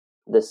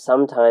this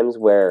sometimes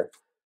where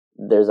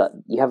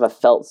you have a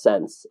felt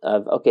sense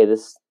of, okay,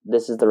 this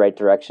is the right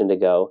direction to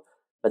go,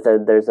 but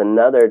then there's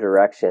another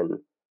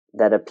direction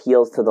that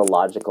appeals to the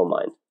logical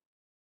mind,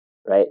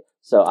 right?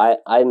 So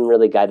I'm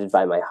really guided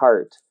by my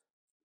heart,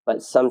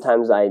 but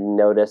sometimes I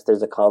notice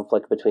there's a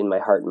conflict between my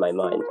heart and my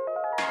mind.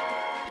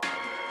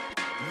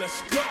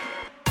 Let's go.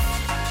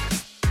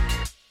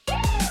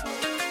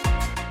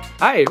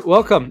 Hi,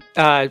 welcome.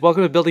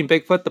 Welcome to Building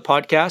Bigfoot, the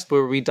podcast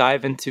where we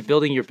dive into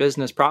building your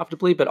business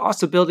profitably, but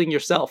also building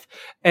yourself.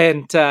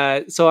 And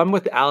so I'm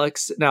with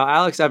Alex. Now,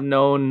 Alex, I've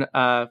known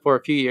for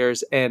a few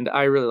years, and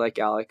I really like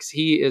Alex.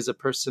 He is a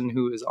person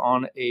who is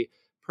on a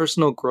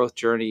personal growth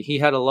journey. He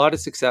had a lot of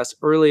success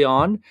early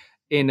on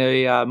in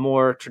a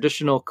more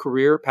traditional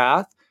career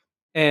path,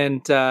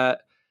 and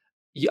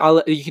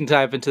you can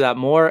dive into that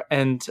more,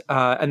 and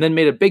then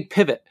made a big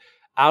pivot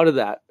out of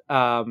that.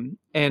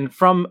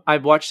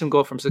 I've watched him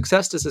go from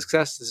success to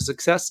success to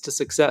success to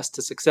success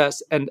to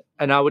success. And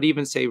I would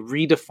even say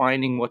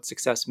redefining what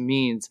success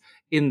means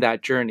in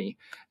that journey.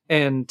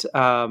 And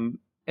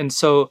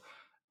so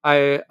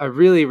I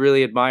really,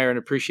 really admire and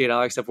appreciate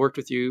Alex. I've worked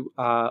with you,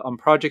 on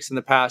projects in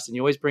the past, and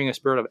you always bring a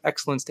spirit of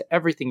excellence to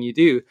everything you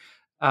do.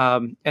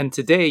 And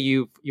today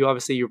you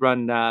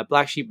run,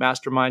 Black Sheep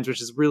Masterminds,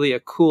 which is really a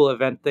cool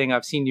event thing.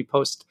 I've seen you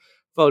post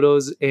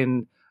photos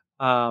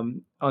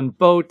on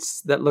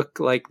boats that look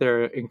like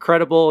they're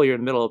incredible. You're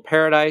in the middle of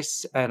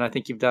paradise. And I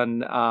think you've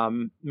done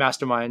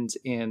masterminds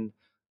in,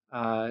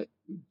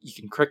 you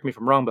can correct me if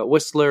I'm wrong, but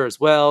Whistler as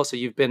well. So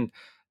you've been,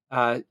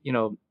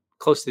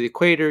 close to the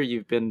equator.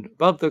 You've been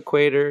above the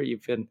equator.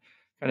 You've been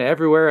kind of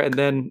everywhere. And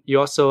then you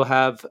also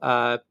have,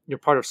 you're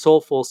part of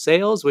Soulful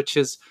Sales, which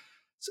is,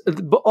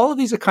 all of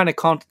these are kind of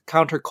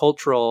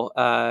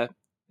countercultural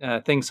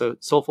things. So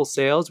Soulful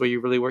Sales, where you're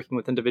really working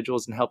with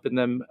individuals and helping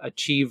them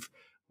achieve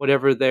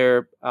whatever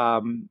their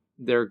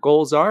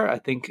goals are, I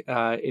think,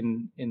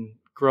 in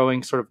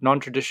growing sort of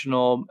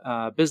non-traditional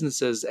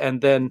businesses.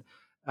 And then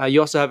you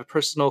also have a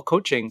personal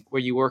coaching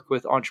where you work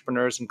with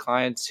entrepreneurs and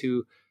clients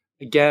who,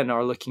 again,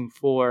 are looking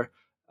for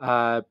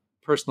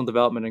personal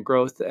development and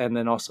growth, and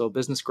then also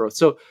business growth.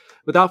 So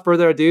without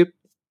further ado,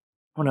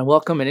 I want to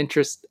welcome and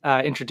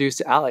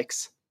introduce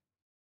Alex.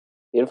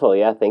 Beautiful.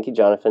 Yeah. Thank you,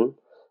 Jonathan.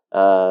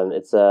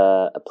 It's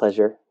a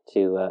pleasure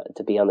to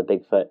be on the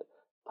Bigfoot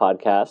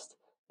podcast.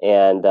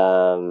 And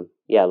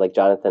like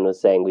Jonathan was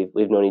saying,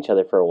 we've known each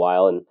other for a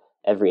while, and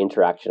every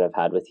interaction I've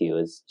had with you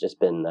has just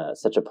been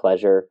such a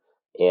pleasure.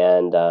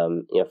 And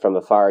from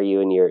afar,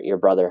 you and your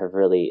brother have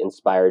really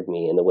inspired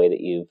me in the way that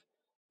you've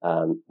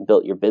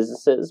built your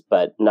businesses,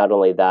 but not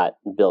only that,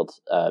 built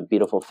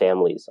beautiful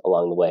families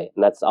along the way.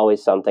 And that's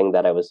always something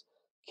that I was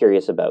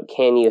curious about.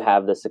 Can you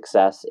have the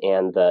success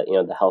and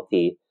the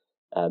healthy,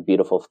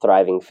 beautiful,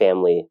 thriving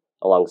family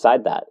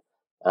alongside that?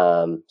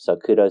 So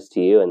kudos to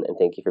you, and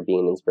thank you for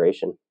being an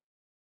inspiration.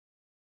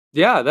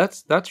 Yeah,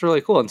 that's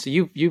really cool. And so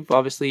you've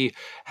obviously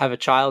have a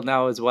child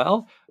now as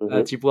well. Mm-hmm.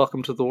 That you've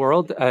welcomed to the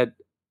world.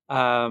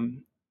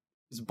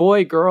 Is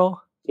boy,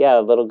 girl? Yeah,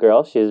 a little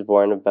girl. She was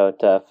born about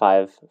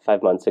 5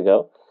 months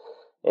ago,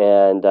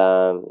 and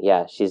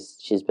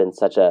she's been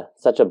such a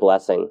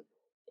blessing.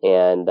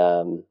 And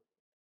I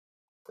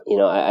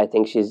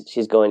think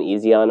she's going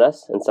easy on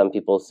us. And some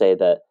people say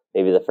that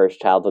maybe the first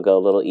child will go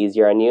a little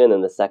easier on you, and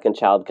then the second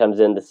child comes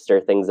in to stir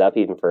things up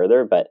even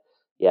further. But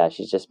yeah,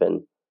 she's just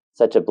been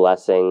such a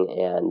blessing,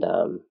 and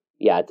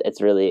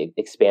it's really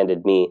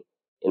expanded me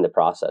in the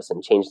process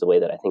and changed the way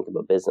that I think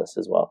about business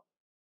as well.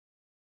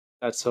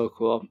 That's so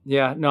cool.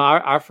 Yeah, no,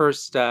 our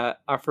first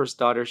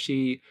daughter,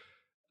 she,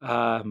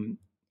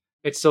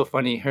 it's so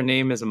funny. Her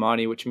name is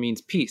Amani, which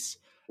means peace,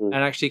 and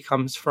actually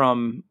comes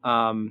from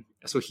a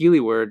Swahili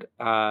word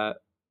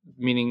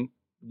meaning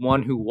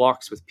one who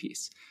walks with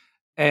peace.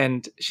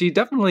 And she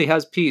definitely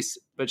has peace,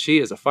 but she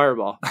is a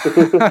fireball.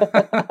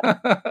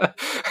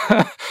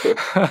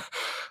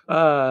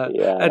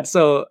 And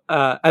so,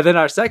 and then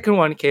our second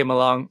one came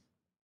along,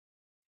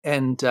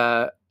 and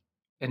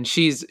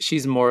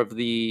she's more of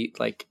the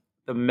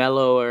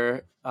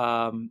mellower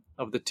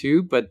of the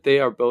two, but they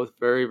are both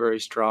very, very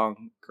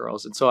strong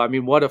girls. And so, I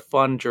mean, what a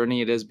fun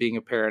journey it is being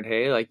a parent.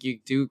 Hey, like you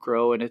do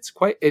grow, and it's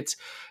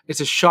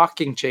a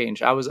shocking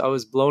change. I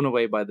was blown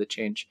away by the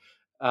change.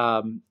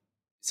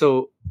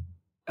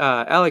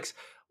 Alex,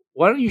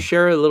 why don't you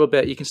share a little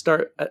bit? You can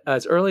start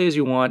as early as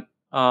you want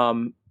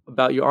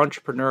about your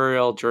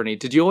entrepreneurial journey.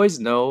 Did you always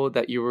know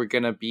that you were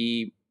going to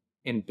be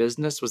in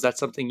business? Was that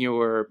something you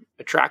were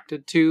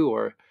attracted to,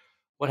 or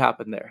what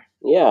happened there?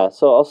 Yeah,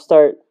 so I'll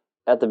start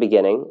at the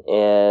beginning.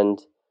 And,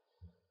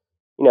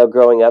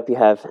 growing up, you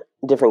have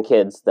different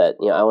kids that,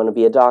 I want to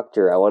be a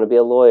doctor, I want to be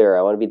a lawyer,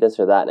 I want to be this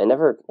or that. And I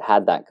never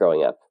had that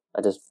growing up.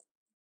 I just,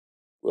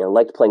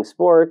 liked playing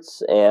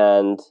sports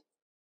and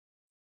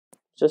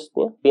just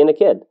being a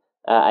kid.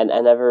 I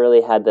never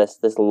really had this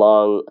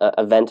long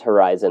event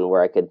horizon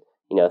where I could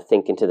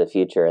think into the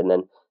future. And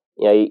then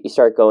you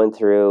start going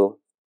through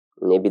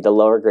maybe the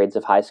lower grades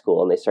of high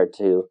school, and they start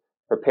to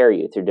prepare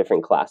you through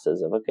different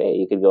classes of, okay,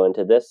 you could go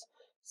into this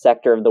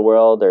sector of the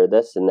world or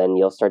this, and then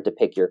you'll start to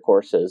pick your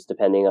courses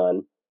depending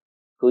on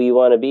who you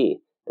want to be.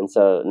 And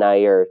so now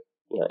you're,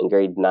 in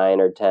grade 9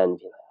 or 10,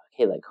 be like,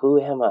 okay, like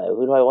who am I?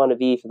 Who do I want to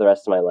be for the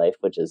rest of my life?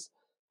 Which is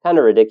kind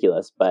of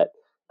ridiculous, but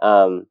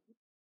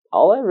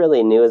all I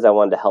really knew is I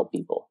wanted to help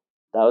people.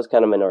 That was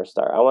kind of my North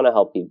Star. I want to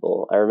help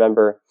people. I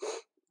remember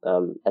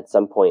at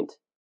some point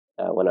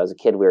when I was a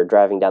kid, we were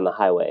driving down the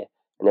highway,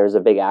 and there was a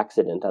big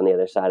accident on the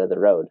other side of the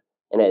road,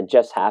 and it had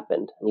just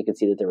happened. And you could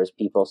see that there was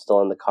people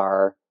still in the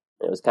car.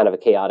 And it was kind of a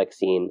chaotic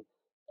scene,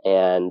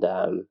 and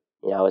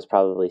I was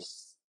probably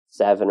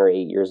 7 or 8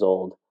 years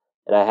old,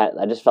 and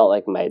I just felt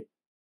like my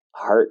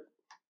heart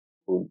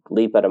would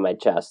leap out of my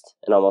chest,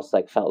 and almost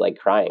like felt like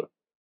crying,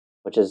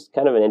 which is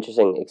kind of an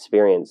interesting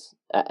experience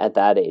at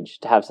that age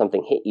to have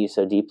something hit you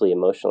so deeply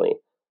emotionally.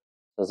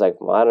 I was like,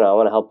 well, I don't know, I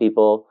want to help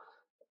people,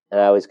 and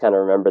I always kind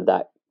of remembered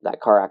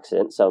that car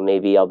accident. So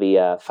maybe I'll be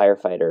a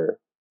firefighter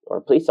or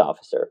a police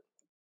officer.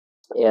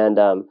 And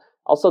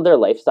also their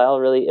lifestyle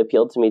really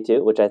appealed to me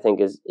too, which I think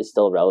is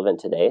still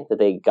relevant today, that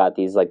they got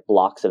these like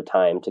blocks of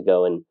time to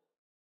go and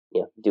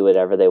do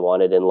whatever they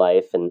wanted in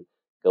life and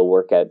go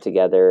work out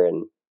together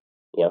and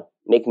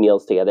make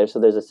meals together. So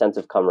there's a sense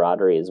of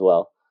camaraderie as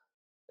well.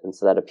 And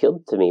so that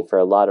appealed to me for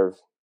a lot of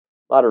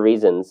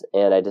reasons.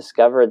 And I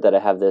discovered that I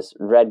have this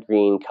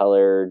red-green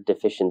color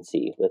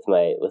deficiency with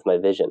my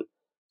vision.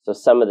 So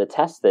some of the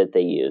tests that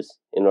they use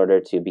in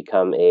order to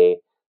become a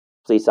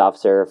police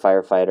officer,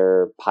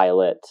 firefighter,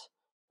 pilot,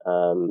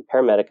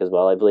 paramedic as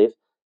well, I believe,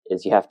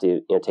 is you have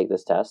to take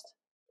this test.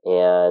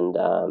 And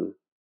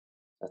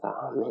I thought,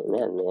 oh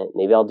man,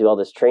 maybe I'll do all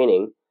this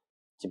training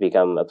to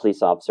become a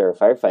police officer or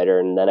firefighter,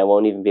 and then I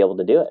won't even be able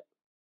to do it.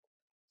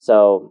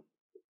 So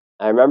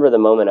I remember the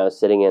moment I was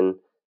sitting in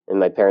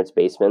my parents'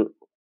 basement,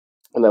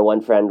 and my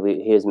one friend,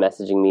 he was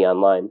messaging me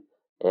online,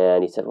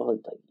 and he said, well,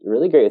 you're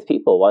really great with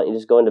people. Why don't you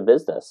just go into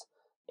business?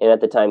 And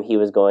at the time, he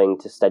was going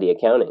to study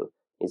accounting.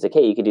 He's like,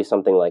 hey, you could do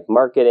something like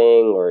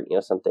marketing or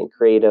something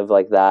creative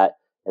like that,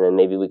 and then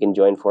maybe we can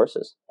join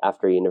forces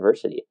after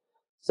university.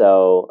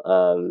 So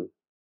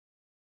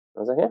I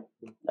was like,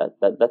 yeah,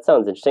 that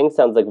sounds interesting.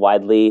 Sounds like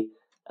widely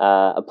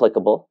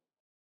applicable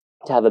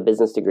to have a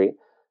business degree.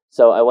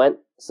 So I went,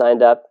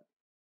 signed up,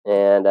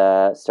 and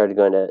started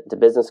going to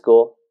business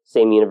school,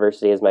 same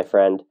university as my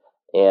friend.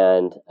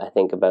 And I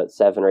think about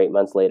 7 or 8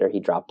 months later,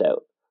 he dropped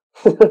out.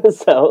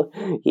 So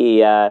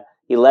he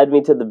led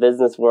me to the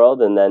business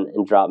world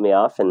and dropped me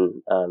off.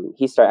 And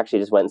he actually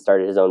just went and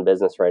started his own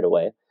business right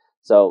away.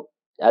 So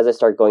as I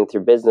started going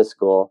through business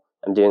school,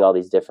 I'm doing all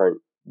these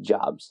different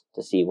jobs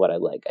to see what I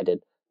like. I did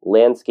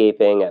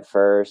landscaping at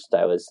first.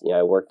 I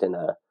worked in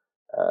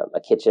a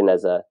kitchen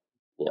as a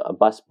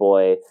bus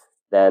boy.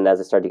 Then as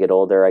I started to get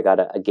older, I got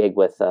a gig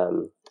with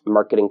a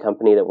marketing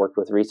company that worked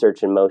with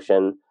research in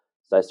motion.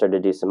 So I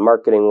started to do some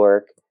marketing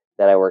work.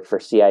 Then I worked for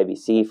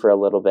CIBC for a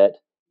little bit,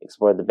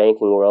 explored the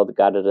banking world,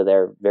 got out of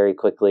there very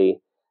quickly.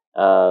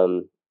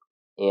 And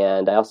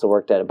I also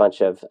worked at a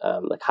bunch of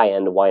like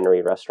high-end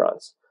winery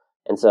restaurants.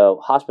 And so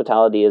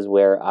hospitality is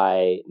where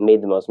I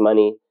made the most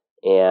money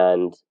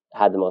and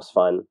had the most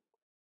fun.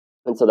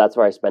 And so that's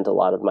where I spent a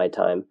lot of my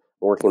time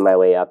working my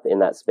way up in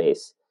that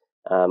space,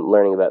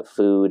 learning about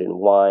food and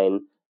wine.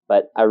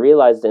 But I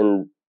realized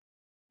in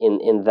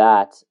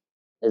that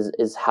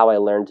is how I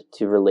learned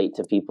to relate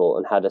to people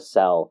and how to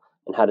sell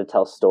and how to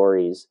tell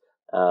stories,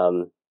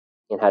 and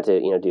how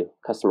to do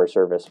customer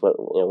service,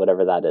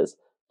 whatever that is.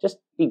 Just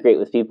be great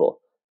with people,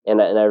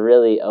 and I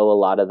really owe a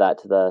lot of that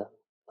to the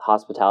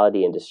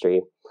hospitality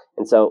industry.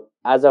 And so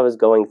as I was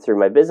going through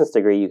my business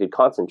degree, you could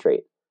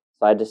concentrate.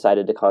 So I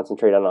decided to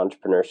concentrate on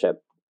entrepreneurship,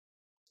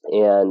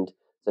 and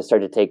so I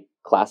started to take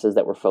classes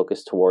that were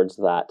focused towards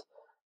that.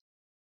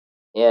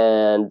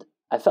 And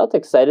I felt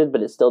excited,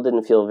 but it still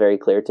didn't feel very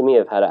clear to me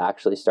of how to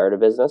actually start a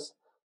business.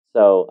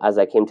 So as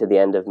I came to the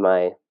end of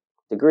my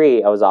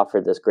degree, I was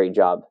offered this great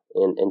job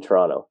in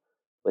Toronto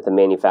with a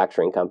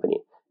manufacturing company.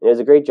 And it was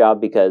a great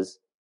job because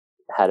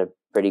it had a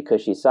pretty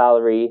cushy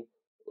salary,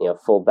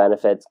 full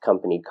benefits,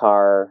 company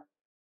car,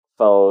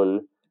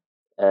 phone,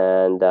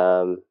 and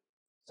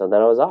so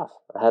then I was off.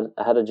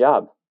 I had a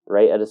job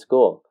right out of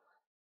school,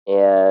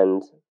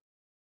 and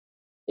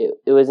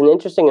it was an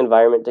interesting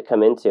environment to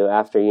come into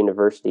after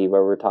university,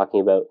 where we're talking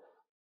about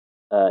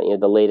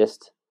the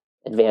latest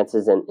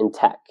advances in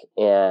tech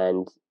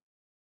and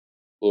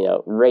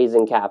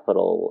raising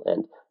capital,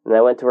 and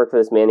I went to work for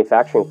this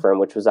manufacturing firm,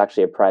 which was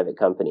actually a private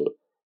company,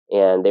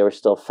 and they were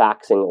still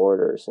faxing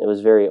orders. It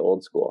was very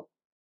old school,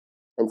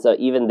 and so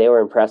even they were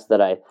impressed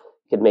that I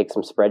could make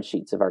some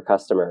spreadsheets of our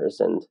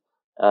customers and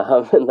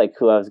like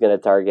who I was going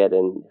to target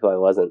and who I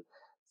wasn't.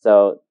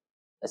 So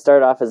I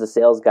started off as a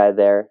sales guy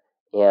there,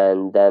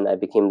 and then I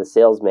became the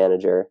sales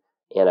manager,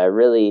 and I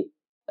really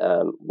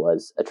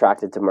was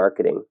attracted to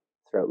marketing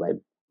throughout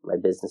my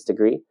business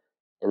degree,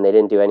 and they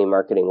didn't do any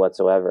marketing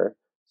whatsoever.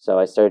 So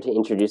I started to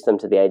introduce them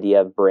to the idea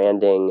of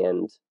branding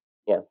and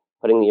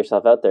putting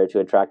yourself out there to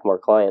attract more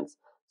clients.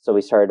 So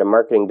we started a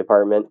marketing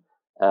department,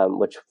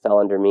 which fell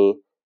under me,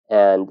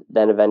 and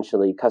then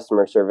eventually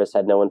customer service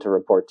had no one to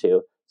report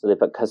to, so they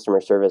put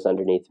customer service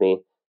underneath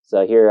me.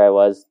 So here I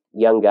was,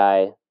 young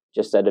guy,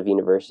 just out of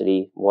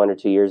university, 1 or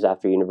 2 years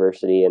after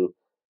university, and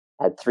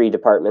had 3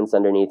 departments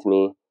underneath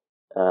me.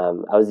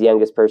 I was the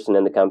youngest person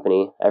in the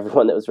company.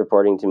 Everyone that was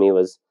reporting to me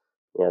was,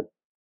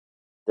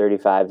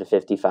 35 to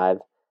 55.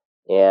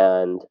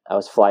 And I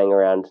was flying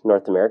around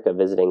North America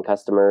visiting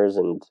customers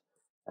and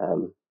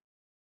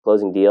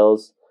closing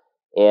deals.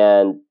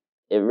 And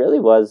it really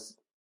was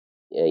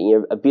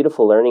a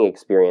beautiful learning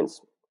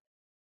experience.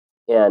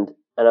 And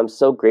I'm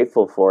so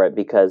grateful for it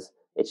because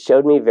it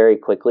showed me very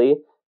quickly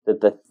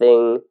that the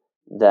thing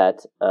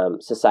that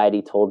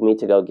society told me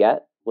to go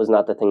get was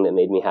not the thing that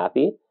made me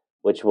happy,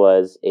 which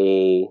was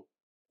a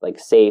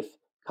safe,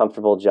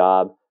 comfortable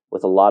job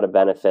with a lot of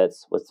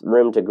benefits, with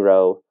room to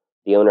grow.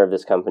 The owner of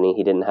this company,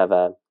 he didn't have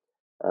a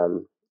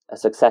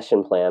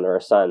succession plan or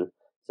a son,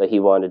 so he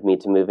wanted me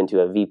to move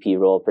into a VP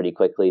role pretty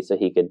quickly so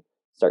he could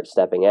start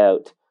stepping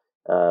out.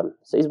 So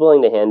he's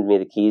willing to hand me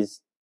the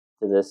keys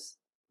to this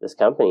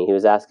company. He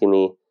was asking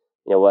me,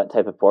 what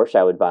type of Porsche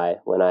I would buy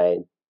when I,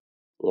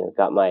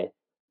 got my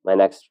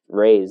next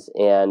raise,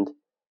 and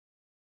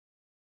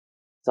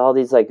it's all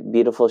these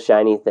beautiful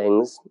shiny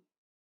things.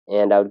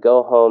 And I would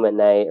go home at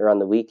night or on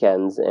the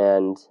weekends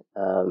and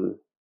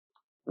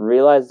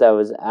realized I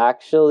was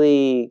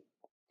actually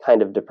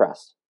kind of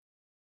depressed,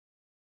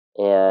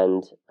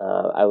 and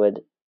I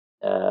would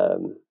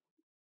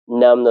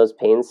numb those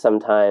pains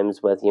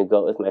sometimes with go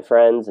out with my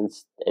friends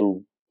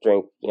and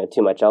drink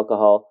too much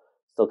alcohol.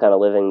 Still kind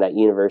of living that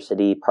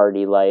university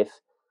party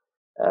life.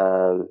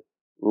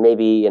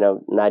 Maybe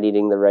not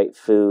eating the right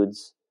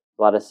foods.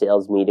 A lot of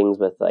sales meetings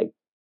with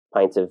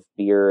pints of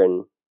beer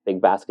and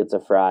big baskets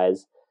of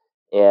fries,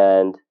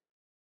 and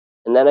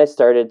then I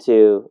started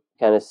to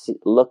kind of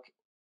look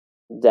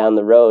down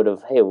the road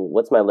of, hey,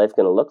 what's my life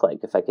going to look like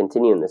if I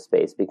continue in this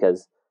space?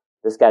 Because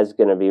this guy's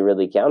going to be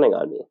really counting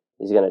on me.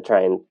 He's going to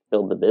try and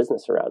build the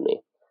business around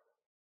me.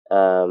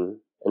 And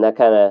that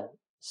kind of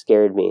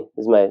scared me.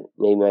 This is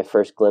maybe my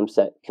first glimpse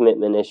at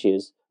commitment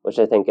issues, which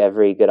I think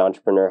every good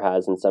entrepreneur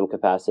has in some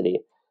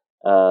capacity.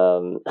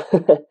 And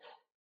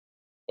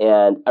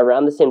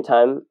around the same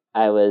time,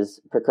 I was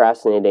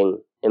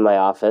procrastinating in my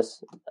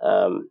office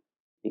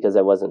because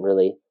I wasn't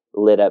really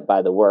lit up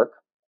by the work.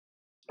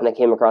 And I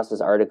came across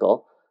this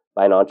article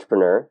by an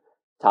entrepreneur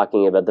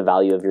talking about the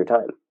value of your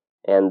time.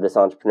 And this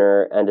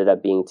entrepreneur ended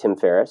up being Tim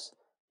Ferriss,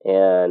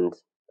 and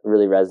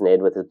really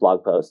resonated with his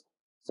blog post.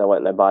 So I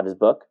went and I bought his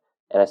book,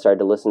 and I started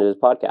to listen to his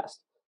podcast.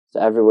 So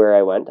everywhere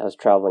I went, I was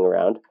traveling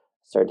around,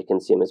 started to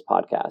consume his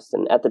podcast.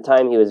 And at the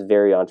time, he was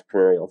very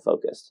entrepreneurial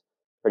focused,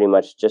 pretty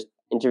much just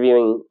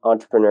interviewing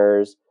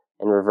entrepreneurs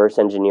and reverse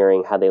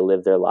engineering how they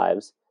live their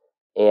lives.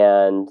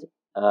 And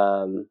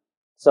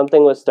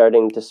something was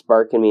starting to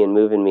spark in me and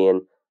move in me.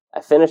 And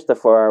I finished the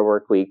 4-hour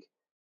work week,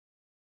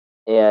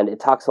 and it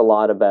talks a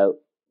lot about,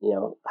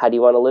 how do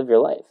you want to live your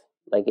life?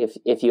 Like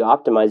if you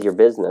optimize your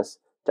business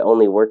to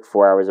only work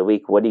 4 hours a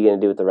week, what are you going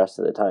to do with the rest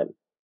of the time?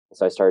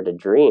 So I started to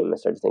dream. I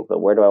started to think,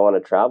 but where do I want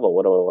to travel?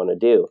 What do I want to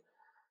do?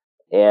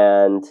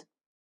 And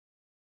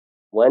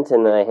went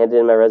and I handed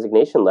in my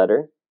resignation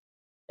letter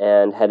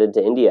and headed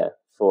to India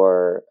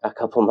for a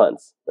couple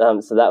months.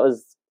 So that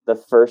was the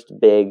first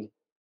big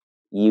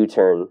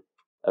U-turn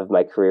of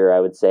my career, I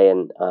would say.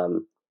 And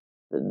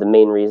the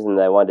main reason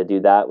that I wanted to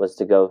do that was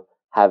to go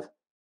have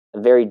a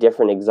very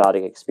different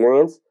exotic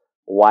experience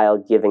while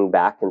giving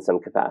back in some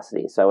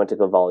capacity. So I went to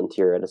go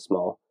volunteer at a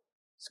small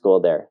school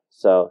there.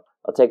 So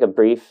I'll take a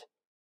brief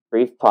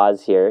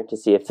pause here to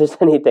see if there's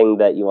anything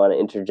that you want to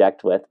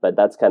interject with, but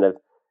that's kind of,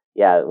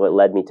 what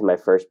led me to my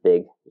first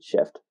big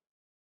shift.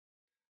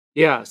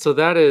 Yeah, so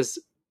that is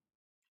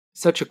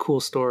such a cool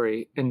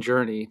story and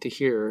journey to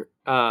hear.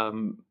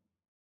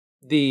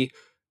 It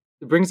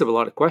brings up a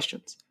lot of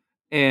questions,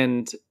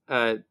 and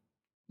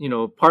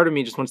part of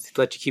me just wants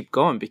to let you keep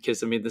going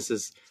because this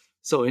is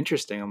so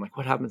interesting. I'm like,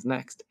 what happens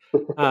next?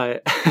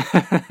 But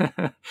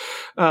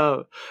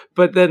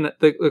then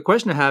the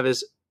question I have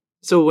is,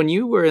 so when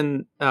you were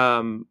in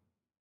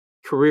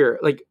career,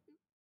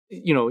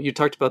 you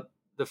talked about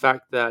the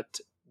fact that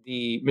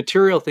the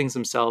material things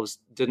themselves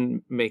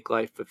didn't make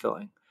life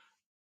fulfilling,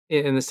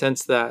 in the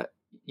sense that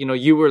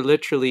you were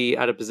literally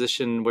at a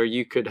position where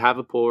you could have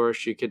a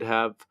Porsche, you could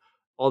have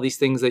all these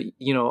things that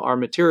are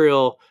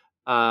material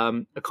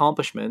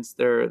accomplishments.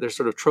 They're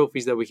sort of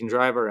trophies that we can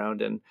drive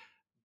around in,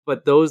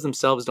 but those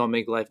themselves don't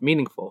make life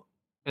meaningful.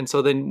 And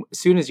so then as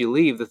soon as you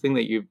leave, the thing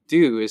that you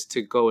do is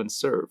to go and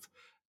serve.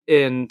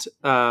 And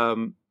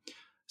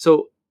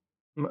so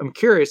I'm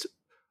curious,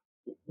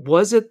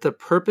 was it the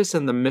purpose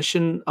and the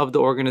mission of the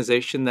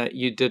organization that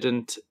you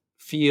didn't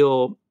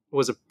feel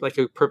was a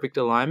perfect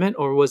alignment,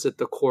 or was it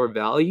the core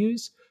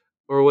values,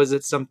 or was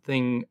it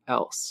something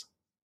else?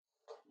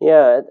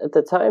 Yeah, at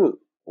the time,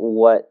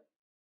 what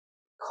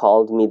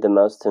called me the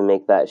most to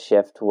make that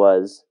shift it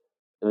was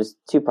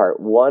two-part.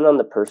 One, on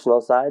the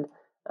personal side,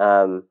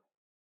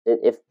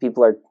 if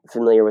people are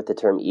familiar with the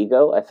term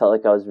ego, I felt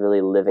like I was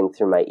really living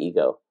through my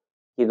ego.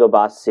 Hugo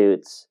Boss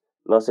suits,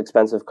 most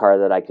expensive car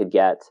that I could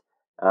get,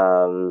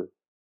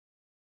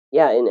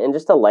 yeah, and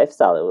just the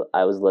lifestyle that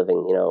I was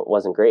living, it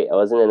wasn't great. I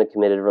wasn't in a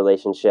committed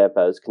relationship.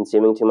 I was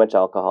consuming too much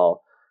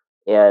alcohol,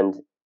 and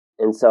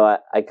and so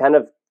I kind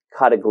of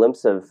caught a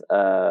glimpse of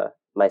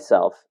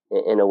myself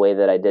in a way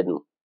that I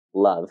didn't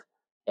love,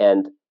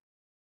 and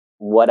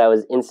what I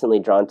was instantly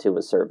drawn to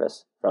was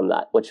service from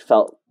that, which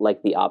felt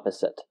like the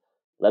opposite.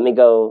 Let me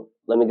go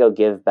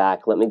give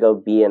back. Let me go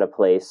be in a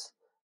place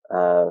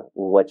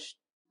which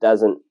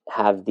doesn't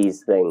have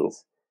these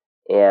things,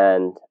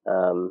 and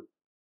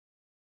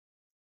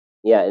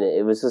yeah, and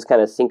it was just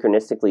kind of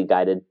synchronistically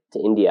guided to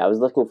India. I was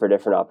looking for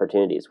different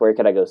opportunities. Where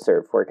could I go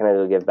serve? Where can I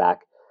go give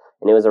back?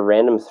 And it was a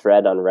random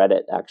thread on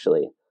Reddit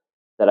actually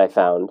that I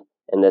found.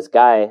 And this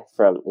guy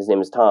his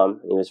name is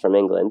Tom. He was from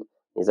England.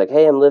 He's like,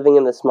 "Hey, I'm living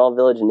in this small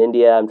village in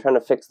India. I'm trying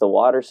to fix the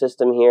water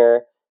system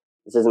here.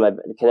 This isn't my.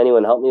 Can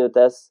anyone help me with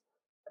this?"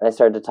 And I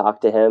started to talk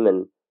to him,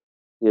 and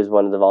he was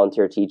one of the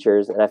volunteer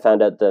teachers. And I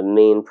found out the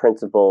main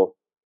principal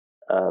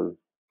um,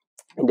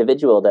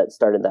 individual that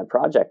started that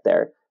project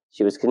there.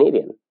 She was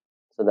Canadian.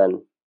 So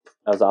then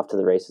I was off to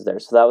the races there.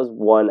 So that was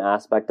one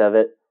aspect of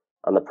it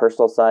on the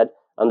personal side.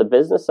 On the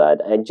business side,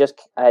 I had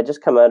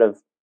just come out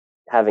of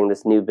having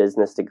this new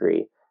business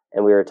degree,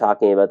 and we were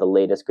talking about the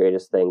latest,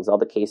 greatest things. All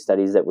the case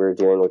studies that we were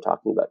doing, we're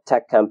talking about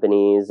tech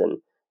companies and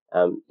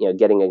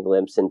getting a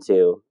glimpse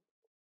into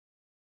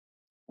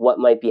what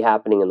might be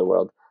happening in the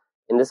world.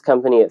 In this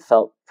company, it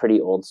felt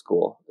pretty old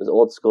school. It was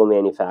old school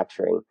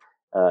manufacturing.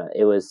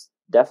 It was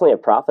definitely a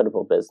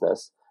profitable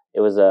business. It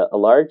was a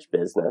large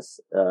business,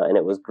 and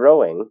it was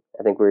growing.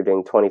 I think we were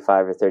doing $25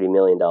 or $30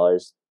 million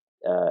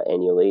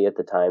annually at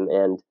the time,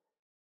 and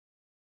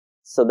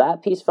so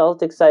that piece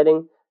felt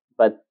exciting.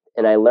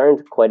 And I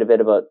learned quite a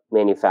bit about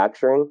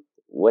manufacturing,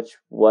 which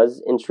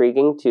was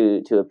intriguing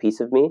to a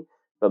piece of me.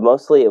 But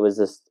mostly,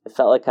 it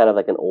felt like kind of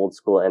like an old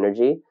school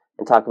energy.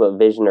 And talk about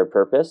vision or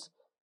purpose.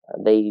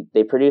 They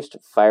produced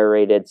fire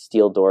rated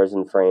steel doors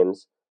and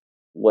frames,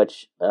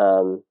 which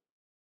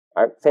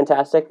are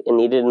fantastic and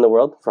needed in the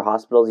world for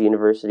hospitals,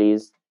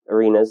 universities,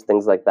 arenas,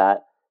 things like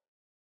that.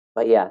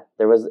 But yeah,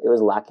 it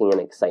was lacking in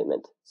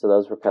excitement. So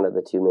those were kind of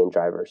the two main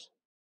drivers.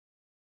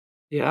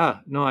 Yeah,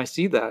 no, I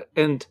see that.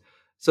 And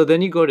so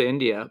then you go to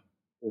India,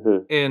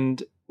 Mm-hmm.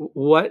 and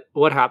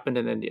what happened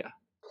in India?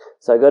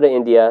 So I go to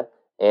India,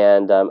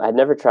 and I'd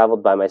never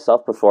traveled by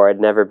myself before. I'd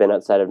never been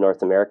outside of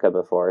North America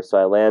before. So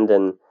I land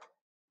in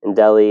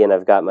Delhi, and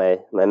I've got my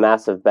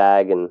massive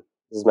bag, and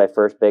this is my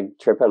first big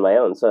trip on my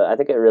own. So I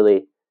think it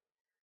really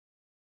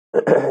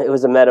it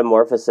was a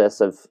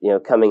metamorphosis of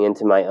coming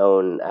into my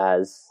own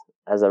as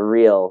a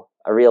real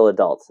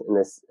adult in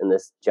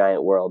this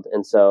giant world.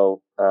 And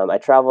so I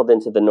traveled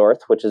into the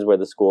north, which is where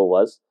the school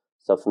was.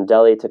 So from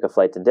Delhi, took a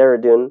flight to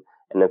Dehradun,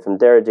 and then from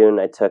Dehradun,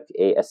 I took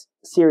a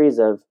series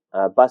of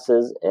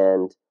buses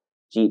and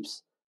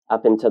jeeps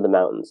up into the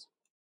mountains.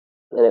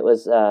 And it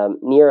was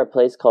near a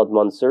place called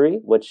Mussoorie,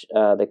 which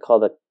they call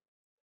the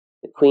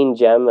Queen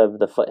Gem of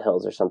the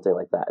foothills or something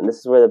like that. And this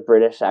is where the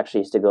British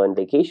actually used to go on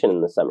vacation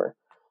in the summer.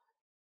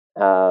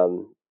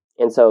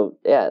 And so,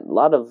 yeah, a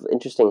lot of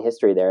interesting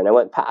history there. And I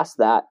went past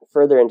that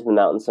further into the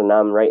mountains. So now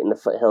I'm right in the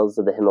foothills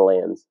of the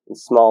Himalayas. A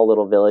small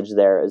little village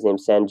there. It was named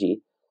Sanji.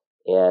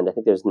 And I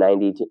think there's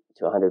 90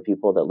 to 100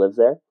 people that live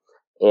there.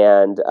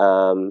 And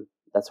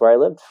that's where I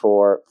lived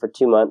for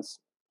 2 months.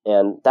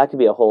 And that could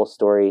be a whole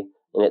story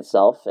in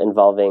itself,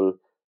 involving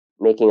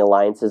making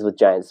alliances with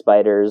giant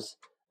spiders,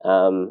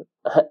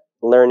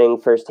 learning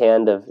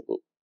firsthand of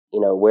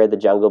where the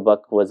Jungle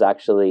Book was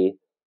actually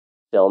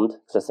filmed.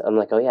 So I'm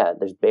like, oh yeah,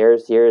 there's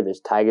bears here, there's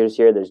tigers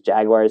here, there's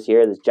jaguars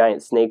here, there's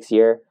giant snakes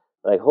here.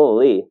 Like,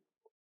 holy,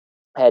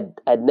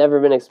 I'd never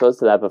been exposed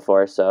to that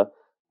before. So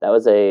that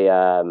was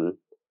a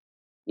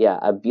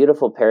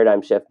beautiful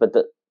paradigm shift. But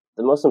the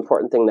most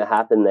important thing that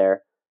happened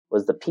there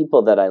was the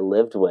people that I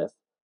lived with.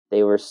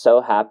 They were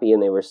so happy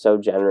and they were so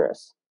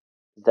generous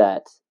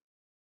that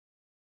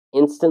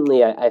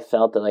instantly I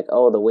felt that, like,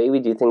 oh, the way we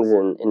do things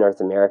in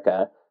North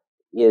America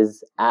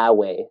is a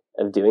way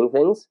of doing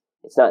things.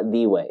 It's not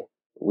the way.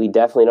 We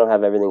definitely don't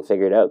have everything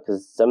figured out,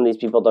 because some of these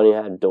people don't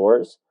even have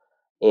doors,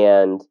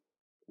 and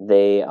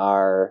they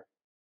are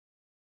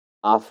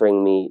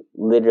offering me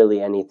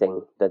literally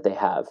anything that they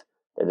have.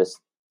 They're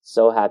just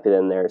so happy,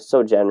 and they're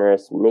so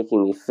generous,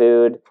 making me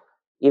food.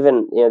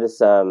 Even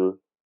this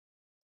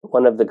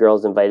one of the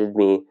girls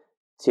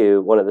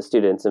one of the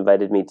students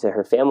invited me to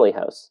her family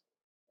house.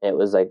 And it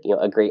was like,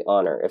 a great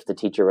honor if the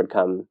teacher would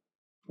come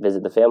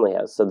visit the family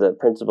house. So the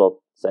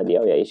principal said,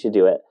 oh yeah, you should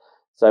do it.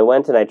 So I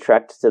went and I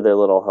trekked to their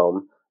little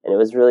home, and it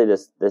was really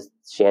this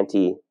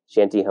shanty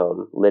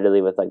home,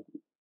 literally with like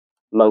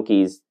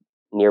monkeys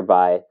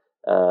nearby,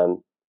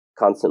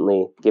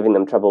 constantly giving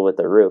them trouble with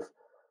their roof.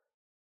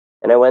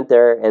 And I went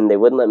there, and they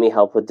wouldn't let me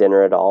help with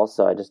dinner at all.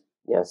 So I just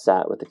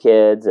sat with the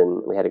kids,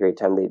 and we had a great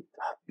time.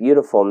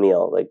 Beautiful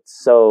meal, like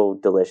so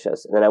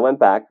delicious. And then I went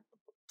back,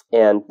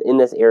 and in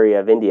this area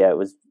of India, it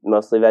was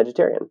mostly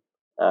vegetarian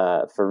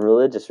for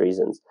religious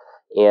reasons.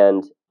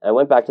 And I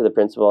went back to the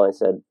principal, and I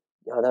said,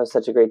 oh, that was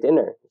such a great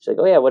dinner. She's like,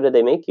 oh yeah, what did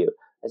they make you?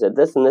 I said,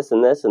 this and this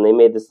and this. And they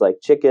made this like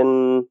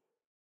chicken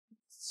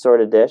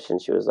sort of dish?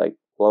 And she was like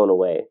blown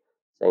away,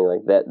 saying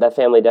like that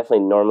family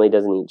definitely normally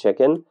doesn't eat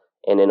chicken.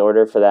 And in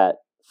order for that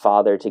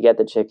father to get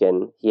the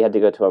chicken, he had to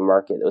go to a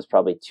market that was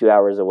probably 2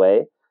 hours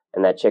away.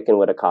 And that chicken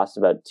would have cost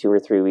about 2 or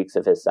 3 weeks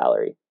of his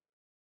salary.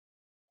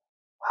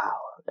 Wow.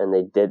 And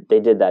they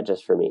did that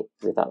just for me.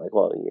 They thought like,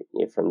 well,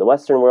 you're from the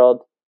Western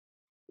world,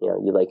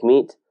 you like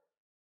meat.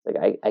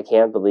 Like, I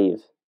can't believe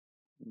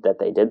that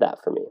they did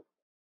that for me.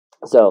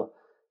 So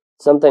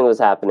something was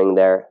happening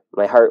there.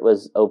 My heart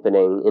was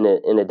opening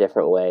in a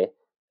different way.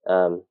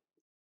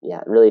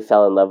 Really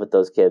fell in love with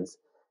those kids.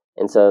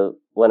 And so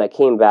when I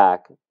came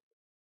back,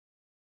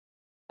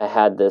 I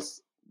had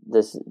this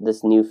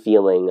new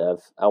feeling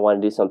of I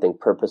want to do something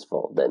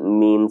purposeful that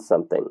means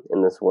something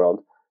in this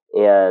world.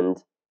 And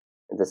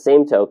at the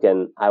same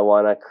token, I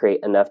want to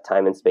create enough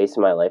time and space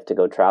in my life to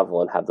go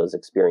travel and have those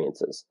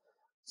experiences.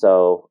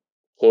 So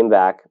came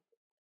back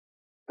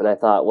and I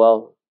thought,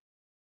 well,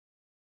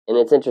 and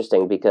it's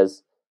interesting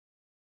because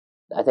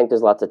I think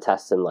there's lots of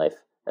tests in life.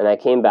 And I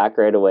came back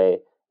right away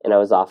and I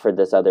was offered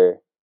this other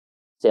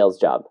sales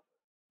job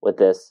with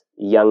this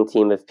young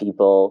team of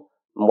people,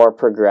 more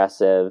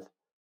progressive.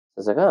 I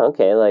was like, oh,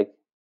 okay, like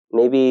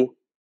maybe,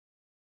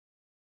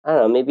 I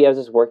don't know, maybe I was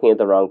just working at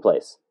the wrong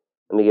place.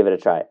 Let me give it a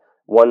try.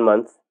 1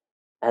 month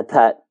at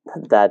that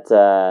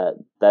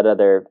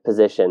other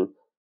position,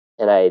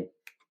 and I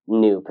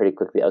knew pretty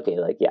quickly, okay,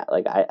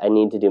 I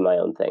need to do my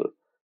own thing.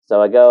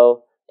 So I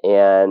go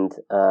and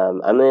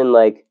I'm in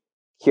like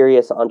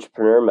curious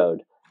entrepreneur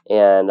mode,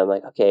 and I'm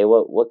like, okay,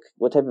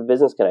 what type of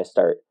business can I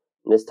start?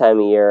 And this time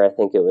of year, I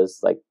think it was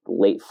like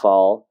late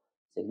fall.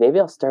 Like maybe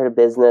I'll start a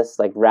business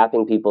like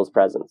wrapping people's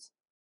presents,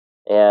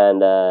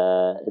 and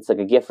it's like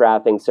a gift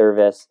wrapping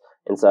service.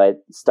 And so I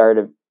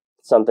started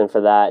something for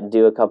that,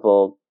 do a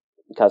couple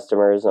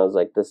customers, and I was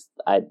like,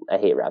 I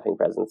hate wrapping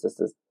presents.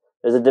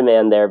 There's a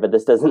demand there, but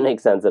this doesn't make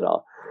sense at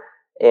all.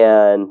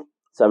 And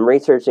so I'm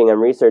researching,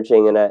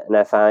 and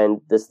I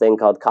find this thing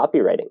called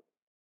copywriting.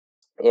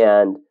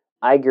 And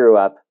I grew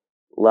up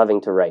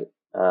loving to write,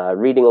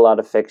 reading a lot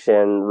of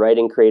fiction,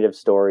 writing creative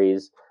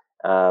stories.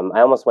 I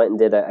almost went and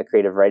did a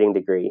creative writing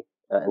degree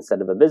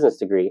instead of a business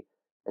degree.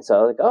 And so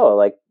I was like, oh,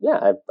 like, yeah,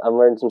 I've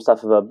learned some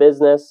stuff about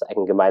business. I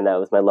can combine that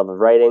with my love of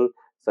writing.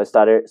 So I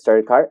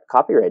started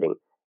copywriting.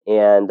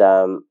 And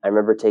I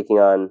remember taking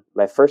on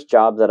my first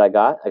job that I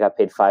got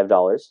paid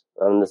 $5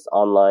 on this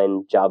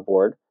online job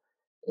board.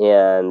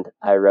 And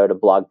I wrote a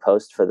blog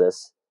post for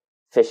this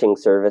fishing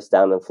service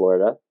down in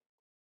Florida.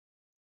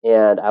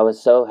 And I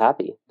was so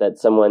happy that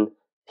someone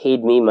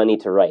paid me money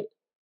to write,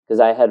 because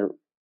I had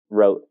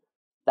wrote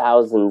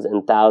thousands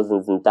and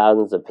thousands and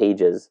thousands of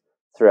pages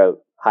throughout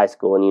high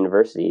school and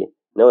university.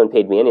 No one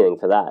paid me anything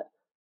for that.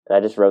 And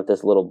I just wrote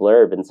this little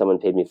blurb and someone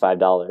paid me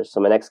 $5. So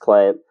my next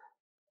client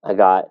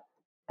I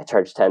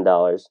charged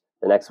 $10.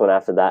 The next one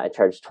after that, I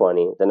charged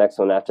 $20. The next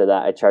one after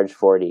that, I charged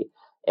 $40.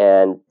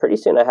 And pretty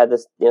soon I had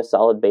this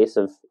solid base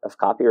of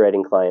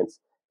copywriting clients.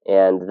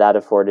 And that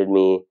afforded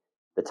me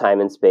the time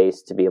and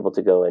space to be able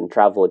to go and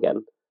travel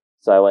again.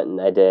 So I went and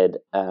I did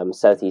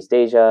Southeast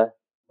Asia,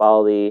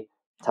 Bali,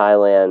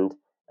 Thailand.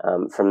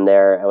 From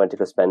there, I went to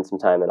go spend some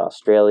time in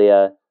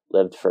Australia,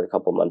 lived for a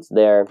couple months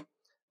there.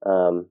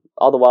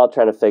 All the while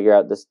trying to figure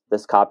out this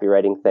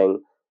copywriting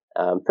thing,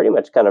 pretty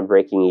much kind of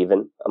breaking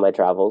even on my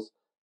travels.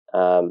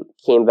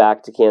 Came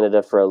back to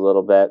Canada for a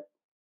little bit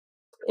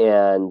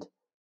and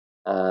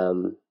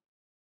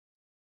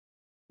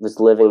was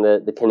living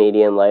the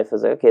Canadian life. I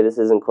was like, okay, this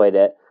isn't quite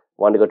it.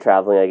 Wanted to go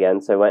traveling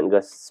again, so I went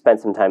and spent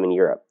some time in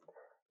Europe.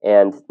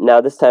 And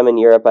now this time in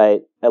Europe,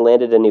 I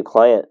landed a new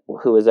client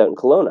who was out in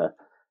Kelowna,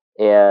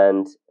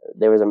 and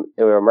they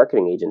were a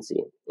marketing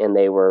agency, and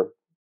they were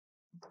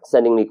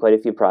sending me quite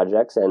a few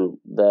projects. And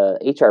the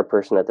HR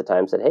person at the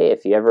time said, hey,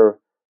 if you ever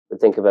would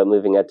think about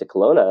moving out to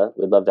Kelowna,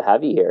 we'd love to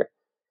have you here.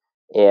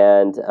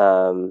 And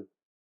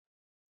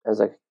I was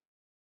like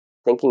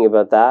thinking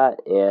about that,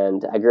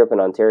 and I grew up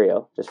in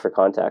Ontario, just for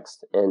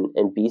context, and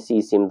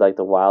BC seemed like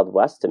the Wild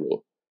West to me.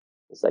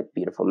 It's like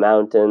beautiful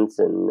mountains,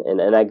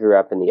 and I grew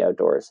up in the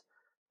outdoors.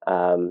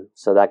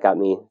 So that got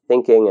me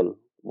thinking, and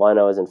when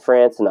I was in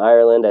France and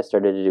Ireland, I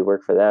started to do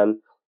work for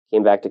them,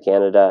 came back to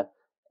Canada,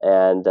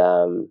 and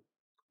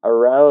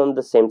around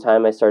the same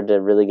time, I started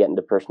to really get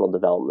into personal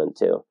development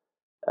too.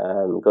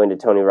 Going to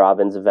Tony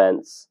Robbins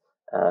events,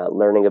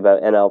 learning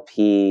about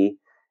NLP,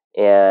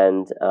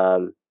 and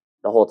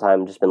the whole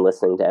time just been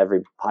listening to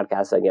every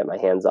podcast I get my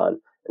hands on.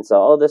 And so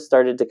all this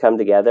started to come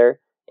together,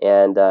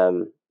 and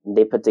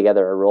they put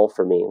together a role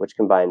for me, which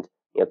combined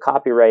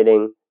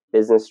copywriting,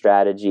 business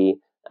strategy,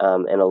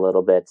 and a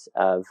little bit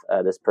of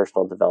this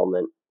personal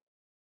development.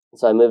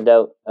 So I moved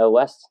out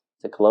west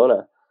to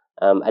Kelowna.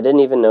 I didn't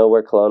even know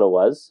where Kelowna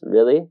was,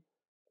 really,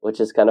 which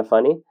is kind of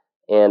funny.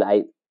 And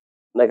I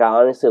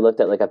honestly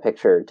looked at like a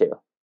picture or two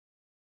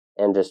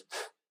and just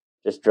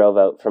drove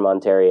out from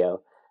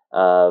Ontario,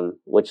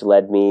 which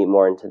led me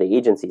more into the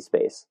agency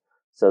space.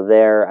 So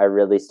there I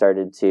really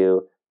started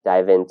to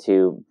dive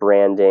into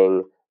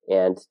branding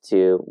and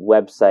to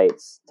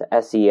websites, to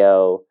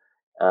SEO,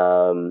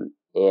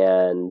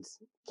 and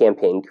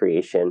campaign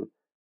creation.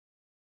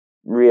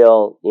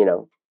 real,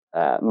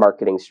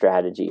 marketing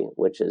strategy,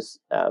 which is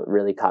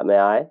really caught my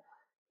eye.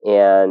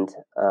 And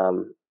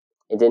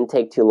it didn't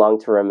take too long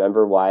to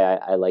remember why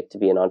I like to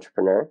be an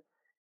entrepreneur.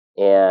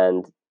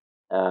 And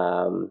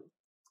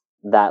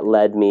that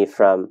led me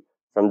from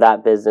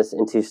that business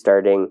into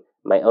starting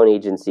my own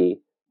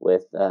agency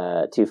with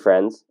two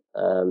friends.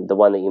 The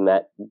one that you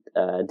met,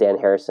 Dan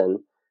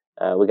Harrison,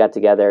 we got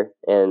together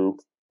and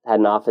had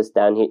an office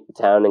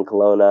downtown in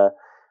Kelowna,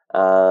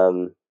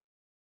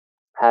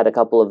 had a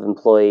couple of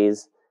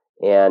employees,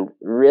 and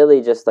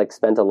really just like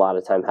spent a lot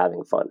of time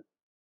having fun.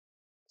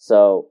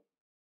 So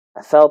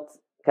I felt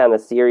kind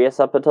of serious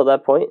up until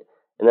that point,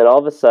 and then all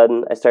of a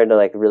sudden I started to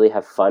like really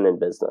have fun in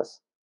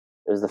business.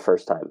 It was the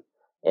first time,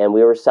 and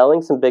we were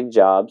selling some big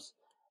jobs,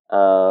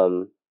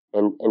 and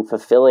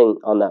fulfilling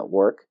on that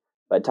work.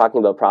 But talking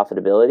about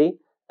profitability,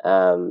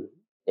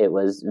 it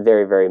was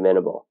very, very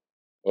minimal,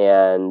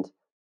 and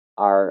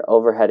our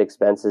overhead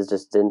expenses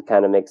just didn't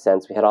kind of make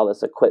sense. We had all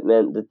this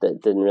equipment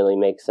that didn't really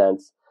make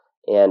sense,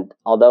 and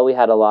although we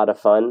had a lot of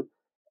fun,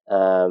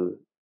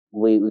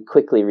 we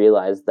quickly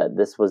realized that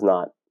this was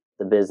not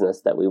the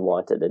business that we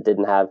wanted. It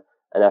didn't have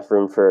enough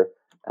room for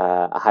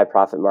a high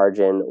profit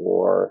margin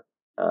or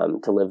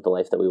to live the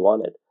life that we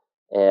wanted.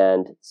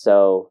 And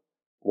so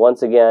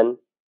once again,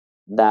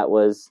 that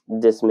was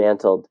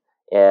dismantled,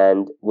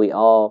 and we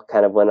all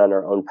kind of went on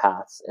our own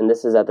paths. And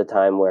this is at the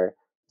time where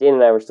Dean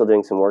and I were still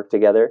doing some work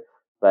together,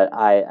 but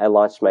I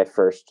launched my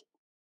first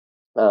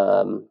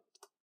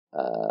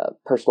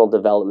personal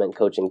development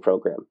coaching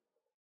program.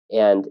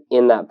 And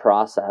in that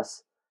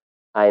process,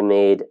 I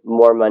made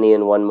more money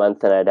in 1 month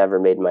than I'd ever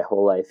made in my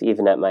whole life,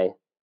 even at my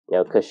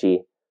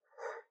cushy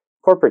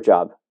corporate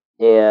job.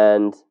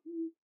 And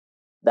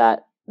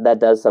that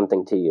does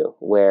something to you,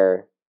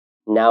 where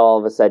now all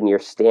of a sudden your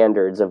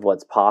standards of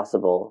what's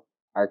possible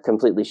are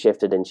completely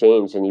shifted and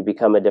changed, and you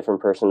become a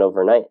different person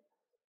overnight,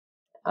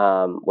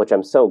 which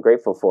I'm so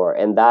grateful for.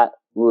 And that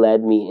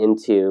led me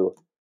into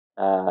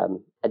a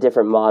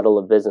different model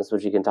of business,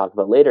 which you can talk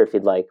about later if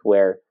you'd like,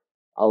 where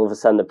all of a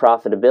sudden the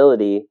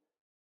profitability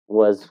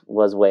was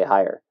way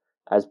higher.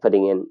 I was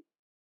putting in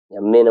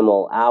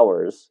minimal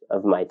hours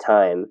of my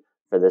time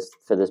for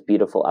this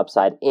beautiful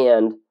upside,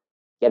 and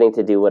getting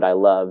to do what I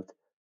loved,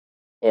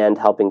 and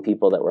helping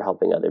people that were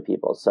helping other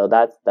people. So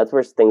that's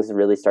where things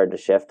really started to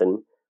shift.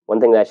 And one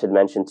thing that I should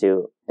mention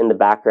too, in the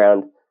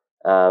background,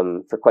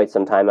 for quite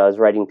some time, I was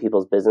writing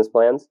people's business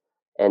plans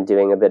and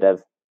doing a bit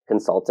of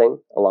consulting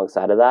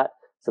alongside of that.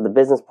 So the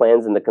business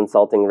plans and the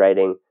consulting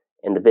writing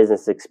and the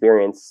business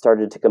experience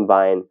started to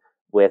combine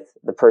with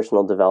the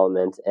personal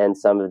development and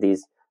some of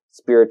these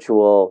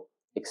spiritual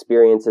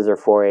experiences or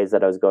forays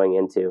that I was going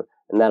into.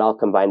 And that all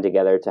combined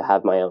together to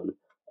have my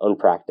own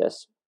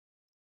practice.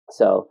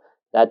 So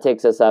that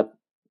takes us up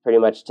pretty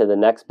much to the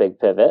next big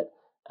pivot.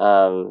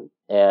 And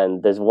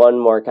there's one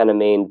more kind of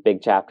main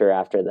big chapter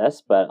after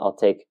this, but I'll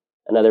take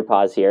another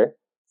pause here,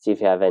 see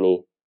if you have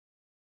any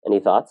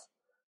thoughts.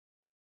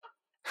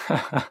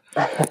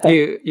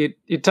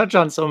 you touch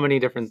on so many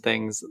different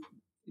things.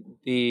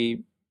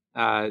 The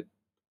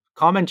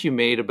comment you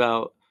made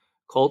about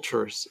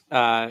cultures,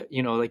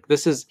 like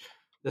this is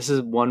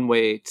one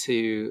way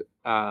to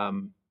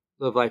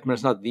live life, but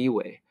it's not the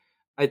way.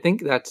 I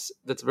think that's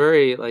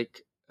very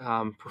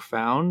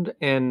profound,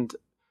 and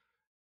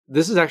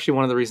this is actually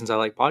one of the reasons I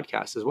like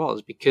podcasts as well,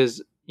 is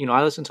because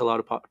I listen to a lot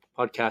of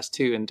podcasts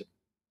too, and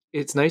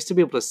it's nice to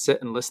be able to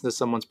sit and listen to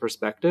someone's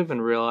perspective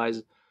and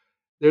realize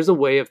there's a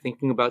way of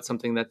thinking about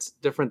something that's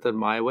different than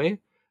my way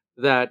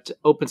that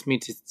opens me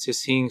to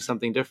seeing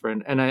something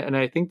different. And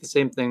I think the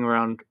same thing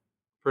around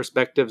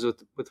perspectives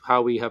with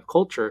how we have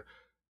culture.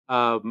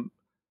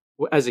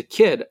 As a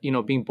kid,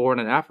 being born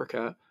in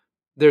Africa,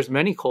 there's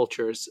many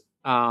cultures.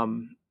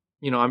 I'm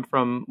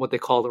from what they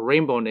call the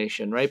Rainbow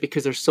Nation, right?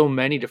 Because there's so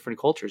many different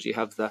cultures. You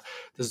have the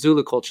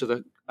Zulu culture,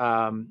 you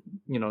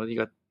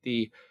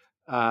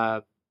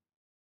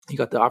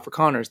got the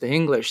Afrikaners, the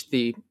English,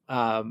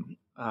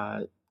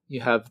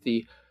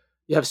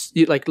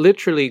 you like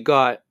literally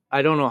got,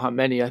 I don't know how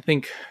many, I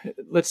think,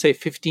 let's say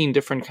 15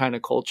 different kind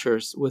of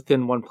cultures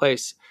within one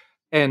place.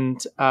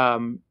 And I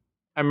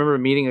remember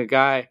meeting a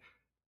guy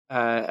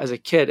as a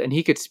kid, and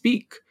he could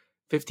speak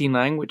 15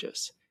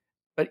 languages.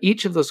 But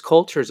each of those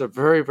cultures are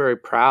very, very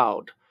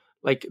proud.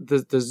 Like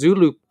the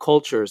Zulu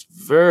culture is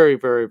very,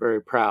 very,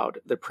 very proud.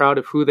 They're proud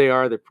of who they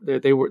are.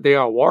 They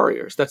are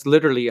warriors. That's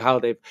literally how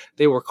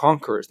they were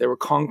conquerors. They were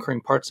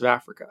conquering parts of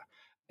Africa,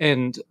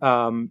 and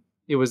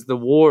it was the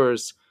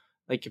wars.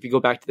 Like if you go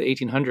back to the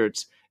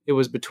 1800s, it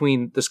was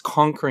between this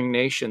conquering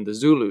nation, the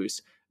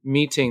Zulus,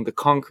 meeting the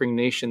conquering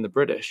nation, the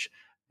British,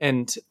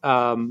 and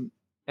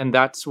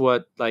that's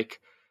what like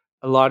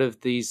a lot of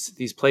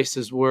these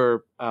places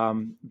were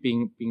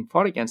being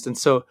fought against.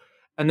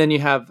 And then you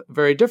have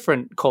very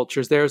different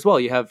cultures there as well.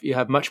 You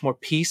have much more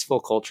peaceful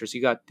cultures.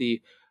 You got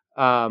the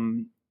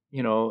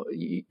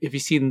if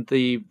you've seen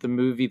the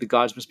movie The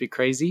Gods Must Be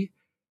Crazy,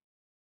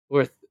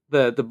 with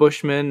the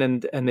Bushmen,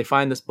 and they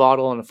find this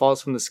bottle and it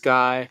falls from the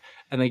sky,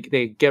 and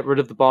they get rid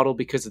of the bottle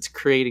because it's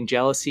creating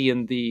jealousy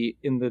in the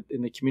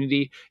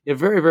community. You have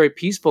very, very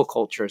peaceful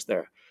cultures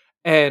there,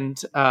 and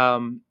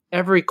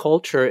every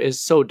culture is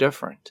so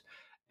different,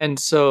 and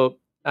so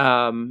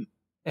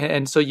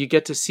and so you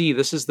get to see,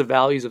 this is the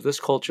values of this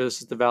culture,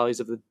 this is the values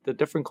of the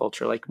different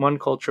culture. Like one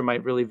culture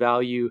might really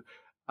value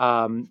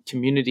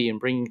community and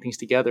bringing things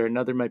together.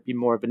 Another might be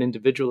more of an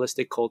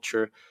individualistic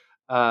culture.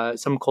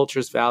 Some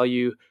cultures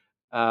value,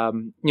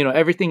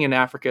 everything in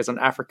Africa is on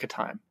Africa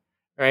time,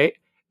 right?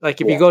 Like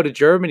if you Yeah. go to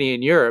Germany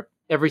and Europe,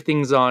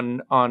 everything's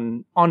on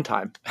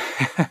time.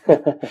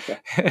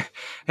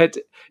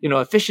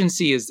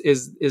 Efficiency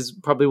is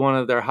probably one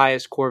of their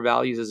highest core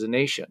values as a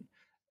nation.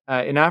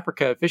 In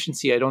Africa,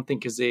 efficiency I don't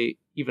think is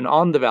even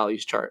on the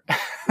values chart.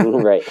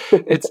 Right.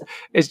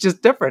 It's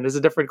just different. It's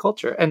a different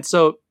culture, and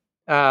so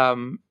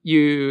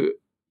you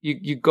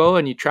go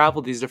and you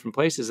travel these different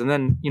places, and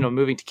then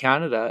moving to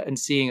Canada and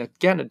seeing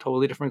again a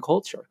totally different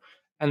culture,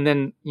 and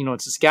then in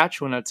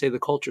Saskatchewan, I'd say the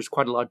culture is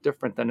quite a lot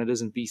different than it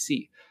is in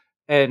BC,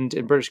 and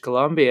in British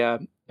Columbia,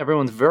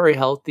 everyone's very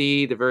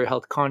healthy. They're very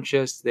health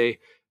conscious. They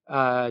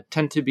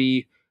tend to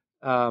be,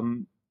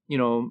 kind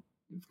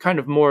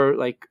of more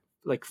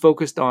like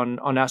focused on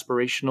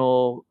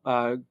aspirational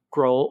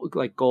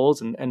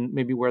goals and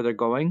maybe where they're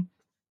going.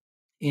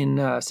 In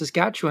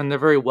Saskatchewan, they're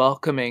very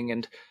welcoming,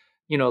 and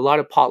a lot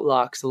of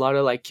potlucks, a lot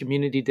of like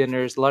community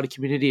dinners, a lot of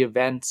community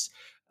events.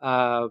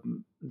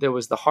 There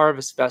was the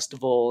Harvest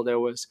Festival. There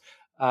was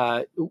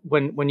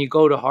when you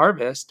go to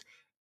Harvest,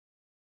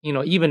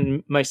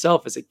 even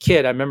myself as a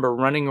kid, I remember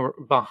running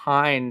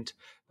behind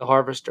the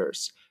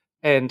harvesters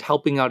and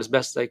helping out as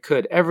best as I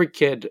could. Every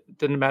kid,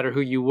 didn't matter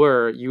who you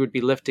were, you would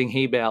be lifting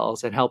hay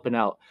bales and helping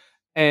out.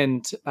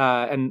 And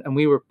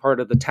we were part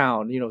of the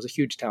town. It was a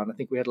huge town. I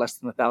think we had less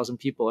than 1,000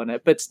 people in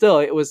it, but still,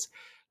 it was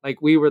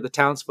like we were the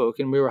townsfolk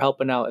and we were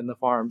helping out in the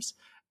farms.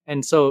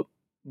 And so,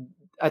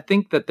 I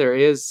think that there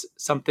is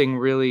something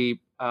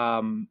really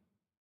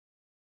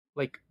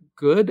like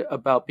good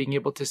about being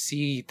able to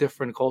see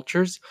different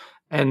cultures.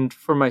 And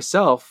for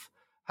myself,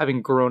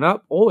 having grown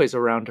up always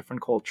around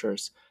different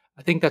cultures,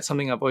 I think that's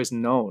something I've always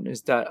known,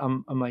 is that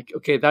I'm like,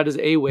 okay, that is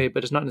a way,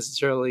 but it's not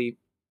necessarily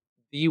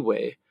the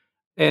way.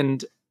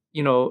 And,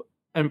 you know,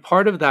 and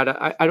part of that,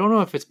 I don't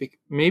know if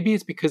maybe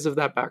it's because of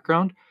that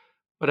background,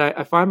 but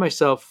I find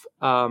myself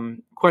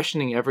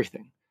questioning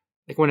everything.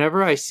 Like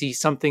whenever I see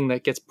something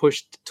that gets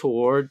pushed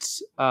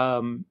towards,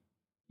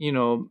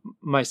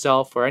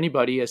 myself or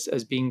anybody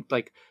as being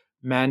like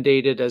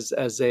mandated as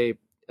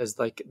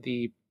like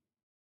the,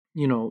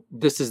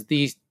 this is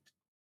the,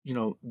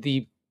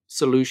 the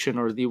solution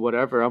or the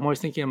whatever. I'm always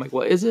thinking, I'm like,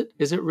 well, is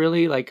it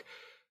really like,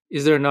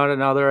 is there not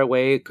another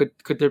way?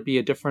 Could there be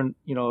a different,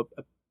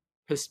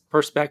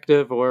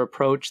 perspective or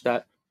approach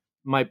that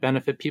might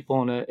benefit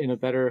people in a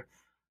better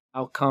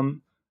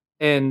outcome?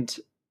 And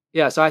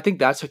yeah, so I think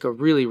that's like a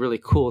really, really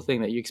cool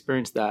thing that you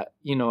experienced that,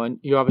 and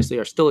you obviously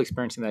are still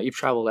experiencing that. You've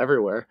traveled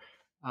everywhere.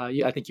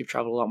 I think you've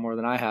traveled a lot more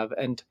than I have.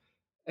 And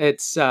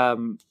it's,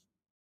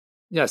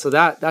 yeah, so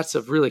that's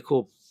a really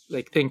cool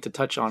like thing to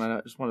touch on. And I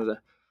just wanted to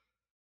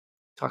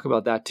talk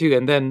about that too.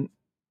 And then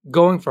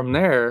going from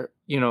there,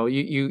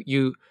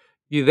 you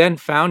then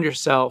found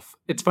yourself.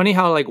 It's funny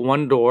how like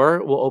one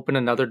door will open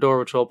another door,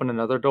 which will open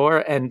another door.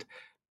 And,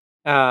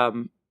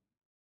 um,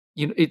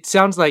 it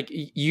sounds like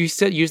you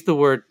used the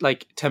word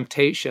like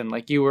temptation,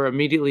 like you were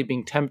immediately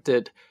being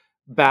tempted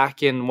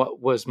back in what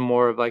was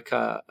more of like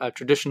a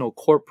traditional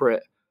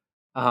corporate,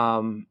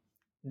 um,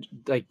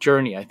 like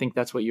journey. I think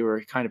that's what you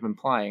were kind of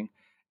implying.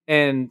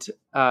 And,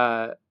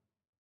 and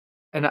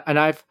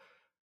I've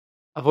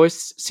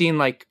always seen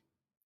like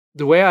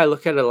the way I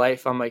look at a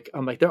life, I'm like,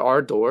 there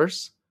are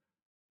doors,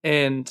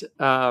 and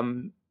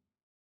I'm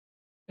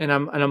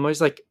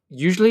always like,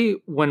 usually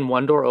when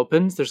one door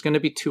opens, there's going to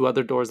be two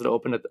other doors that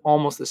open at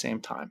almost the same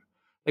time,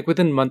 like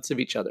within months of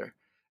each other.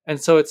 And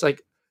so it's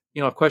like,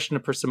 a question a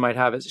person might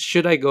have is,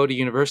 should I go to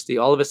university?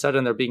 All of a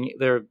sudden they're being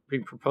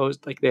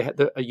proposed, like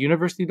a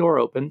university door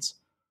opens,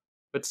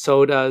 but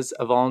so does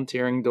a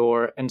volunteering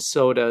door, and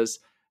so does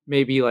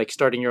maybe like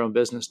starting your own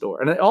business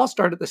door, and it all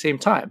start at the same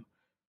time.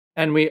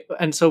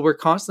 And so we're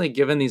constantly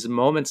given these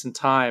moments in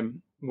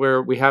time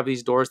where we have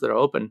these doors that are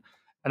open,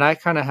 and I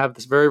kind of have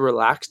this very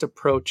relaxed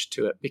approach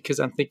to it, because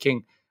I'm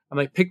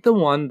like, pick the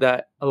one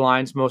that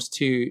aligns most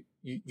to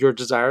your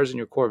desires and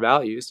your core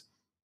values.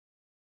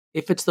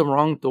 If it's the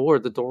wrong door,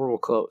 the door will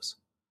close.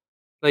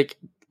 like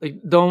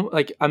don't,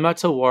 like, I'm not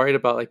so worried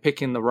about like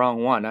picking the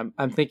wrong one.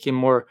 I'm thinking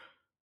more,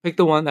 pick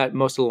the one that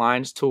most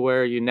aligns to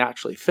where you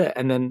naturally fit,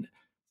 and then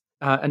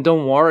and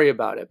don't worry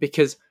about it,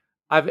 because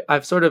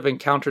I've sort of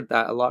encountered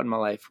that a lot in my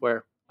life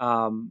where,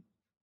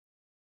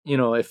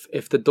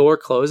 if the door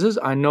closes,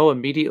 I know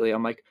immediately.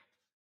 I'm like,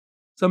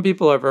 some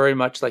people are very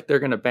much like, they're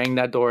going to bang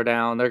that door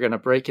down, they're going to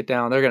break it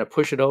down, they're going to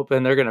push it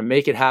open, they're going to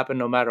make it happen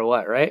no matter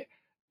what, right?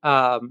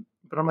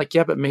 But I'm like,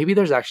 yeah, but maybe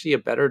there's actually a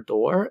better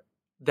door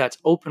that's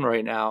open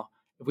right now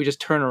if we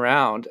just turn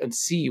around and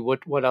see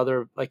what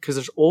other, like, because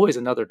there's always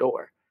another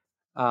door.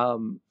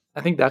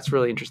 I think that's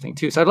really interesting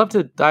too. So I'd love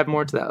to dive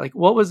more into that. Like,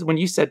 what was when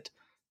you said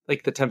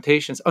like the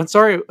temptations? Oh, and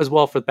sorry as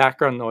well for the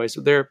background noise.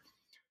 They're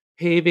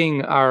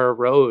paving our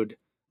road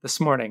this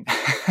morning.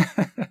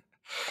 I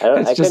It's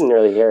couldn't just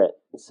really hear it.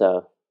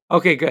 So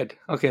okay. Good.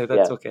 Okay,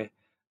 that's yeah. okay.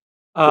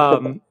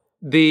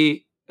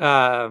 The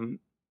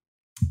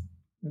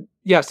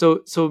yeah.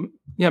 So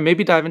yeah.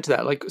 Maybe dive into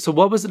that. Like, so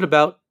what was it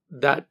about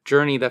that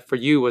journey that for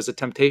you was a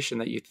temptation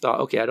that you thought,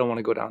 okay, I don't want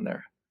to go down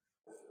there.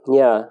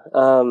 Yeah.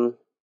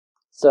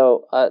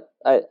 So I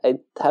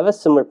have a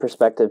similar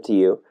perspective to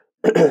you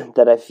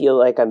that I feel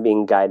like I'm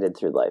being guided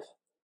through life,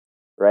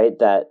 right?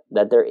 That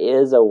there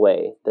is a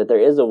way,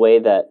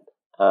 that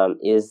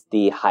is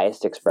the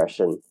highest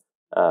expression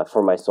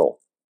for my soul,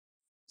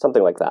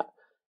 something like that.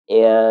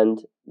 And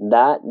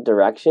that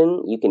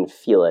direction, you can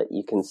feel it,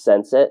 you can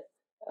sense it.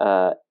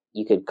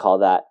 You could call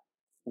that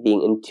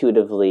being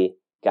intuitively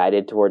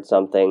guided towards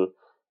something.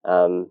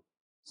 Um,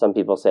 some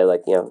people say,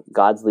 like,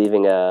 God's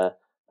leaving a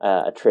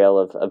trail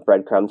of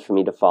breadcrumbs for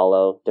me to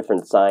follow,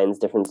 different signs,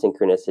 different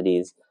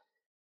synchronicities,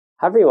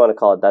 however you want to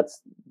call it.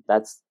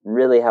 That's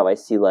really how I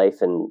see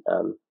life, and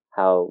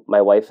how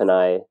my wife and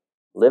I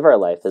live our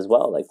life as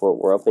well. Like,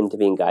 we're open to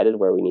being guided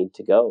where we need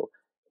to go.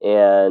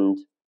 And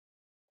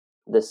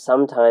there's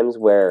sometimes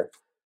where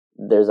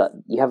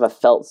you have a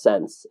felt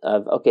sense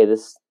of, okay,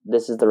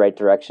 this is the right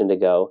direction to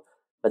go,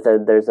 but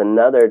then there's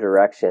another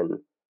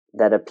direction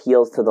that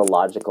appeals to the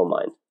logical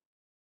mind,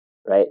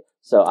 right?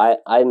 So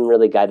I'm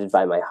really guided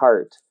by my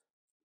heart,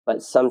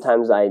 but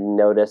sometimes I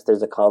notice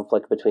there's a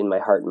conflict between my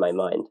heart and my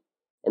mind.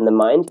 And the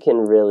mind can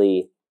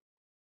really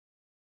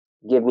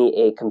give me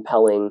a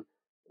compelling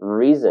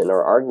reason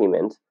or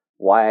argument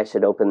why I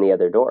should open the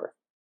other door.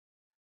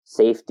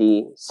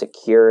 Safety,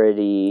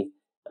 security,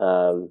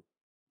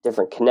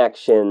 different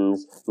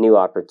connections, new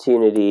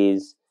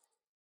opportunities,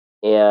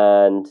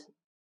 and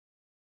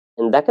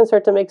that can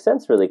start to make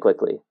sense really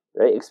quickly,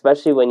 right?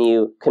 Especially when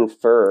you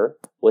confer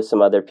with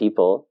some other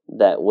people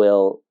that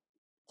will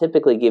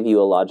typically give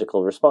you a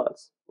logical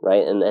response,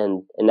 right?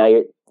 And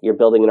now you're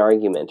building an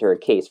argument or a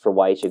case for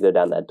why you should go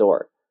down that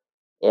door.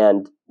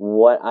 And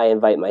what I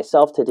invite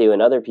myself to do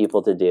and other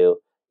people to do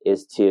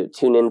is to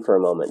tune in for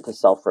a moment, to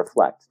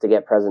self-reflect, to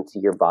get present to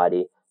your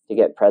body, to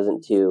get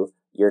present to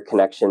your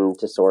connection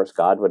to source,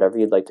 God, whatever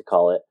you'd like to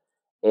call it.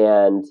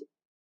 And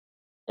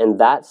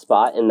that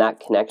spot, and that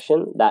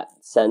connection, that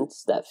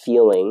sense, that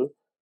feeling,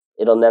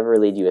 it'll never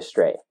lead you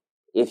astray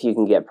if you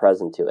can get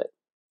present to it.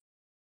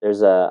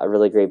 There's a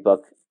really great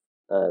book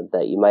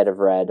that you might have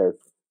read, or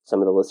some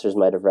of the listeners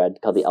might have read,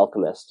 called The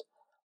Alchemist.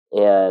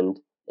 And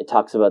it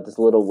talks about this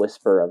little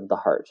whisper of the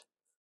heart.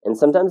 And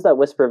sometimes that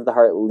whisper of the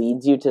heart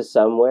leads you to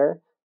somewhere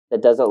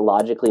that doesn't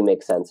logically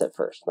make sense at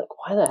first. Like,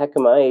 why the heck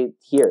am I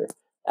here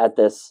at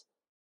this,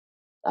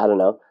 I don't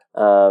know,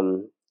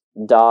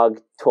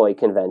 dog toy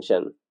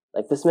convention?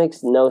 Like, this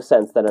makes no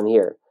sense that I'm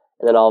here.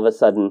 And then all of a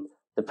sudden,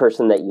 the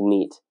person that you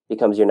meet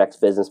becomes your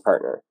next business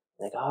partner.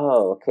 Like,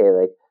 oh, okay,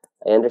 like,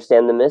 I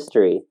understand the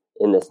mystery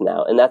in this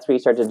now. And that's where you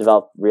start to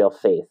develop real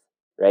faith,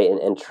 right?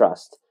 And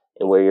trust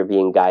in where you're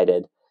being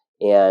guided.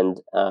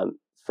 And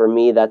for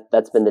me,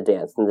 that's been the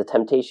dance. And the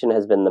temptation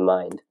has been the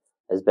mind,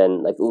 has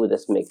been like, ooh,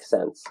 this makes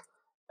sense.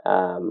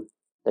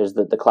 There's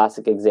the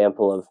classic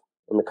example of,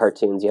 in the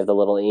cartoons, you have the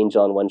little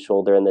angel on one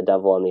shoulder and the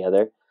devil on the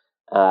other.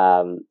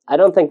 I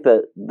don't think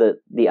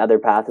the other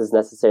path is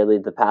necessarily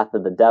the path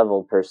of the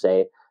devil per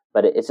se,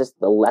 but it's just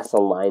the less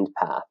aligned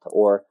path,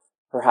 or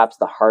perhaps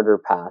the harder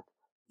path,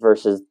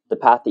 versus the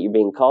path that you're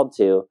being called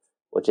to,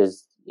 which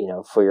is,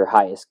 for your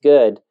highest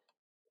good.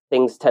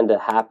 Things tend to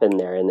happen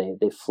there, and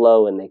they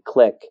flow and they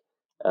click.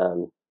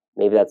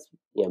 Maybe that's,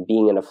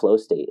 being in a flow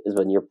state is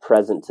when you're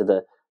present to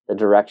the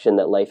direction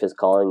that life is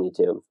calling you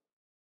to.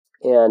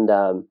 And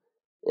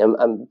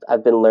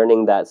I've been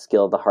learning that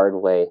skill the hard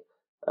way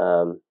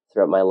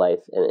throughout my life,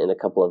 in a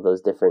couple of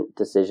those different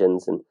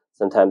decisions. And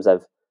sometimes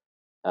I've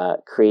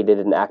created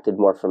and acted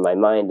more from my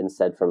mind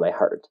instead from my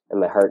heart, and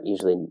my heart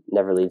usually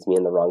never leads me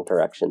in the wrong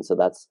direction. So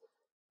that's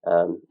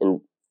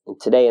in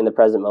today, in the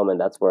present moment,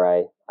 that's where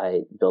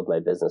I build my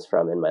business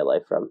from, in my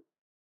life from.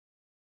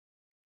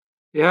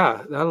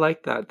 Yeah, I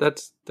like that.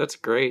 That's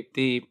great.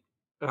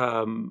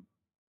 Um,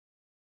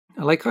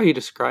 I like how you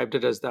described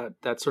it as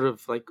that sort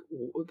of like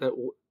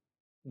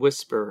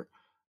whisper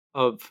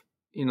of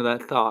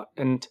that thought,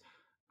 and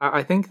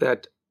I think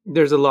that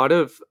there's a lot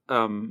of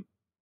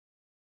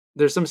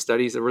there's some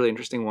studies that are really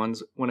interesting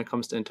ones when it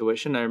comes to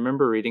intuition. I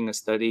remember reading a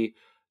study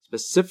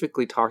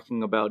specifically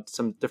talking about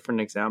some different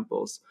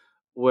examples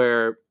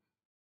where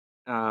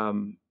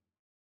um,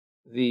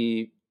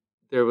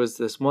 there was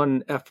this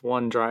one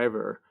F1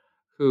 driver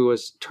who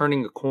was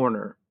turning a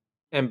corner,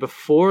 and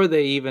before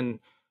they even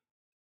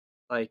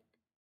like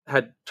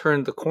had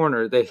turned the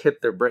corner, they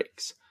hit their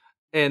brakes.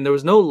 And there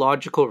was no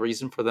logical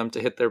reason for them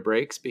to hit their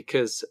brakes,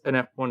 because an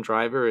F1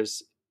 driver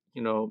is,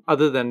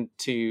 other than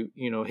to,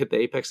 hit the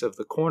apex of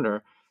the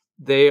corner,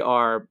 they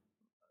are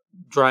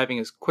driving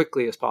as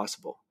quickly as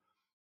possible.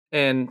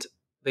 And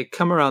they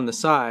come around the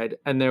side,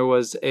 and there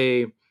was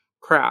a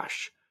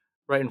crash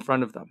right in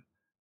front of them.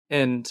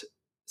 And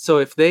so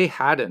if they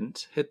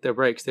hadn't hit their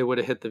brakes, they would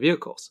have hit the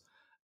vehicles.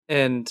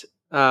 And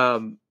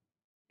um,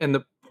 and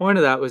the point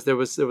of that was there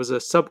was a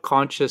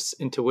subconscious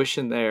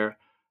intuition there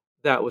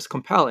that was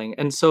compelling.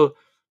 And so,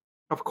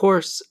 of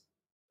course,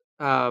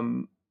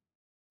 um,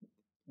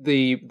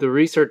 the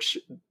research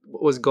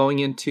was going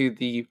into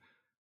the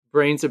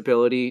brain's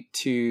ability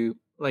to,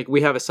 like,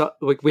 we have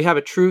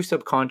a true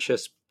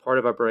subconscious part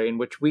of our brain,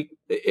 which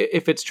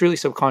if it's truly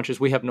subconscious,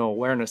 we have no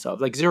awareness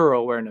of, like zero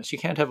awareness. You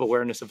can't have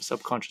awareness of a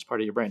subconscious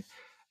part of your brain.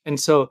 And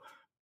so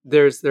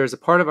there's a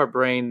part of our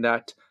brain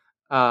that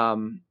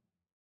um,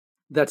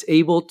 that's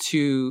able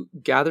to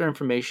gather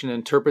information and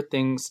interpret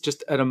things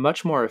just at a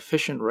much more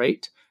efficient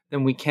rate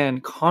than we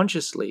can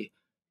consciously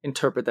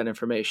interpret that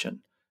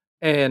information.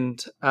 And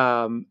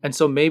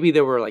so maybe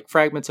there were like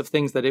fragments of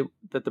things that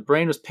the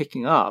brain was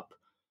picking up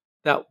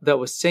that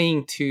was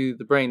saying to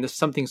the brain that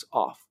something's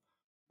off,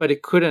 but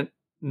it couldn't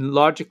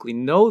logically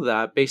know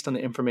that based on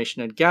the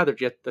information it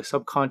gathered. Yet the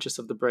subconscious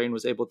of the brain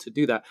was able to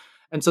do that.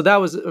 And so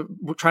that was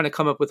trying to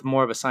come up with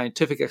more of a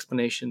scientific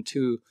explanation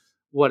to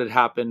what had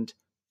happened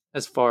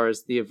as far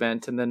as the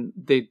event. And then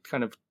they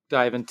kind of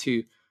dive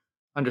into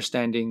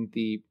understanding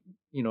the,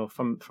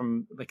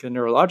 from like the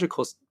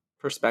neurological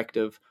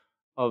perspective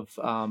of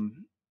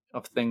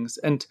things.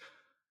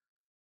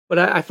 But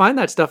I find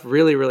that stuff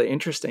really, really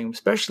interesting,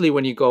 especially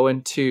when you go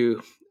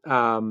into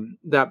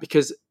that,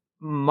 because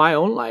my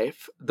own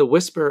life, the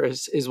whisper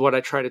is what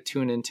I try to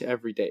tune into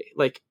every day,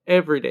 like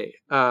every day.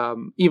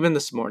 Even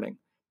this morning,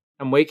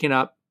 I'm waking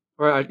up,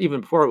 or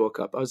even before I woke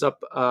up, I was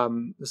up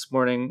this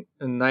morning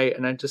and night,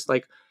 and I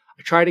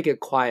try to get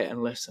quiet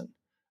and listen,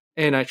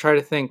 and I try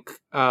to think,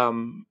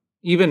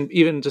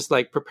 even just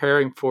like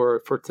preparing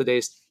for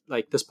today's,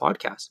 like, this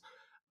podcast.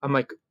 I'm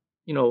like,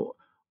 you know,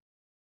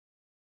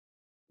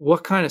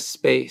 what kind of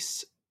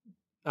space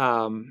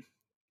um,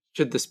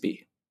 should this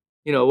be?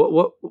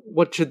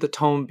 What should the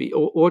tone be?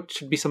 What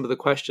should be some of the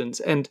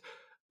questions?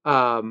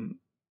 Um,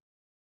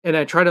 and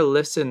I try to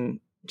listen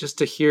just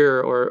to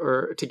hear,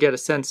 or to get a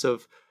sense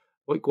of,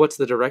 like, what's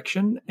the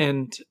direction.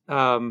 And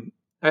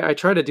I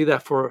try to do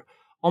that for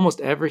almost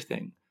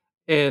everything.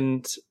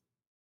 And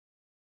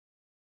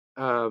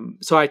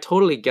so I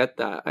totally get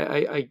that.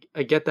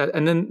 I get that.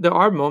 And then there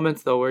are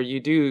moments though where you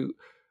do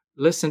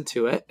listen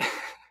to it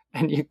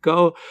and you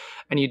go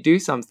and you do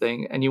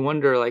something and you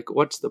wonder, like,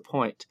 what's the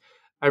point?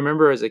 I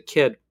remember as a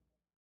kid,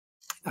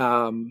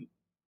 um,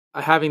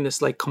 having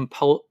this like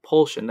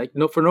compulsion, like,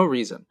 no, for no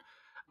reason.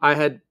 I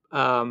had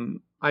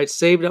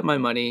saved up my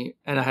money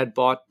and I had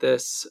bought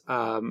this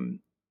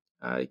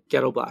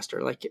ghetto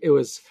blaster. Like, it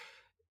was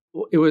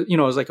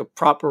like a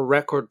proper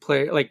record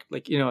player,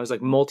 it was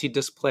like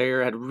multi-disc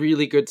player, had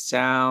really good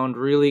sound,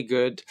 really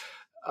good.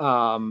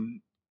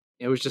 Um,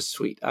 it was just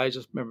sweet. I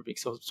just remember being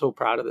so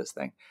proud of this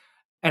thing,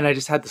 and I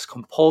just had this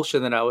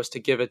compulsion that I was to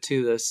give it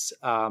to this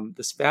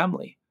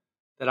family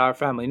that our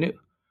family knew,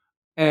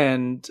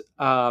 and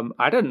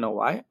I didn't know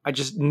why. I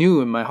just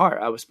knew in my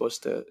heart I was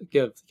supposed to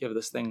give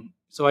this thing,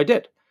 so I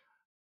did,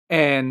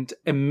 and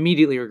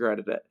immediately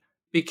regretted it,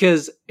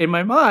 because in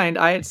my mind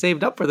I had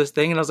saved up for this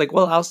thing and I was like,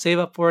 well, I'll save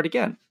up for it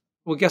again.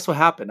 Well, guess what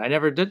happened? I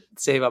never did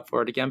save up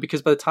for it again,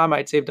 because by the time I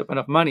had saved up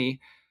enough money,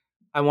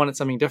 I wanted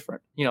something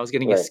different. I was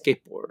getting a Right.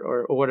 skateboard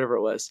or whatever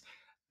it was.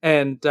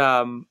 And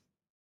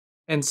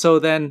so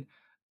then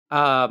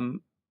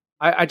um,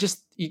 I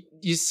just,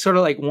 you sort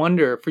of like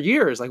wonder for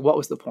years, like, what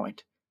was the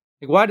point?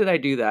 Like, why did I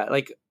do that?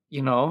 Like,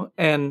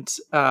 and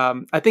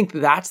I think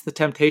that's the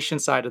temptation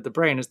side of the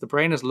brain, is the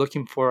brain is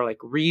looking for like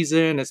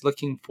reason, it's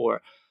looking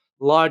for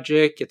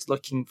logic, it's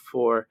looking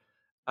for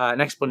an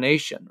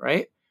explanation,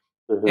 right?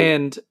 Hmm.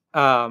 And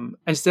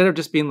instead of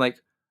just being like,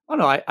 oh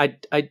no,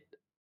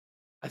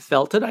 I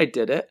felt it, I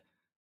did it,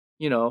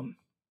 you know,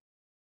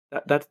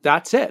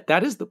 that's it.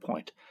 That is the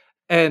point.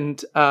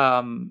 And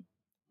and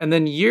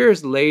then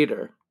years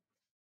later,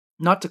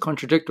 not to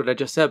contradict what I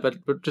just said,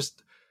 but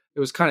just, it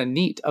was kind of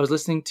neat. I was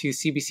listening to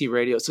CBC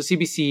radio. So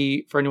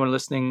CBC, for anyone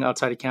listening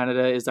outside of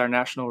Canada, is our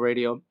national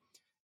radio.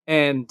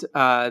 And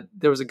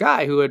there was a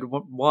guy who had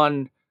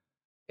won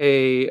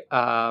a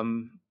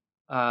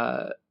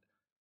uh,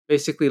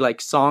 basically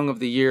like song of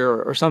the year,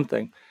 or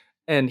something.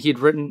 And he'd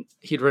written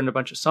a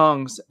bunch of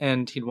songs,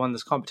 and he'd won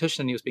this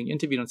competition. And he was being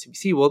interviewed on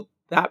CBC. Well,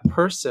 that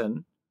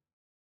person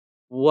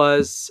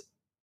was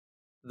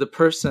the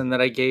person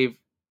that I gave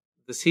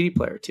the CD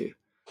player to.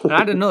 And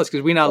I didn't know this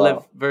because we now live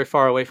Wow. very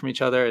far away from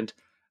each other. And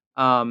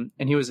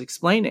he was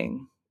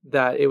explaining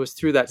that it was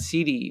through that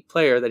CD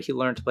player that he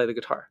learned to play the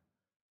guitar.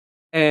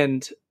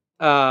 And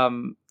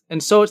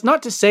so it's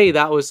not to say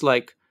that was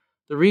like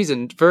the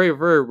reason. Very,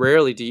 very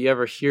rarely do you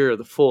ever hear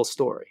the full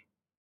story,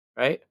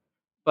 right?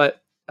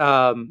 But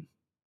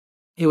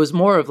it was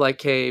more of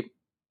like a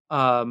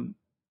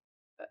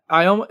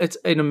it's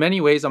in many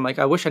ways I'm like,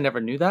 I wish I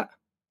never knew that,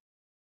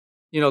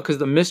 because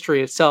the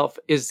mystery itself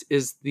is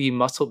the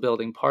muscle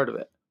building part of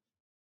it.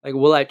 Like,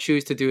 will I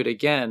choose to do it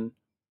again,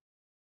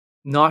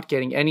 not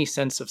getting any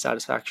sense of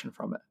satisfaction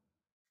from it?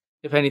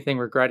 If anything,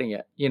 regretting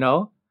it,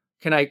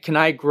 Can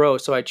I grow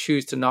so I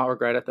choose to not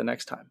regret it the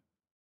next time?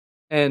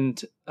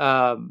 And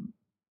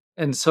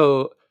And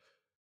so,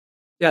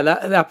 yeah,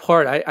 that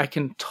part I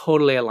can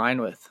totally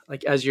align with,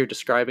 like as you're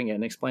describing it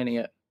and explaining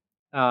it.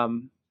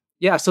 Um,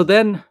 yeah. So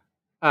then,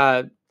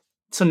 uh,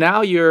 so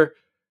now you're,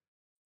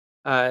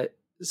 uh,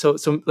 so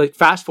like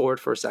fast forward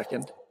for a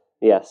second,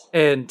 Yes.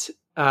 and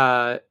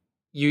uh,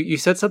 you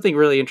said something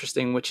really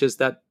interesting, which is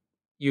that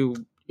you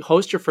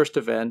host your first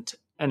event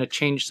and it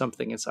changed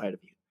something inside of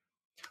you.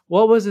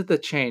 What was it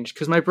that changed?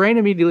 Because my brain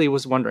immediately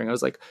was wondering. I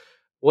was like,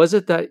 was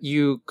it that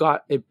you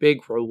got a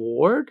big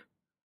reward,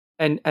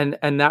 and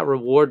that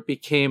reward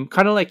became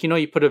kind of like,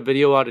 you put a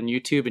video out on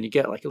YouTube and you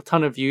get like a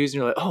ton of views and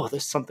you're like, oh,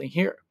 there's something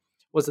here.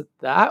 Was it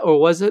that, or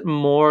was it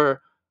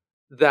more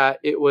that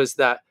it was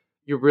that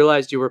you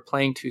realized you were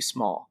playing too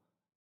small?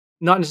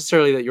 Not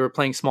necessarily that you were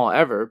playing small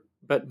ever,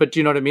 but do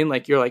you know what I mean?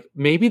 Like you're like,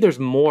 maybe there's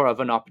more of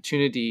an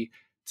opportunity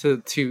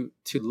to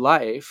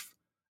life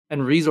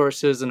and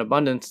resources and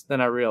abundance than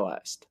I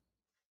realized.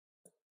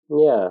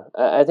 Yeah,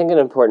 I think an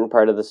important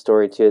part of the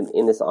story too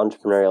in this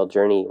entrepreneurial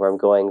journey where I'm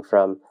going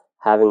from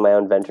having my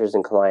own ventures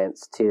and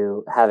clients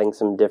to having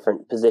some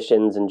different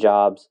positions and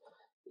jobs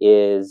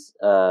is,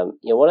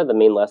 one of the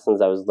main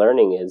lessons I was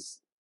learning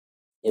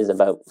is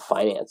about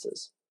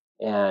finances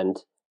and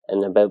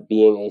and about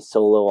being a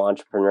solo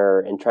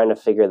entrepreneur and trying to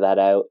figure that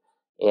out.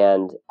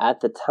 And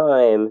at the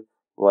time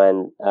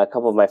when a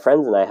couple of my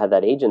friends and I had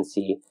that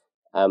agency,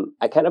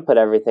 I kind of put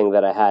everything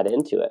that I had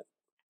into it.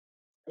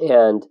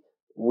 And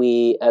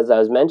we, as I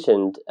was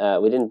mentioned,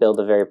 we didn't build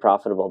a very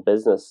profitable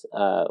business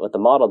with the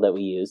model that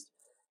we used.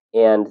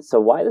 And so,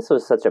 why this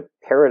was such a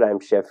paradigm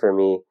shift for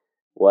me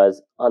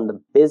was on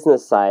the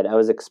business side, I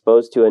was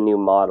exposed to a new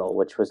model,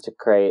 which was to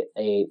create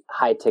a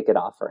high ticket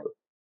offering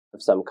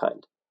of some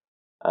kind,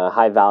 a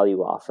high value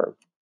offer,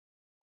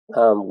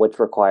 which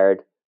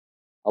required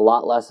a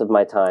lot less of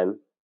my time.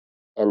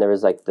 And there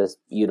was like this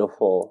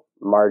beautiful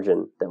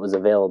margin that was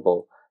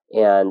available.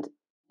 And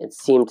it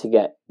seemed to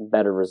get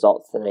better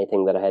results than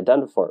anything that I had done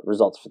before,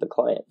 results for the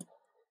client.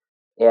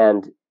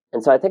 And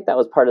and so I think that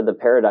was part of the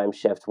paradigm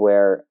shift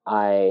where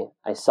I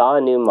saw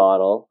a new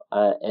model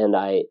and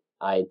I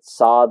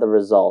saw the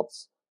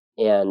results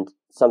and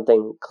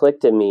something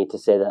clicked in me to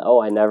say that,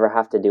 oh, I never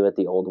have to do it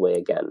the old way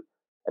again.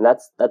 And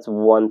that's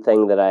one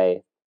thing that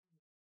I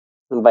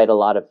invite a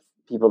lot of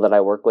people that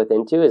I work with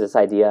into is this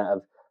idea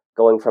of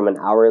going from an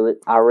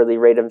hourly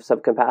rate of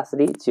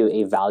subcapacity to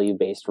a value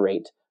based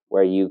rate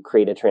where you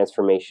create a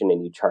transformation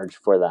and you charge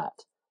for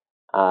that.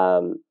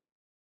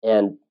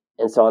 And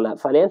and so on that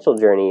financial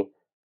journey,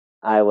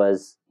 I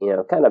was,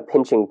 kind of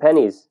pinching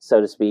pennies, so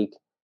to speak.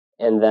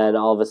 And then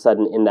all of a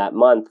sudden, in that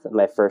month,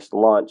 my first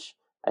launch,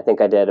 I think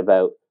I did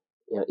about,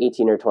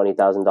 $18,000 or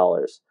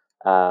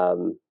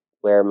 $20,000,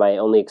 where my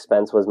only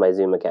expense was my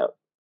Zoom account.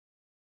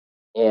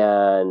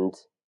 And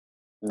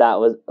that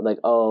was like,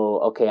 oh,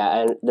 okay,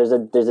 there's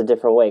a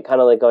different way,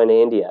 kind of like going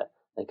to India.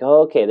 Like,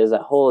 oh, okay, there's a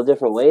whole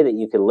different way that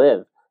you can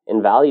live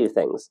and value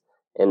things.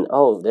 And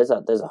oh, there's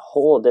a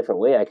whole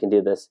different way I can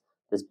do this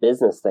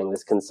business thing,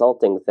 this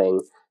consulting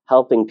thing,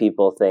 helping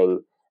people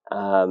thing.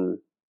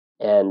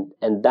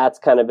 And that's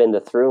kind of been the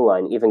through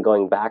line, even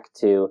going back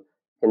to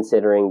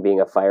considering being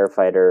a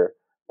firefighter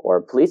or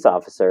a police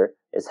officer,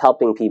 is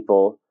helping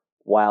people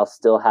while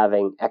still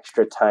having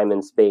extra time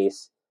and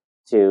space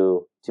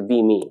to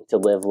be me, to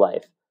live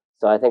life.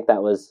 So I think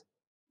that was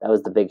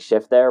the big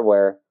shift there,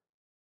 where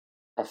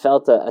I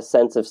felt a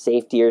sense of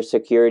safety or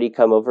security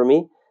come over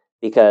me,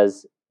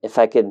 because if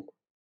I could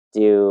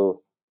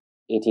do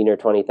 18 or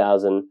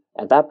 20,000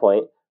 at that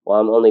point, well,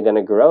 I'm only going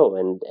to grow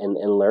and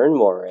learn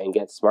more and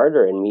get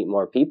smarter and meet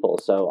more people.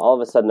 So all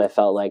of a sudden I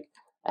felt like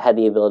I had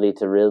the ability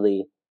to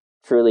really,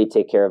 truly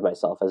take care of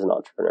myself as an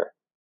entrepreneur.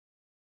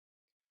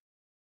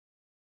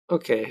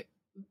 Okay,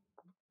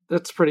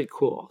 that's pretty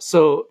cool.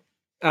 So,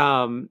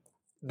 um,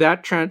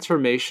 that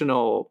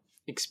transformational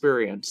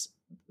experience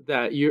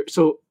that you're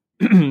so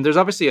there's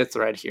obviously a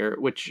thread here,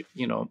 which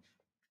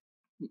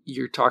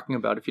you're talking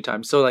about a few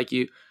times. So, like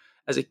you,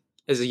 as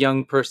a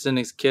young person,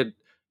 as a kid,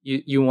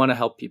 you want to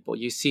help people.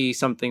 You see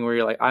something where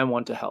you're like, I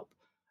want to help.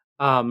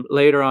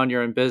 Later on,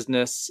 you're in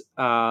business,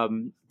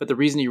 but the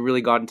reason you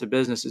really got into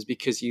business is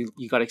because you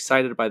got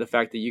excited by the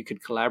fact that you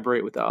could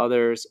collaborate with the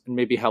others and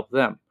maybe help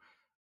them.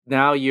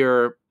 Now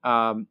you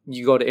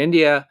go to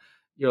India,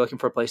 you're looking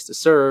for a place to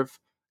serve.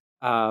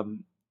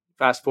 Um,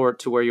 Fast forward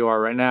to where you are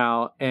right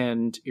now,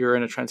 and you're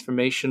in a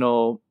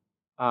transformational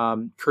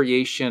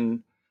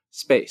creation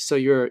space. So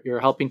you're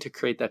helping to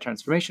create that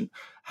transformation.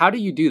 How do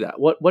you do that?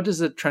 What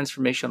does a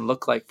transformation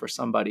look like for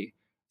somebody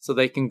so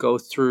they can go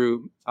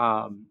through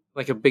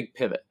like a big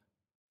pivot?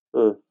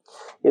 Hmm.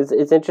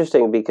 It's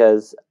interesting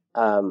because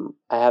I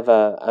have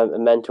a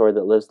mentor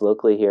that lives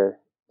locally here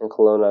in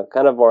Kelowna,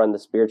 kind of more on the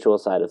spiritual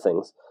side of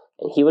things,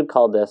 and he would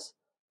call this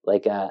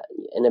like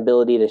an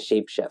ability to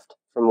shapeshift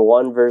from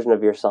one version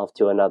of yourself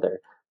to another.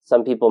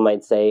 Some people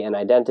might say an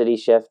identity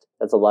shift.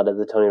 That's a lot of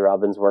the Tony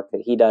Robbins work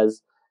that he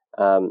does.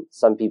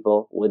 Some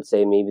people would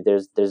say maybe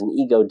there's an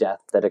ego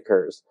death that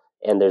occurs,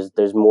 and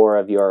there's more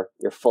of your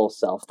full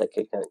self that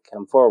can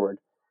come forward.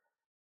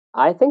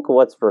 I think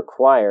what's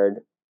required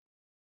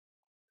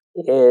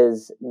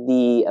is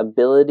the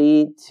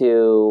ability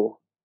to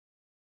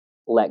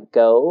let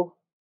go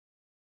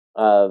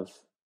of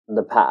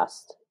the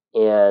past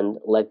and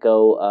let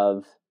go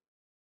of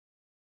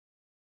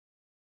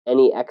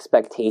any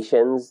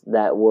expectations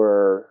that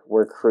were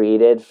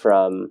created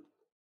from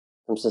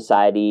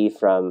society,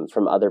 from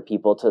other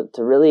people,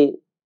 to really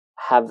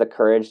have the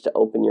courage to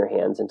open your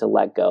hands and to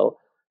let go.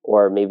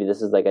 Or maybe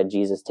this is like a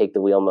Jesus take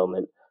the wheel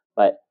moment.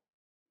 But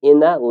in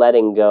that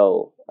letting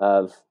go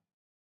of,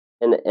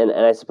 and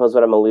I suppose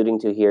what I'm alluding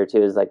to here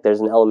too is like there's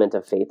an element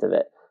of faith of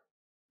it,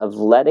 of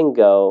letting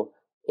go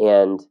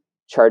and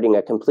charting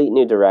a complete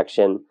new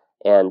direction.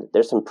 And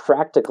there's some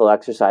practical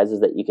exercises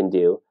that you can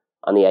do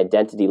on the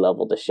identity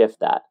level to shift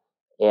that.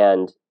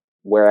 And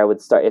where I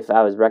would start, if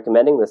I was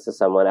recommending this to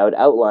someone, I would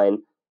outline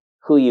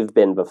who you've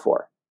been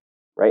before,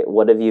 right?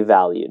 What have you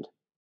valued?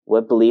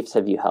 What beliefs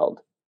have you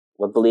held?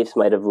 What beliefs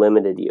might have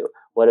limited you?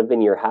 What have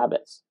been your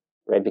habits,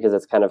 right? Because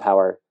that's kind of how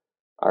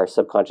our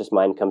subconscious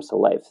mind comes to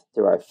life,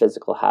 through our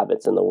physical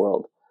habits in the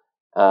world.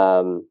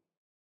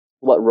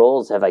 What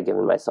roles have I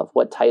given myself?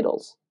 What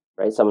titles,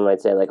 right? Someone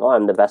might say like, oh,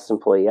 I'm the best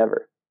employee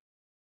ever.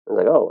 I was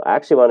like, oh, I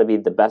actually want to be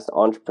the best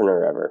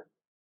entrepreneur ever.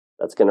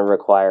 That's going to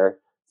require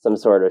some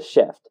sort of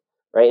shift,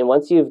 right? And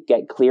once you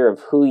get clear of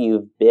who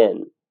you've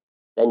been,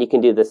 then you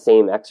can do the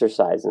same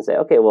exercise and say,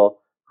 okay, well,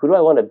 who do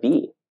I want to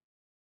be,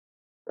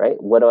 right?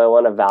 What do I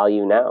want to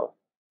value now?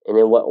 And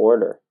in what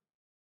order?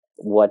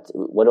 What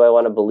do I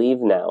want to believe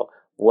now?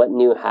 What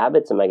new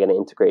habits am I going to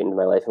integrate into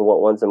my life, and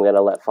what ones I'm going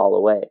to let fall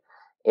away?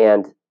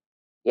 And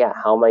yeah,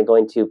 how am I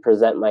going to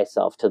present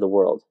myself to the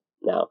world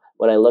now?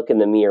 When I look in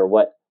the mirror,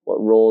 what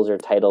roles or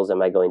titles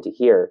am I going to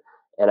hear?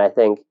 And I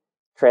think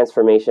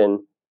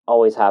transformation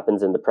always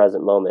happens in the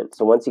present moment.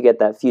 So once you get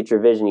that future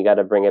vision, you got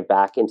to bring it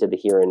back into the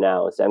here and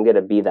now. So I'm going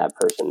to be that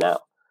person now.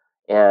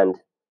 And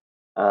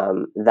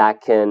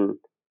that can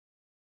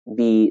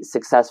be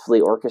successfully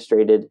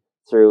orchestrated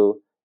through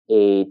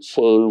a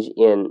change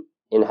in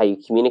how you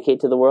communicate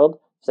to the world.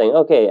 Saying,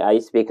 okay, I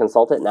used to be a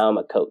consultant, now I'm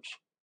a coach.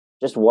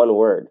 Just one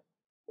word.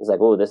 It's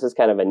like, oh, this is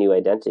kind of a new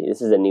identity.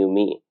 This is a new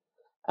me.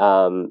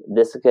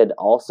 This could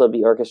also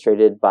be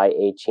orchestrated by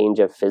a change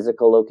of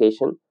physical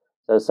location.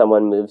 So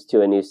someone moves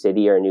to a new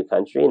city or a new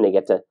country and they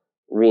get to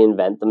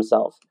reinvent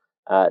themselves.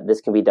 This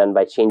can be done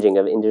by changing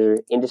of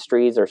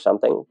industries or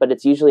something, but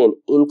it's usually an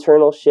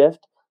internal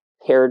shift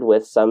paired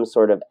with some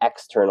sort of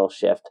external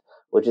shift,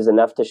 which is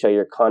enough to show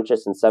your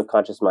conscious and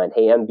subconscious mind,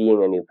 hey, I'm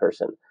being a new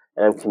person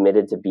and I'm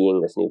committed to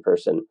being this new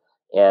person.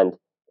 And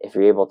if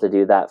you're able to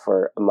do that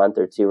for a month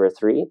or two or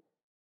three,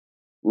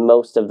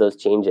 most of those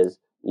changes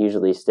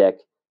usually stick,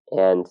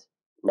 and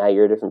now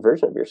you're a different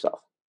version of yourself.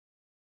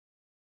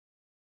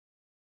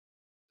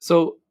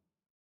 So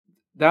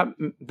that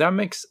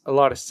makes a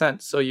lot of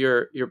sense. So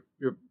you're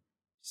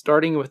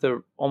starting with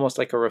a almost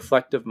like a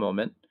reflective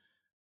moment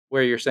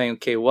where you're saying,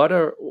 okay, what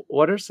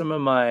are some of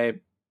my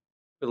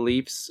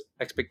beliefs,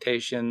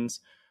 expectations,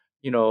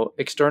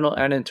 external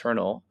and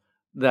internal,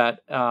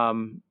 that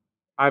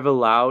I've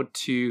allowed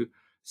to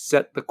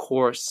set the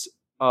course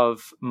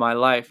of my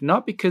life,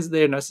 not because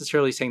they're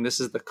necessarily saying this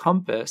is the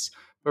compass,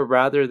 but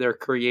rather they're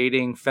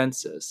creating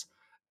fences.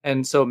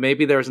 And so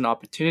maybe there's an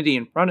opportunity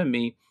in front of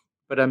me,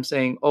 but I'm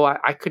saying, oh,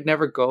 I could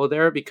never go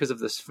there because of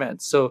this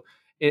fence. So,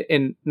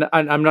 and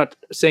I'm not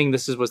saying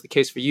this was the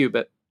case for you,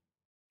 but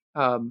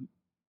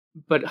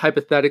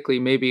hypothetically,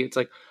 maybe it's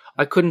like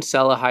I couldn't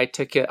sell a high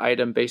ticket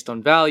item based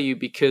on value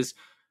because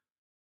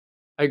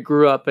I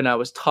grew up and I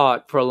was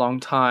taught for a long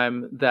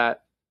time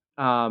that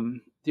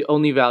the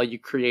only value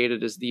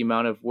created is the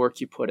amount of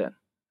work you put in.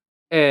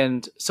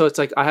 And so it's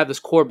like I have this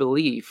core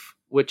belief,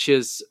 which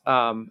is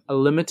a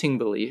limiting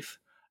belief.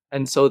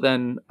 And so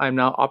then I'm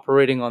now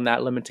operating on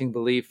that limiting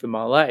belief in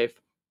my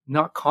life,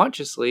 not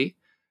consciously,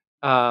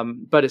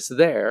 but it's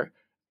there.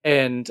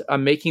 And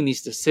I'm making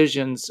these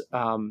decisions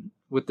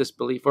with this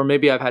belief. Or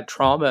maybe I've had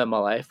trauma in my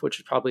life, which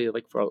is probably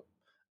like for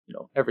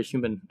every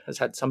human has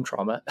had some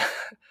trauma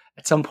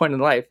at some point in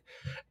life.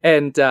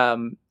 And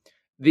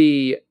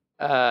the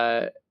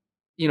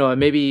and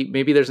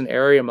maybe there's an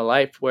area in my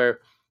life where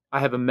I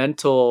have a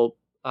mental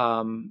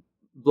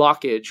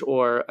blockage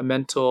or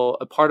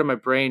a part of my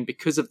brain,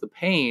 because of the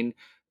pain,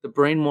 the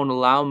brain won't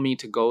allow me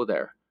to go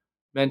there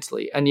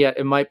mentally. And yet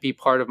it might be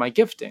part of my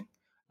gifting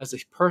as a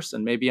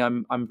person. Maybe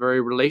I'm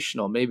very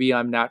relational. Maybe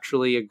I'm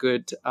naturally a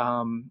good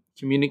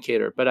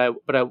communicator, but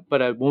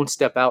I won't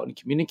step out and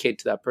communicate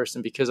to that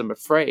person because I'm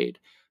afraid,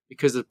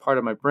 because it's part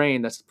of my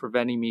brain that's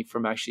preventing me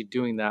from actually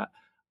doing that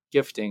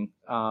gifting.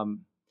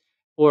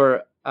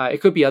 Or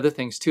it could be other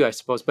things too, I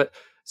suppose. But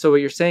so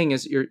what you're saying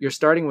is you're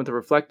starting with a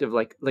reflective,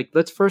 like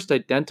let's first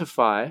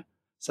identify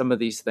some of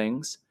these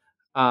things,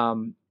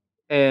 and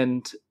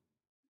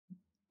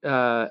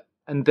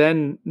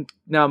then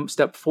now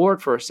step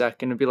forward for a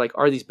second and be like,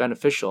 are these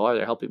beneficial? Are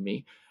they helping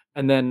me?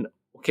 And then,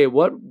 okay,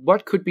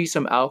 what could be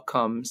some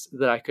outcomes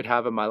that I could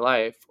have in my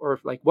life, or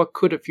like what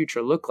could a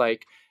future look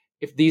like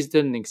if these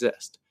didn't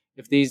exist,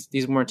 if these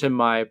weren't in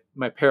my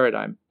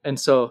paradigm? And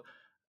so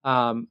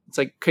it's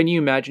like, can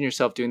you imagine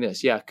yourself doing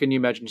this? Yeah. Can you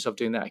imagine yourself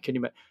doing that?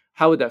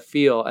 how would that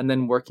feel? And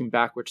then working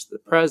backwards to the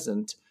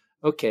present.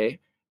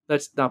 Okay,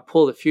 let's now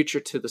pull the future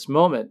to this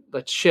moment.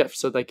 Let's shift.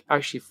 So like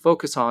actually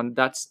focus on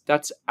that's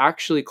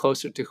actually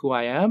closer to who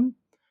I am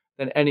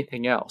than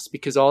anything else,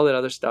 because all that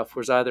other stuff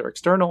was either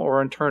external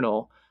or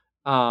internal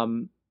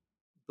um,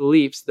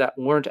 beliefs that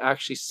weren't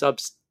actually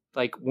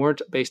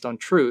weren't based on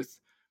truth.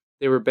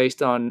 They were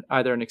based on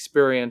either an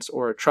experience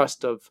or a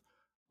trust of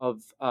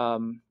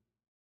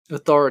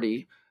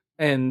authority,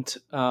 and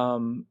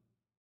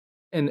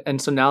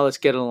so now let's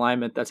get an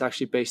alignment that's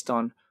actually based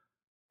on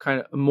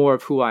kind of more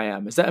of who I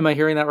am. Am I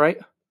hearing that right?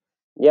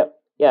 Yep.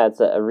 Yeah, it's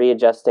a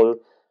readjusting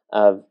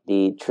of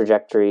the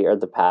trajectory or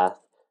the path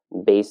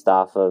based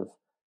off of,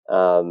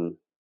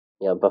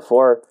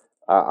 before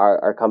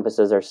our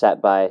compasses are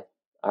set by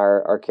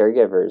our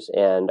caregivers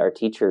and our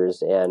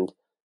teachers, and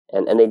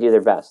they do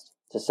their best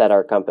to set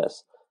our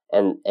compass.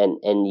 And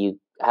you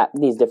have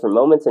these different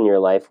moments in your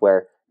life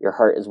where your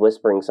heart is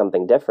whispering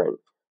something different.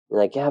 You're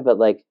like, yeah, but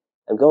like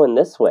I'm going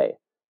this way.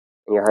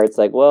 And your heart's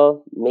like,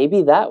 well,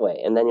 maybe that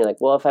way. And then you're like,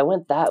 well, if I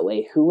went that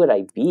way, who would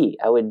I be?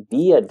 I would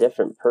be a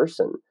different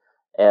person.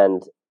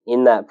 And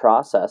in that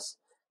process,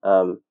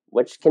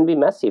 which can be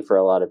messy for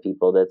a lot of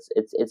people,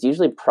 it's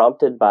usually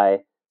prompted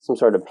by some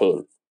sort of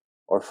pain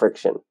or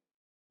friction,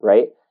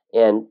 right?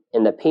 And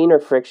the pain or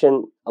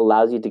friction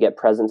allows you to get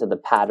present to the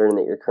pattern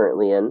that you're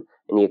currently in,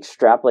 and you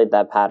extrapolate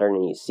that pattern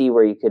and you see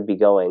where you could be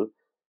going,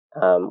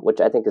 which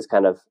I think is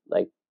kind of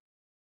like,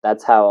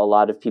 that's how a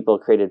lot of people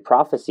created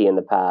prophecy in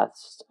the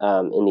past,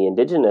 in the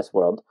indigenous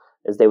world,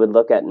 is they would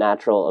look at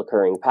natural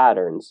occurring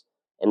patterns,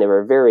 and they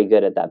were very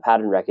good at that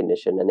pattern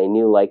recognition, and they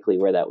knew likely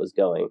where that was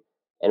going.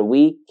 And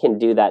we can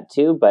do that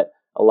too, but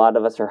a lot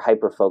of us are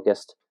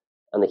hyper-focused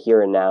on the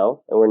here and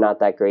now, and we're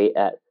not that great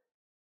at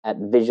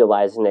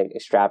visualizing and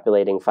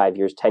extrapolating 5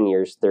 years, 10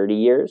 years, 30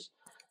 years.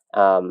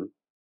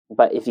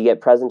 But if you get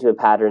present to a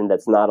pattern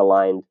that's not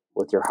aligned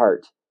with your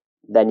heart,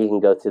 then you can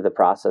go through the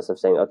process of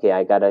saying, okay,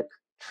 I got to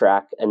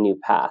track a new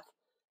path.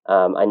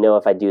 I know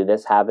if I do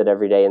this habit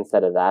every day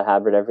instead of that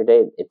habit every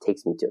day, it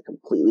takes me to a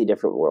completely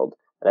different world,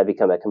 and I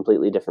become a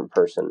completely different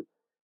person.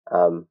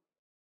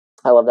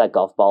 I love that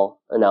golf ball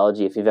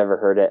analogy, if you've ever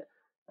heard it,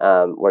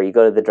 where you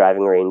go to the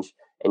driving range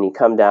and you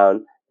come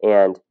down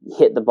and you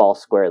hit the ball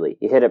squarely.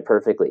 You hit it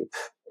perfectly,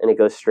 and it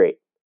goes straight,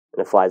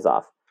 and it flies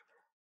off.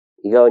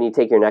 You go and you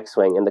take your next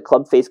swing, and the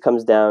club face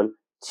comes down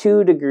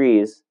 2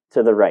 degrees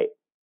to the right.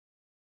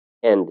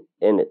 And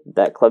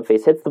that club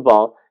face hits the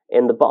ball,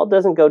 and the ball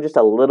doesn't go just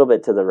a little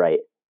bit to the right.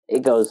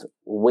 It goes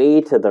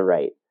way to the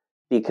right,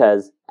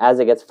 because as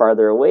it gets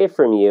farther away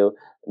from you,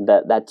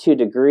 that 2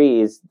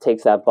 degrees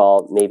takes that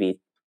ball maybe,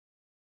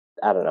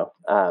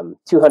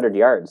 200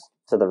 yards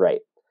to the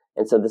right.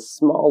 And so this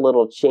small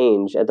little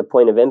change at the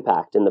point of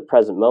impact in the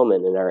present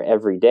moment in our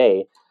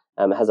everyday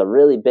has a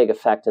really big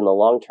effect in the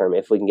long term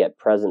if we can get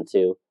present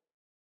to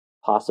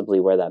possibly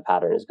where that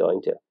pattern is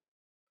going to.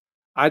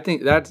 I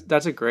think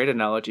that's a great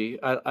analogy.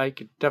 I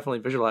could definitely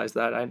visualize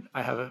that.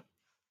 I have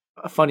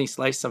a funny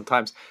slice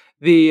sometimes.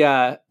 The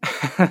I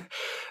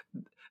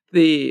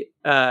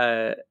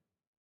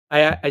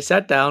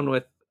sat down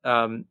with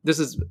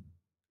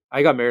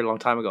I got married a long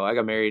time ago. I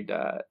got married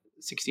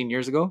 16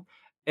 years ago,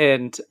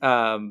 and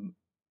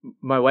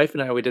my wife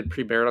and I, we did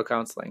premarital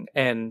counseling,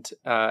 and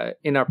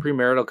in our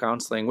premarital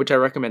counseling, which I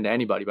recommend to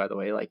anybody, by the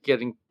way,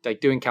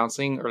 doing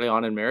counseling early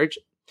on in marriage,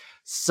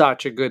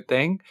 such a good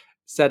thing.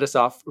 Set us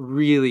off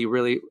really,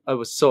 really. It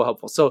was so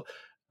helpful. So,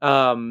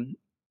 and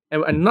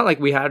not like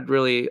we had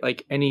really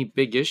like any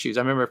big issues.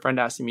 I remember a friend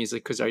asking me, he's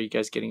like, "Because are you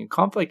guys getting in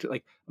conflict?"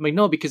 Like, I'm like,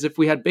 no, because if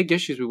we had big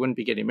issues, we wouldn't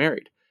be getting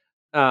married.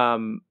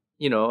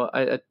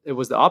 It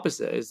was the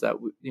opposite. Is that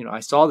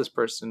I saw this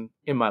person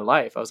in my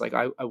life. I was like,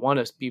 I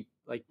want to be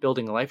like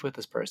building a life with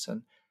this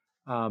person,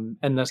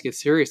 and let's get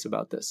serious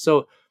about this.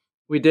 So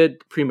we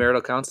did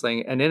premarital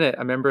counseling, and in it,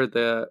 I remember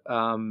the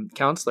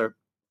counselor.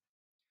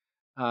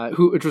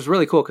 Which was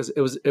really cool because it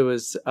was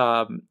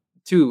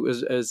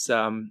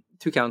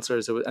two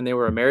counselors, and they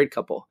were a married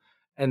couple,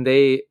 and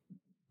they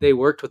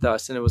worked with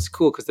us, and it was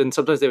cool because then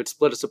sometimes they would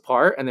split us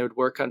apart and they would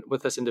work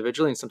with us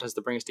individually, and sometimes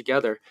they bring us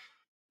together.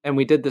 And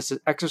we did this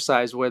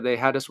exercise where they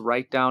had us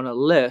write down a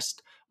list.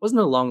 It wasn't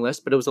a long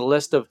list, but it was a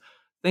list of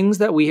things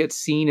that we had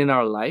seen in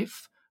our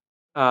life,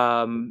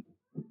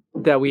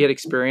 that we had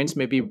experienced,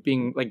 maybe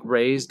being like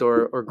raised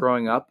or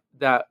growing up,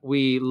 that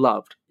we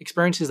loved,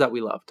 experiences that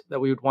we loved, that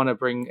we would want to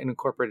bring and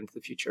incorporate into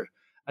the future.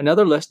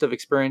 Another list of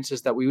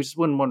experiences that we just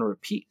wouldn't want to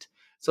repeat.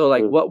 So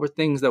like, what were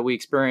things that we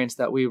experienced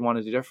that we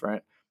wanted to do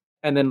different?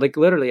 And then like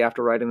literally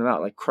after writing them out,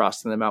 like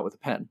crossing them out with a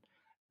pen.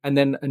 And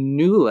then a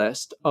new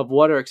list of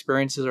what are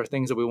experiences or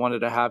things that we wanted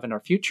to have in our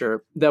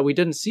future that we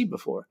didn't see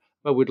before,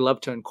 but we'd love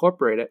to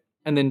incorporate it.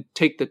 And then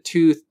take the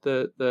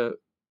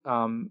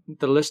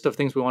list of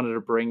things we wanted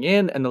to bring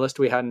in and the list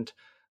we hadn't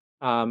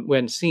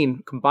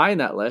seen, combine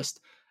that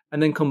list,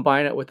 and then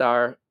combine it with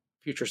our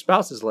future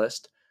spouse's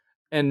list.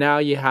 And now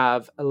you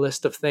have a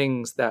list of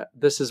things that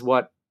this is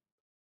what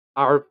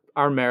our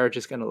marriage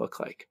is going to look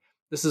like.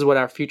 This is what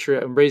our future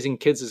and raising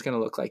kids is going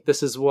to look like.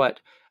 This is what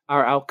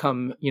our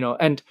outcome,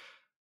 and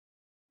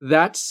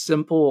that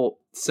simple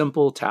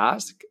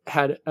task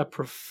had a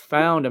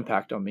profound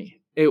impact on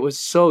me. It was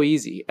so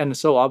easy and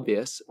so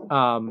obvious.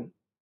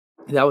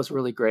 That was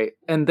really great.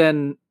 And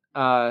then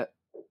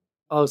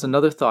was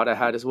another thought I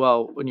had as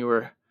well when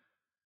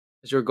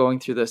as you were going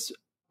through this.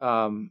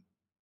 But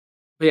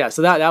yeah,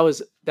 so that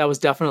was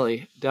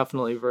definitely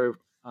very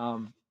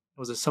it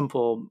was a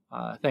simple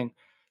thing.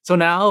 So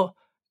now,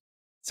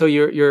 so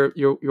you're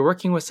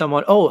working with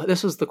someone. Oh,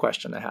 this was the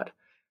question I had.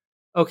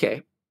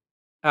 Okay,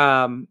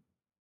 um,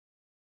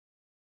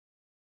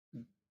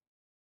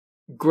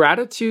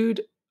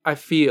 gratitude, I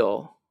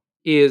feel,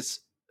 is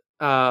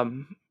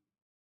um,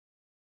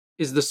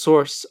 is the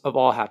source of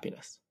all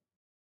happiness.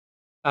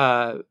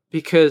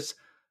 Because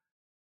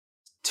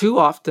too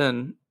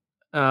often,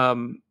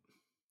 um,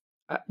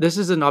 this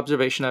is an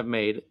observation I've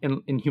made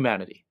in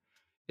humanity,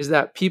 is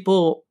that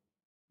people,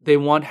 they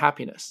want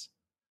happiness,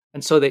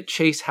 and so they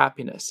chase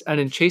happiness, and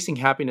in chasing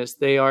happiness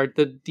they are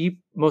the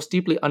most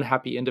deeply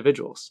unhappy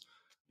individuals,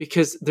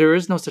 because there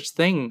is no such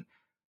thing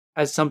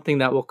as something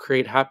that will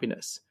create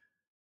happiness.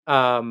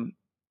 um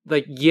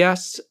like,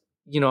 yes,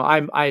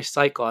 I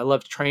cycle, I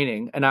love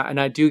training, and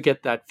I do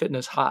get that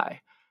fitness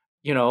high,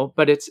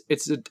 but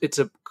it's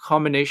a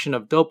combination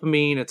of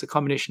dopamine, it's a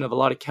combination of a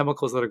lot of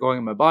chemicals that are going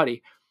in my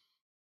body.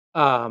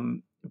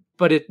 um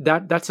but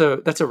that's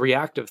a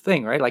reactive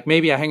thing, right? Like,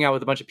 maybe I hang out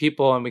with a bunch of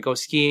people and we go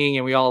skiing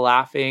and we all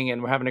laughing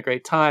and we're having a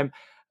great time,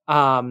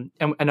 and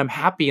I'm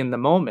happy in the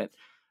moment.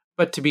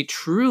 But to be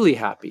truly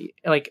happy,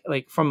 like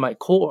from my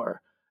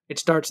core, it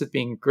starts with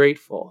being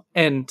grateful,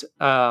 and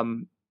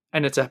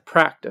it's a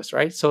practice,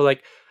 right? So,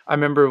 like, I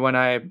remember when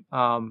I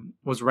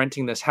was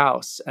renting this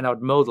house and I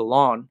would mow the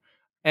lawn,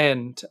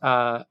 and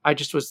I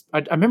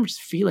remember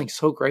just feeling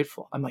so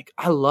grateful. I'm like,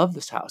 I love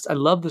this house, I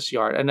love this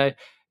yard. And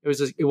it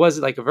was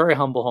like a very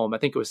humble home. I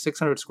think it was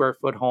 600 square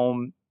foot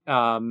home.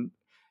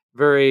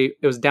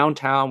 It was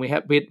downtown. We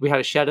had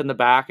a shed in the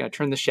back, and I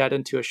turned the shed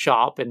into a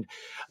shop, and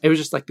it was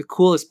just like the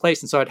coolest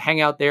place. And so I'd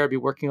hang out there, I'd be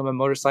working on my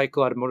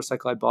motorcycle. I had a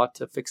motorcycle I bought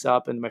to fix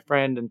up, and my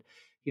friend, and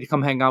he'd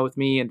come hang out with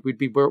me, and we'd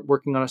be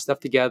working on our stuff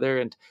together.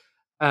 And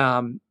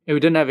we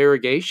didn't have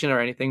irrigation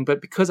or anything,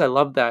 but because I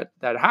loved that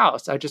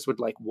house, I just would,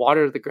 like,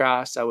 water the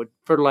grass, I would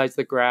fertilize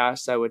the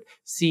grass, I would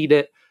seed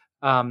it.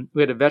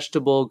 We had a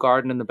vegetable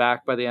garden in the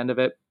back by the end of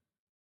it.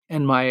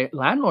 And my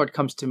landlord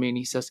comes to me and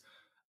he says,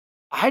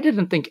 I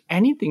didn't think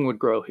anything would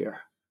grow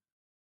here.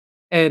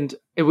 And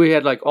we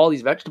had, like, all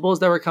these vegetables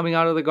that were coming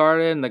out of the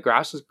garden. The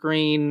grass was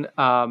green.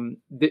 There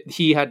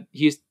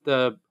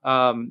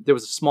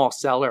was a small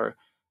cellar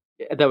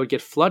that would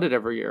get flooded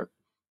every year.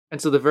 And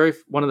so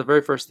one of the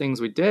very first things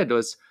we did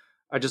was,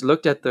 I just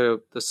looked at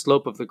the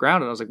slope of the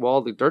ground, and I was like, well,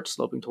 all the dirt's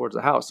sloping towards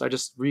the house. So I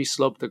just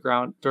re-sloped the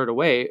ground dirt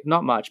away,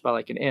 not much, by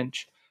like an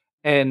inch,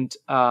 and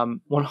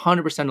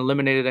 100%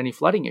 eliminated any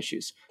flooding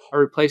issues. I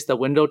replaced the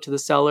window to the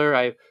cellar.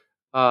 I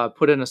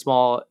put in a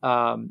small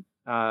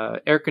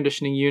air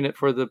conditioning unit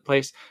for the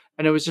place,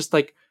 and it was just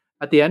like,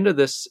 at the end of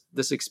this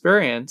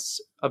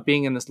experience of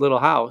being in this little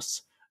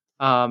house,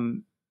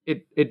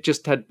 it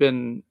just had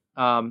been,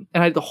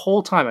 the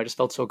whole time I just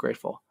felt so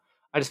grateful.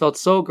 I just felt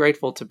so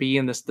grateful to be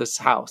in this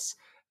house.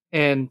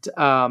 And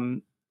I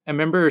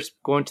remember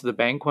going to the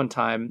bank one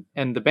time,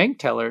 and the bank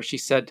teller, she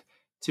said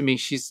to me,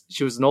 she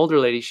was an older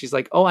lady. She's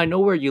like, "Oh, I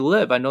know where you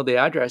live. I know the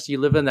address. You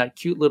live in that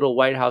cute little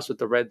white house with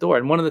the red door."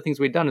 And one of the things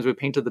we'd done is we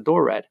painted the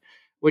door red,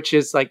 which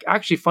is, like,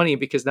 actually funny,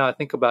 because now I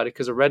think about it,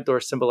 because a red door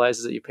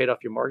symbolizes that you paid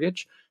off your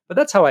mortgage. But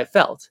that's how I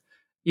felt,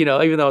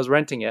 even though I was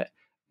renting it.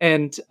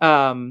 And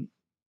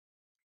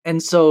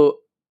and so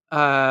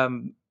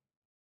um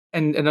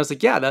and I was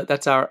like, yeah,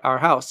 that's our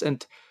house.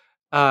 And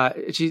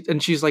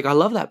she's like, I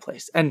love that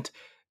place. And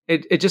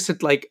it just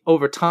had, like,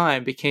 over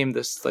time became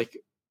this, like,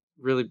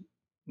 really,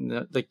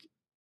 like,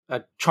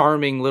 a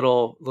charming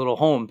little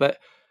home. But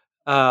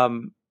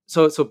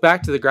so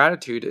back to the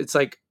gratitude, it's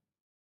like,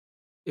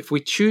 if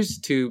we choose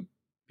to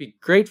be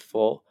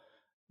grateful,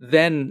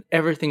 then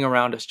everything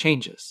around us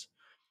changes.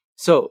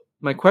 So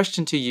my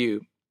question to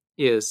you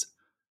is,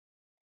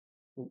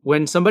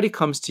 when somebody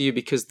comes to you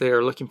because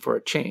they're looking for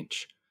a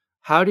change,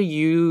 how do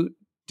you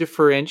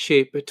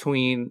differentiate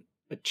between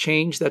a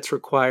change that's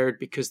required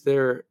because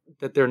they're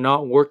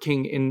not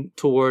working in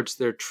towards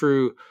their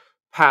true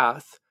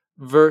path,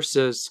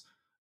 versus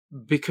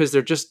because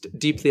they're just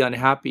deeply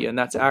unhappy, and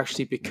that's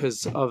actually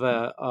because of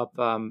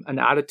an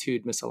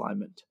attitude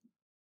misalignment,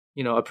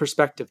 a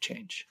perspective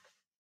change?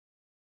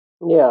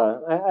 Yeah,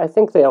 I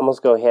think they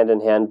almost go hand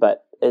in hand,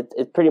 but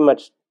it pretty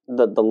much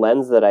the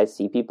lens that I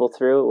see people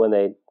through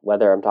when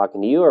whether I'm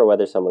talking to you or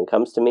whether someone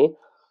comes to me,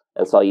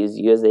 and so I'll use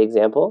you as the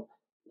example.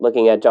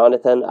 Looking at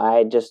Jonathan,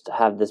 I just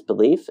have this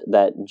belief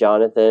that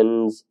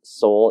Jonathan's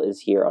soul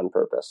is here on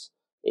purpose.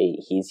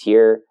 He's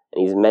here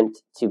and he's meant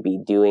to be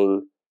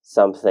doing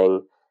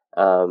something.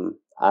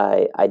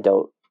 I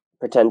don't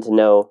pretend to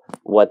know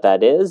what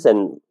that is,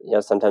 and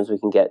sometimes we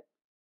can get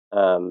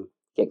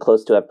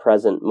close to a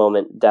present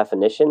moment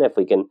definition if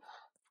we can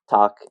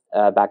talk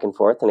back and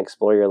forth and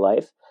explore your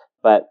life.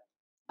 But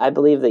I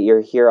believe that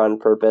you're here on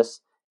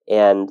purpose,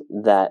 and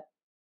that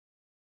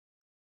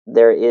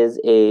there is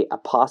a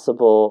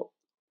possible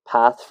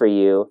path for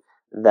you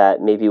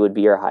that maybe would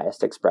be your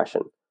highest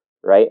expression,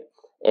 right?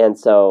 And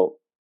so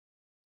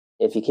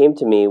if you came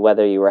to me,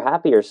 whether you were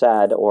happy or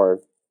sad or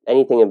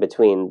anything in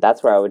between,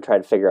 that's where I would try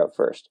to figure out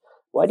first.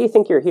 Why do you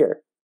think you're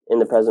here in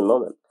the present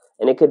moment?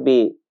 And it could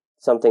be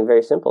something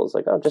very simple. It's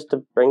like, oh, just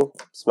to bring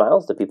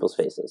smiles to people's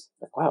faces.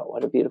 Like, wow,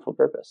 what a beautiful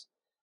purpose,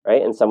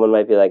 right? And someone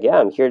might be like, yeah,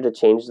 I'm here to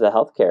change the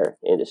healthcare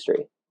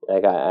industry.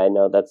 Like, I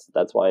know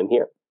that's why I'm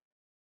here.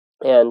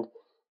 And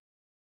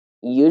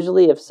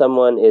usually if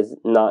someone is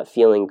not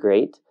feeling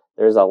great,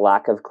 there's a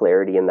lack of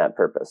clarity in that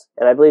purpose.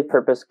 And I believe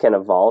purpose can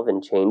evolve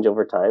and change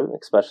over time,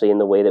 especially in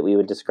the way that we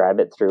would describe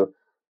it through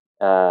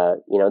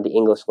the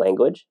English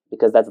language,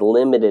 because that's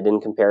limited in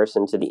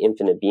comparison to the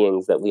infinite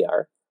beings that we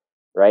are,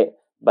 right?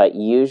 But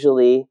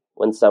usually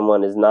when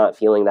someone is not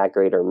feeling that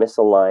great or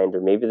misaligned,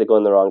 or maybe they're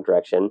going the wrong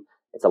direction,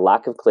 it's a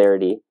lack of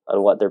clarity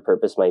on what their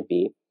purpose might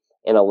be,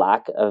 and a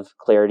lack of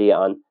clarity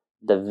on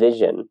the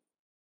vision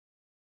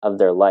of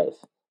their life,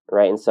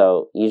 right? And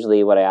so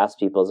usually what I ask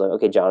people is like,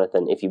 okay,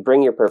 Jonathan, if you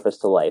bring your purpose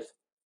to life,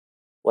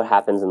 what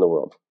happens in the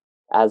world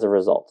as a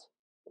result?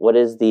 What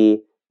is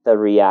the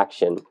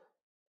reaction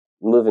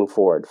moving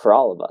forward for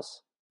all of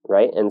us,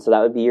 right? And so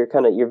that would be your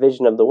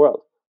vision of the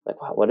world.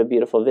 Like, wow, what a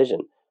beautiful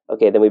vision.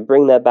 Okay, then we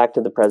bring that back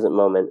to the present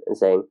moment and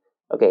saying,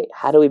 okay,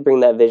 how do we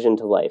bring that vision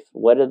to life?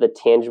 What are the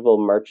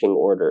tangible marching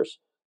orders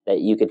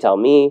that you could tell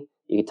me,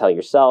 you could tell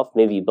yourself,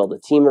 maybe you build a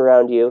team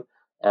around you,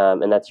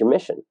 and that's your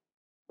mission,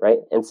 right?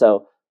 And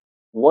so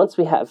once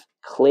we have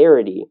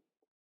clarity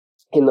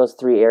in those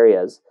three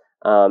areas,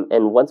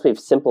 and once we've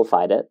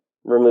simplified it,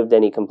 removed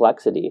any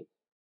complexity,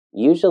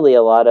 usually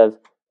a lot of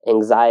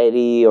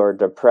anxiety or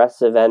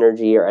depressive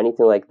energy or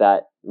anything like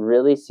that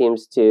really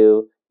seems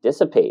to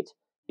dissipate,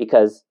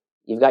 because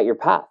you've got your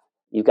path,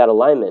 you've got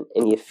alignment,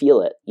 and you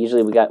feel it.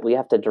 Usually we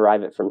have to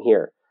derive it from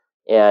here.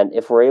 And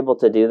if we're able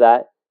to do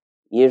that,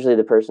 usually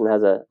the person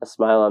has a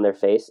smile on their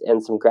face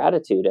and some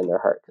gratitude in their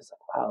heart, because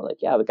wow, like,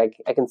 yeah, like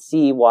I can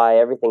see why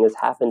everything has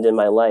happened in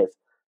my life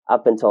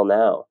up until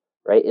now,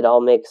 right? It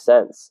all makes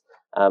sense.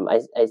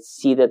 I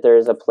see that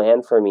there's a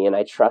plan for me, and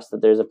I trust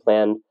that there's a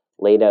plan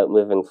laid out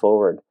moving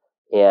forward.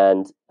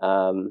 And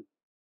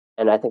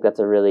I think that's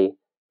a really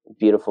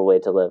beautiful way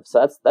to live.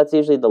 So that's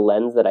usually the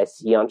lens that I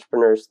see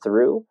entrepreneurs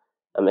through,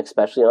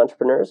 especially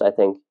entrepreneurs. I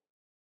think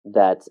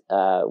that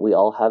we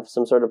all have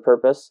some sort of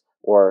purpose,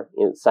 or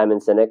Simon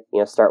Sinek,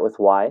 start with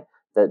why,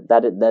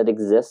 that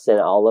exists in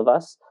all of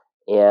us.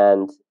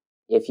 And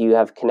if you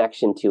have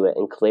connection to it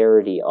and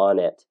clarity on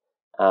it,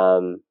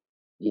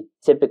 you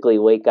typically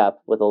wake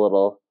up with a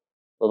little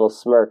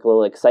smirk, a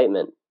little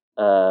excitement,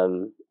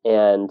 and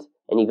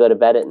you go to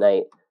bed at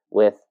night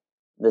with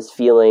this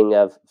feeling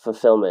of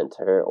fulfillment,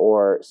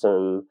 or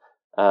some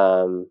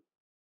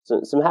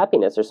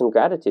happiness or some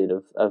gratitude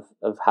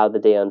of how the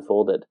day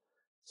unfolded.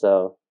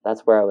 So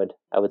that's where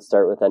I would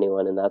start with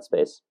anyone in that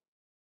space.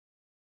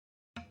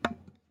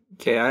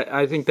 Okay,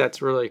 I think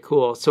that's really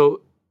cool.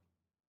 So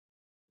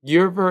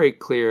you're very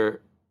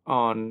clear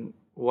on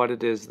what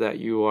it is that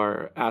you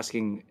are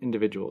asking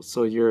individuals.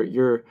 So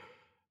you're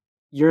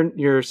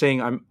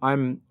saying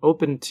I'm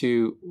open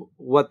to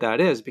what that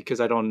is because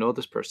I don't know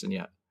this person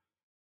yet.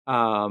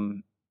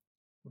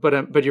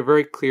 But you're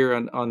very clear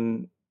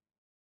on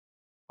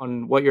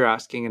what you're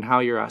asking and how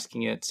you're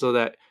asking it, so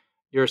that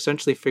you're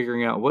essentially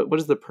figuring out what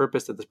is the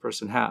purpose that this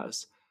person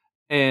has.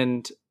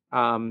 And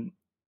um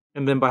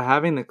and then by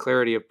having the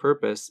clarity of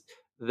purpose,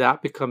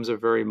 that becomes a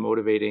very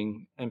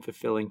motivating and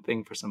fulfilling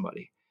thing for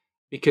somebody,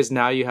 because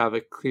now you have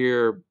a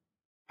clear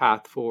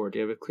path forward,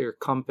 you have a clear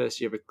compass,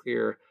 you have a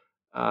clear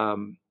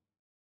um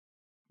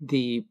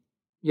the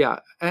yeah,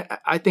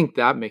 I think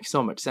that makes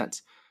so much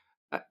sense.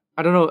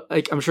 I don't know,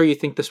 like, I'm sure you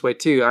think this way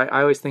too.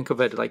 I always think of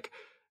it like,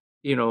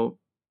 you know,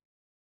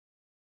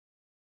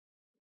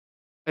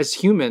 as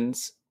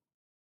humans,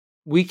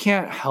 we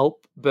can't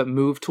help but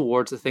move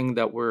towards the thing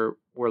that we're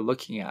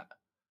looking at.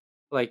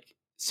 Like,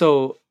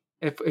 so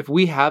if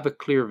we have a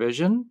clear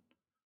vision,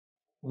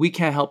 we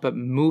can't help but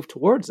move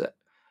towards it.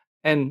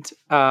 And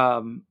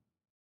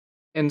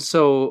and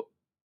so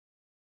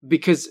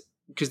because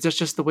that's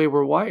just the way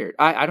we're wired.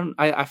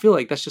 I feel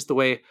like that's just the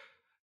way,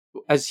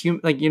 as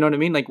human, like, you know what I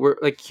mean? Like, we're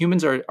like,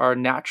 humans are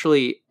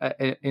naturally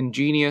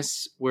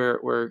ingenious,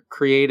 we're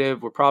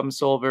creative, we're problem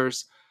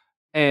solvers.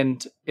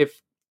 And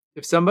if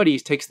somebody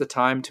takes the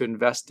time to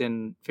invest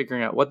in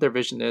figuring out what their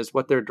vision is,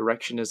 what their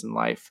direction is in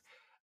life,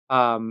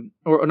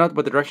 or not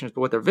what the direction is,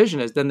 but what their vision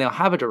is, then they'll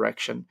have a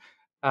direction.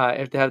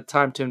 If they have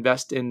time to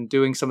invest in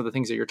doing some of the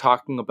things that you're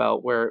talking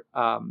about, where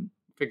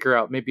figure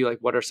out maybe like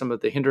what are some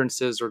of the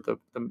hindrances, or the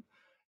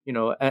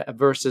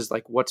versus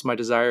like what's my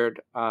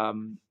desired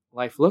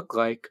life look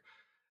like,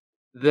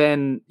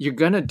 then you're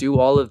gonna do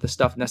all of the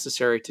stuff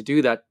necessary to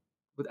do that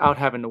without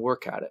having to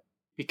work at it,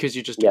 because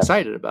you're just Yes.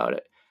 excited about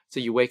it. So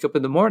you wake up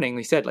in the morning,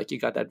 they said, like, you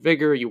got that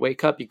vigor, you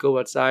wake up, you go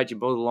outside, you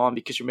mow the lawn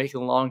because you're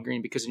making the lawn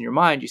green, because in your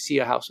mind you see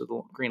a house with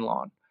a green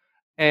lawn.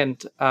 And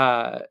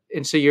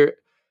so you're,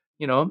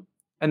 you know,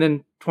 and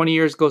then 20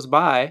 years goes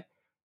by,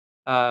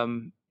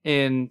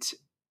 and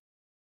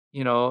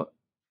all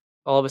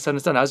of a sudden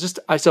it's done. I was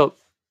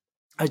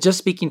just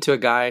speaking to a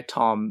guy,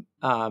 Tom,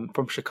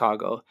 from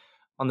Chicago,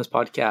 on this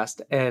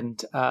podcast,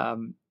 and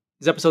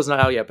his episode's not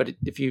out yet. But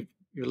if you're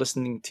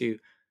listening to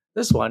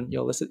this one,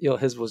 you'll listen.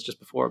 His was just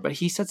before, but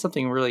he said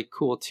something really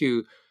cool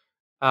too.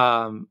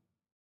 Um,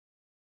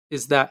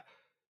 is that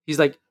he's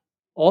like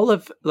all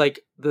of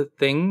like the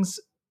things,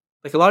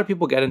 like a lot of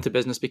people get into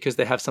business because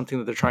they have something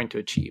that they're trying to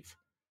achieve.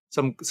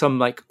 Some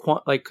like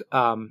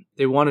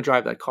they want to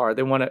drive that car,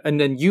 they want to, and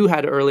then you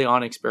had early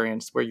on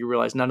experience where you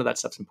realize none of that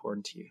stuff's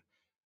important to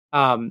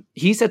you.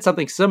 He said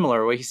something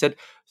similar where he said,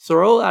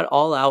 throw that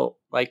all out,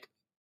 like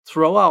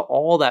throw out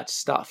all that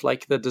stuff,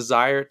 like the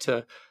desire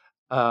to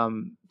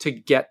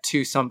get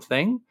to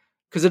something,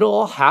 because it'll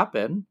all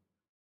happen.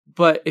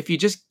 But if you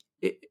just,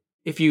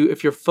 if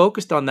you're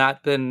focused on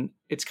that, then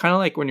it's kind of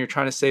like when you're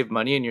trying to save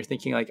money and you're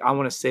thinking like, I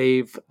want to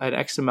save an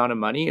X amount of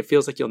money. It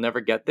feels like you'll never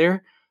get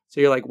there.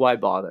 So you're like, why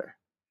bother?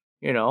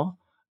 You know?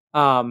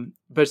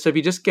 But so if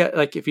you just get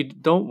like, if you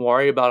don't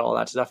worry about all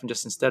that stuff and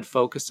just instead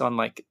focus on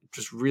like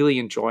just really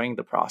enjoying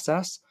the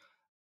process,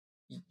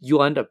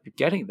 you'll end up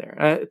getting there.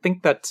 And I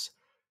think that's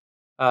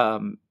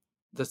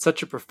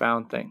such a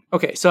profound thing.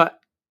 Okay, so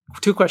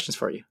two questions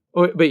for you.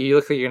 Oh, but you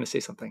look like you're going to say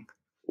something.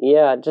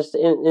 Yeah, just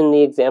in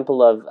the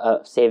example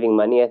of saving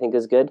money, I think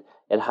is good.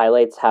 It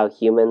highlights how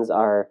humans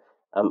are,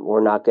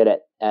 we're not good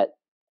at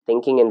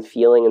thinking and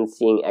feeling and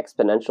seeing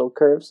exponential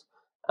curves,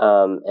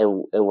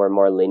 and we're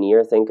more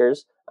linear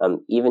thinkers,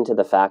 even to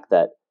the fact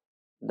that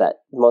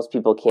most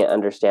people can't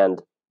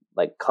understand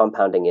like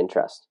compounding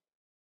interest,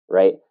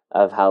 right?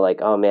 Of how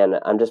like, oh man,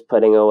 I'm just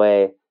putting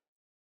away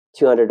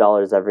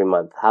 $200 every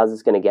month. How's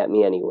this going to get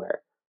me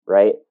anywhere,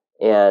 right?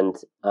 And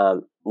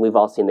we've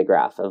all seen the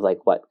graph of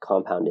like what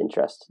compound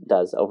interest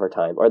does over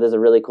time. Or there's a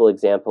really cool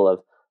example of,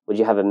 would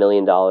you have $1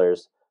 million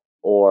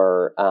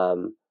or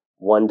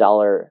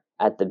 $1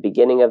 at the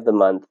beginning of the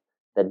month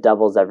that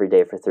doubles every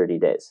day for 30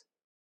 days,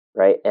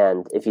 right?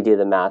 And if you do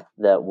the math,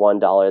 the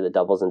 $1 that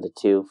doubles into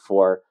 2,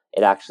 4,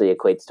 it actually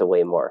equates to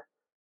way more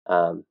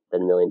than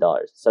 $1 million.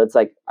 So it's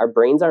like our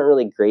brains aren't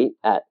really great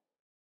at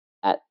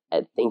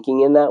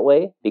thinking in that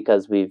way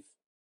because we've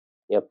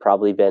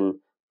probably been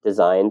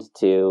designed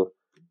to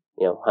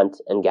hunt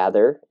and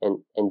gather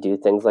and do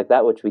things like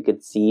that, which we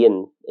could see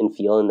and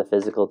feel in the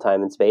physical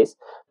time and space.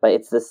 But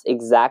it's this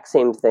exact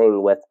same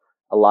thing with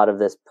a lot of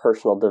this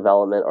personal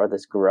development or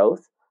this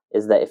growth,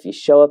 is that if you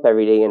show up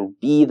every day and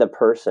be the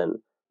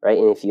person, right?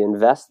 And if you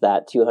invest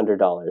that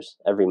 $200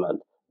 every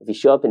month, if you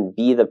show up and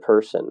be the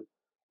person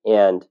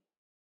and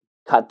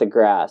cut the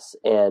grass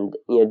and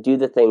do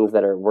the things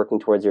that are working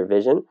towards your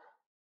vision,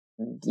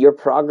 your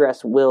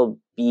progress will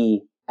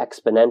be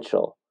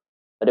exponential,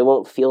 but it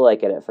won't feel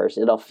like it at first.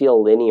 It'll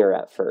feel linear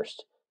at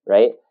first,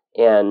 right?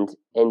 And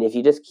if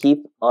you just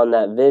keep on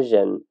that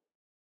vision,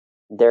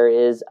 there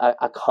is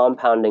a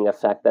compounding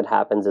effect that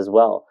happens as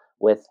well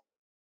with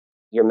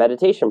your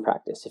meditation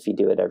practice if you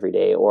do it every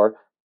day, or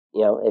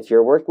if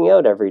you're working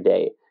out every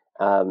day.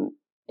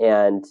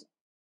 And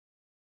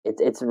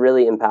it's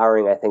really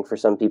empowering, I think, for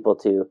some people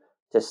to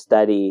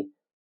study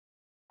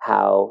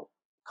how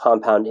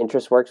compound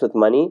interest works with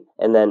money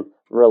and then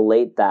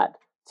relate that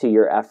to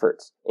your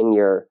efforts in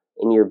your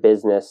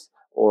business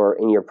or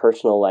in your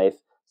personal life.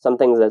 Some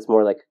things that's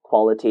more like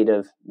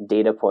qualitative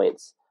data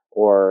points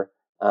or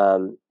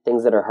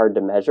things that are hard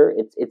to measure.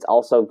 It's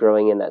also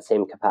growing in that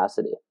same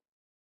capacity.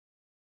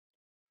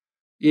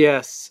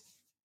 Yes,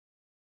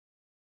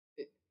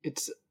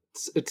 it's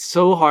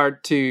so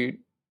hard to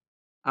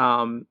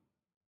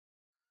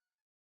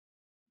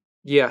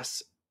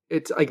yes,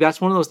 it's like that's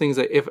one of those things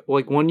that if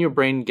like when your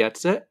brain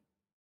gets it,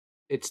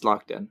 it's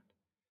locked in,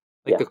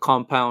 like the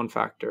compound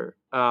factor.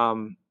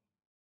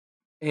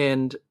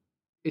 And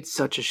it's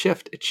such a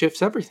shift. It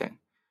shifts everything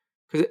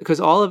because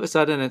all of a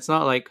sudden it's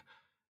not like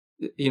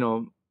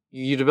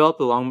you develop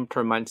a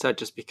long-term mindset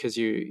just because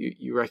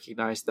you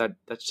recognize that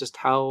that's just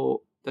how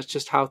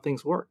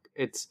things work.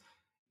 It's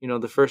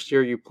the first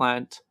year you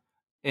plant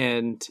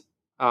and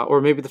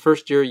or maybe the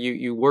first year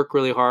you work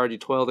really hard, you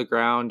toil the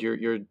ground,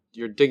 you're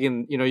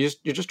digging,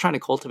 you're just trying to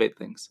cultivate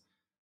things.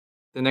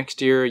 The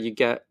next year you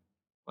get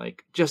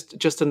like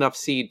just enough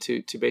seed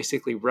to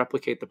basically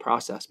replicate the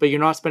process, but you're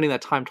not spending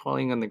that time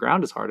toiling on the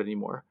ground as hard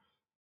anymore,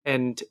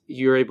 and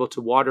you're able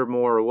to water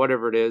more or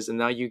whatever it is, and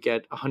now you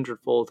get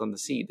 100-fold on the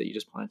seed that you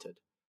just planted.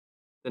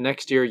 The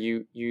next year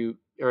you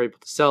are able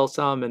to sell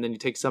some, and then you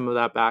take some of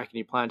that back and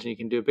you plant and you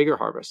can do a bigger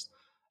harvest.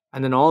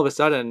 And then all of a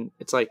sudden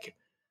it's like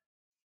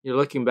you're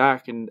looking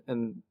back and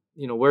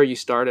where you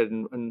started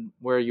and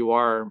where you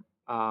are,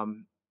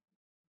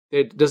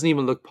 it doesn't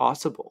even look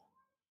possible.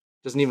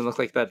 Doesn't even look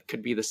like that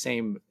could be the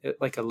same,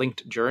 like a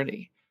linked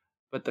journey,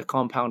 but the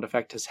compound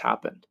effect has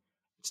happened.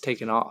 It's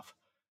taken off.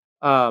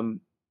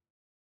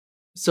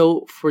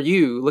 So for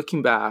you,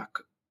 looking back,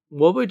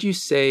 what would you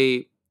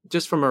say,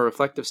 just from a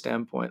reflective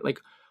standpoint, like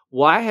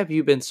why have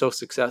you been so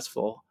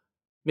successful?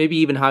 Maybe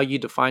even how you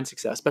define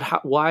success,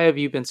 but why have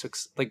you been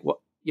like what?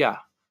 Yeah.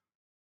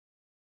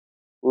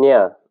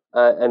 Yeah.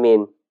 I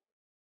mean,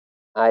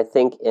 I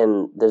think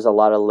there's a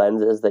lot of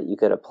lenses that you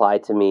could apply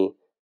to me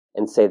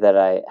and say that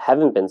I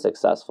haven't been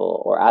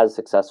successful or as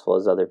successful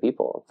as other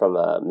people from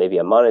maybe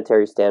a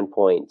monetary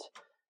standpoint,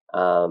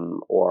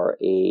 or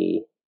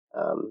an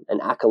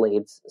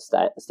accolades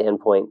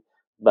standpoint.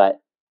 But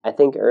I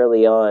think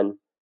early on,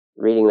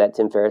 reading that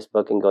Tim Ferriss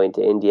book and going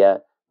to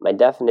India, my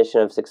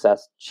definition of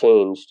success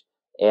changed,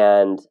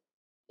 and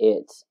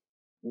it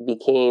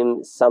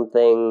became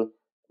something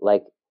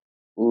like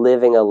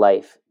living a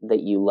life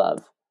that you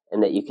love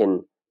and that you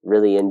can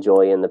really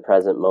enjoy in the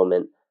present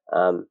moment,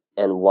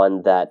 and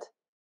one that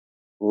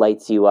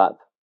lights you up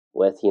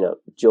with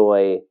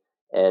joy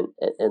and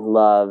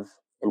love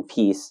and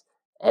peace,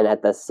 and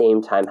at the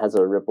same time has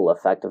a ripple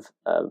effect of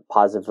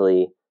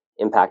positively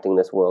impacting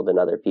this world and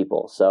other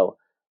people. So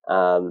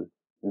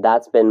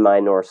that's been my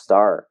North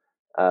Star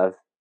of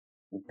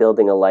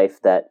building a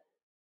life that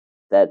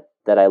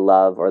I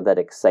love or that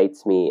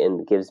excites me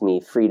and gives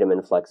me freedom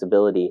and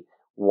flexibility,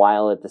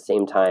 while at the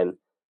same time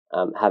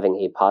having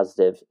a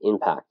positive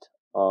impact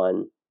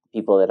on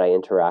people that I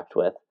interact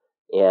with.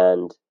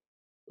 And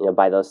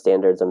by those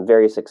standards, I'm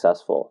very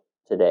successful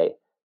today,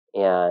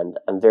 and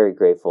I'm very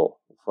grateful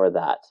for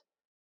that.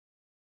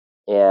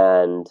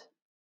 And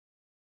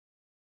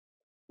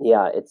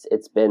yeah,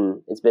 it's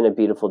been a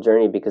beautiful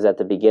journey, because at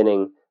the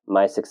beginning,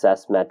 my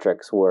success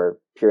metrics were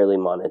purely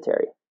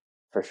monetary,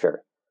 for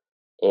sure,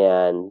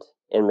 and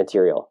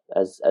material,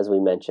 as we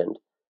mentioned.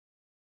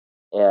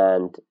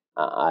 And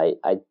I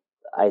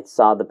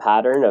saw the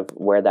pattern of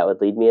where that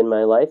would lead me in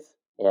my life,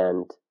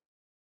 and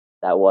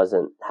that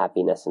wasn't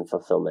happiness and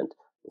fulfillment.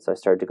 So I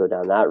started to go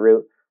down that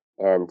route.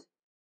 And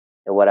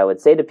what I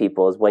would say to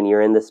people is, when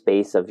you're in the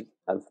space of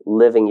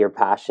living your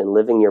passion,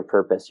 living your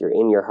purpose, you're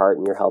in your heart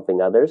and you're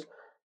helping others,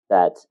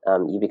 that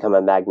you become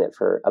a magnet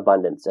for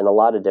abundance in a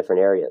lot of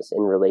different areas,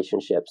 in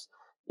relationships,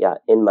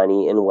 in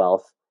money, in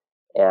wealth.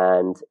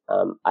 And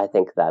I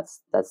think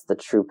that's the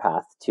true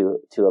path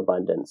to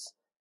abundance,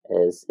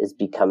 is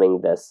becoming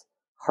this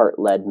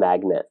heart-led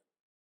magnet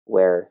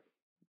where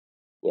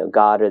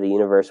God or the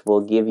universe will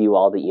give you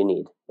all that you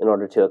need in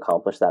order to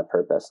accomplish that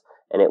purpose,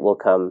 and it will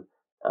come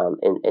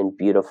in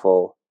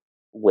beautiful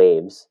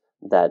waves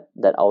that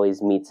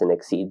always meets and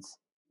exceeds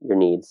your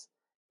needs.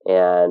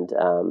 And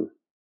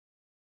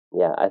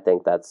I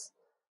think that's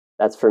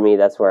for me.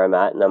 That's where I'm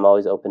at, and I'm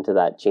always open to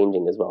that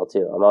changing as well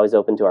too. I'm always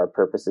open to our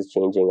purposes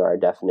changing, or our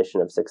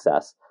definition of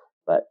success.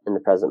 But in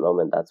the present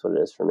moment, that's what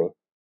it is for me.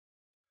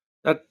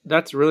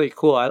 That's really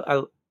cool.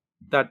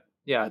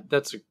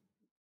 That's a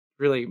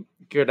really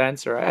good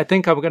answer. I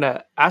think I'm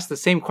gonna ask the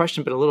same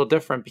question, but a little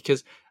different,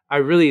 because I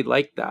really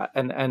like that.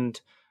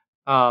 And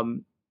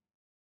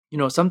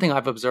something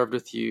I've observed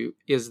with you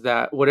is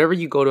that whatever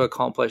you go to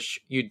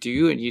accomplish, you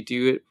do, and you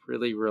do it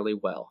really, really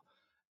well.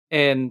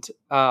 And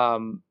I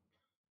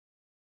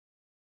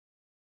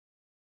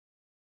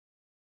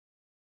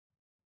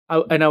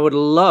would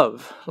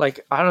love,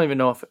 like, I don't even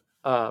know if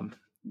I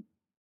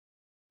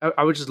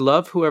would just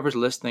love whoever's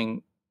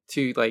listening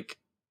to like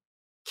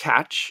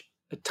catch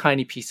a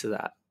tiny piece of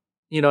that.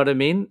 You know what I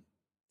mean?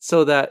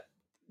 So that,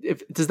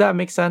 if does that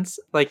make sense?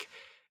 Like,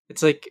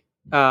 it's like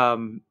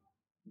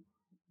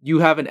you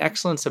have an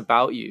excellence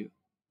about you,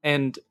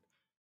 and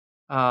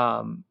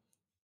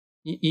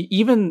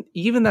even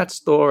that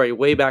story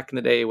way back in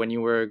the day when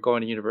you were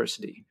going to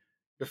university,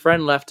 your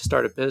friend left to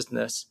start a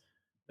business,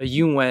 but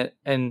you went,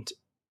 and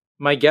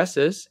my guess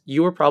is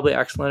you were probably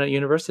excellent at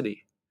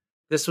university.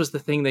 This was the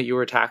thing that you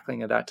were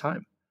tackling at that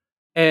time,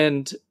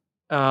 and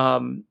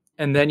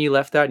then you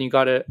left that and you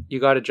got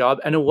a job,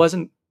 and it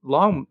wasn't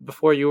long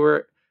before you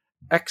were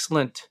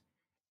excellent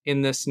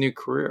in this new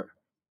career,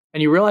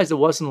 and you realized it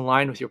wasn't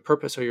aligned with your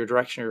purpose or your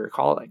direction or your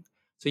calling,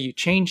 so you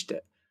changed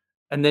it,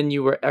 and then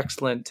you were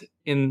excellent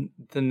in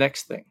the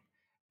next thing.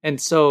 And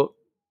so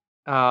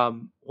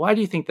why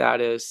do you think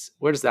that is?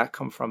 Where does that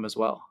come from as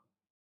well?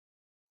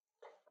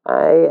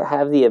 I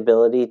have the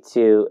ability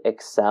to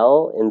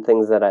excel in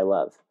things that I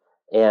love,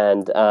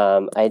 and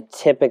I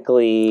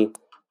typically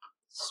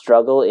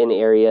struggle in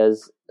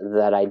areas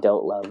that I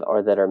don't love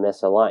or that are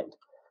misaligned.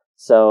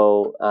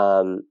 So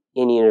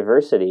in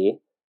university,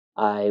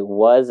 I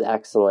was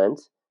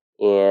excellent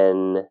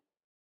in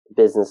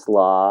business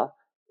law,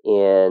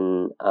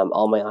 in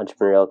all my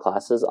entrepreneurial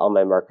classes, all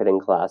my marketing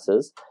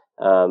classes,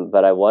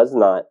 but I was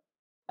not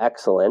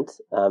excellent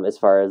as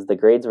far as the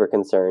grades were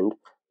concerned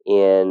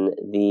in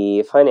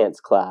the finance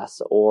class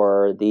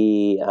or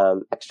the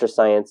extra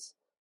science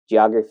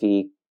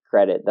geography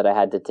credit that I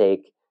had to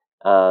take.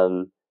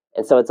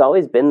 And so it's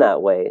always been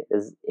that way,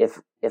 is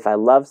if I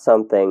love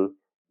something,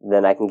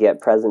 then I can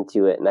get present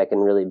to it and I can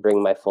really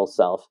bring my full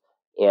self.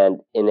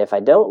 And if I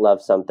don't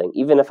love something,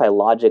 even if I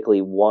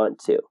logically want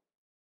to,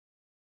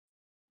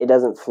 it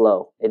doesn't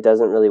flow. It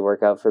doesn't really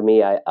work out for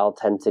me. I'll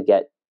tend to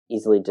get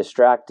easily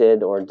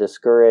distracted or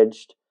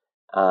discouraged.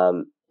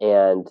 And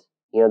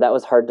that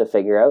was hard to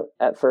figure out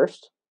at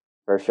first,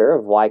 for sure,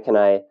 of why can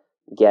I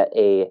get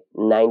a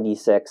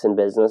 96 in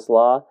business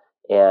law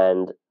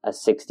and a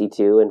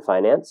 62 in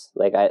finance?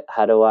 Like,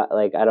 how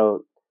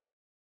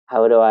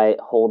how do I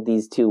hold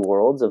these two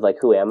worlds of like,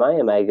 who am I?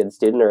 Am I a good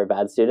student or a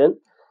bad student?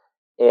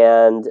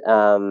 And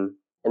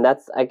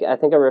that's, I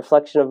think, a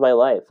reflection of my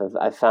life.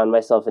 I've found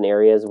myself in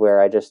areas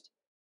where it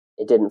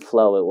didn't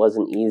flow. It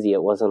wasn't easy.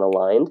 It wasn't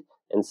aligned.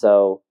 And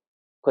so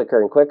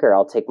quicker and quicker,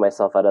 I'll take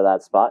myself out of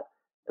that spot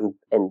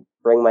and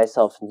bring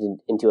myself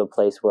into a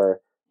place where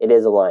it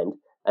is aligned.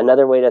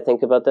 Another way to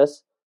think about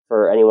this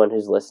for anyone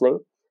who's listening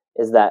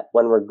is that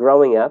when we're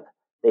growing up,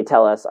 they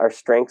tell us our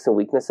strengths and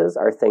weaknesses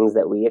are things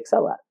that we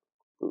excel at,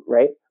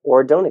 right?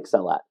 Or don't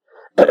excel at.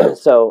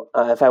 So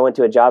if I went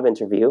to a job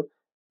interview,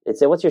 they'd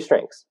say, what's your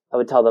strengths? I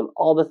would tell them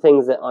all the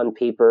things that on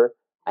paper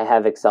I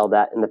have excelled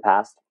at in the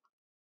past.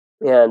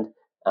 And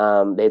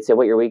they'd say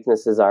what your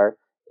weaknesses are.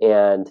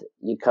 And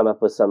you'd come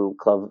up with some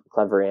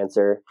clever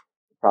answer,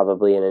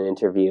 probably in an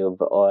interview,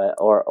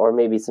 or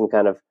maybe some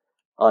kind of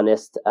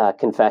honest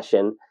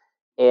confession.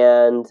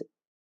 And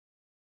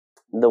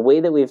the way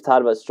that we've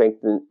taught about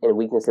strengths and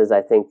weaknesses,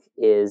 I think,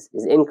 is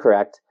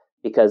incorrect,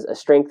 because a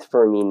strength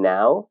for me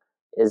now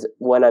is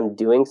when I'm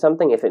doing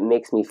something, if it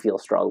makes me feel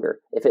stronger,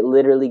 if it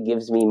literally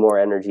gives me more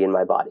energy in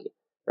my body,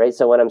 right?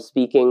 So when I'm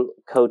speaking,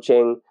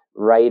 coaching,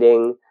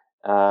 writing,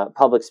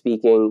 public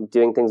speaking,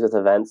 doing things with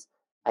events,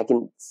 I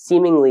can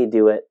seemingly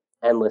do it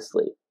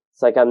endlessly.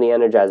 It's like I'm the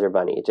Energizer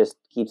Bunny. It just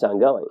keeps on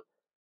going,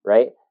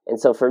 right? And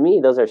so for me,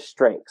 those are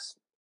strengths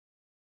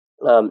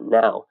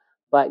now.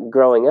 But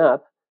growing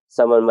up,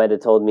 someone might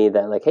have told me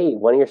that, like, hey,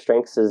 one of your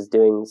strengths is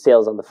doing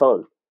sales on the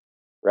phone,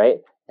 right?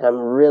 And I'm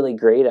really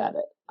great at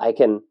it. I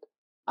can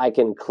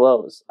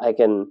close. I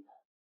can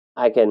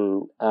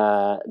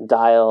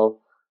dial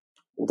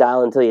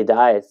until you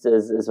die.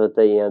 Is what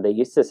they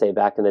used to say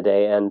back in the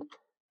day. And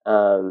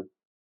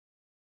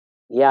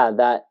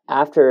that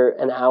after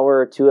an hour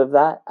or two of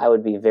that, I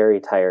would be very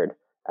tired.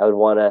 I would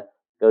want to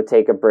go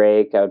take a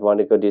break. I would want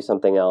to go do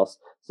something else.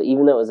 So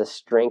even though it was a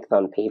strength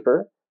on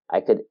paper, I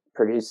could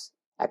produce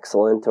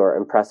excellent or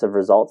impressive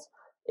results.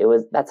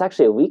 That's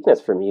actually a weakness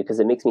for me, because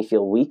it makes me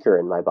feel weaker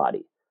in my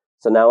body.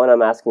 So now when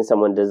I'm asking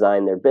someone to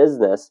design their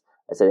business,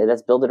 I say, hey,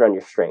 let's build it around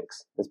your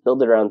strengths. Let's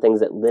build it around things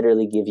that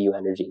literally give you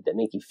energy, that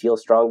make you feel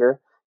stronger.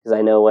 Because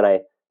I know when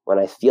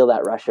I feel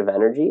that rush of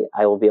energy,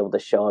 I will be able to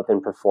show up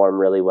and perform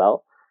really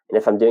well. And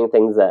if I'm doing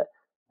things that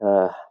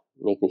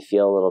make me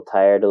feel a little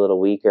tired, a little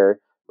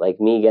weaker, like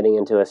me getting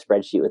into a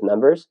spreadsheet with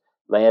numbers,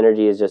 my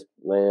energy is just,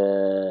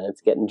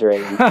 it's getting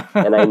drained.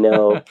 And I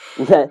know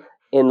that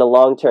in the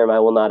long term, I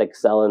will not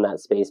excel in that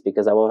space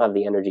because I won't have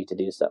the energy to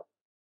do so.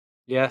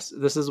 Yes,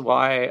 this is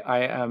why I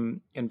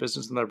am in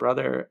business with my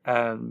brother,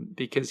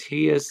 because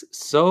he is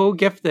so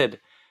gifted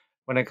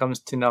when it comes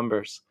to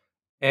numbers.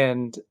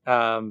 And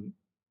I'm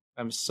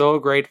so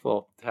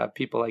grateful to have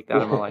people like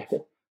that in my life.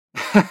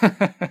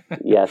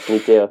 Yes, me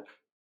too.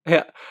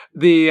 Yeah.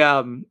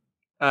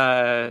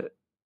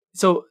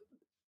 So,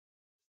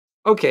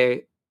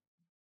 okay.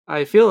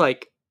 I feel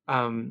like,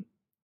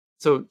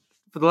 so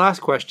for the last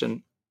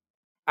question,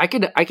 I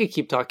could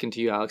keep talking to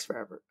you, Alex,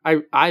 forever.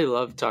 I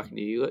love talking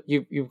to you.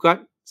 You've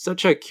got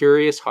such a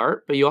curious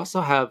heart, but you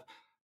also have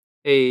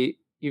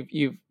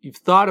you've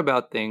thought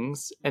about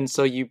things, and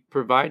so you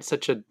provide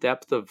such a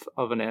depth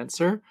of an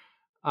answer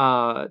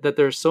that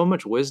there's so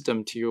much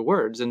wisdom to your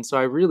words, and so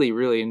I really,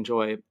 really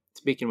enjoy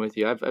speaking with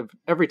you. I've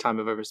every time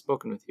I've ever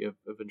spoken with you,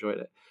 I've enjoyed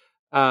it.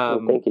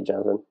 Well, thank you,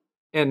 Jonathan.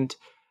 And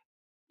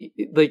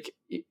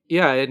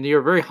and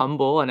you're very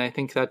humble, and I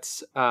think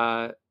that's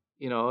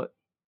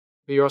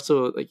but you're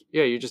also like,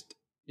 you just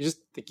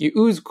like, you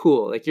ooze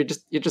cool. Like you're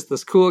just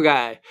this cool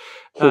guy.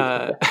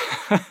 I'll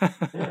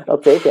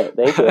take it.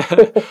 Thank you.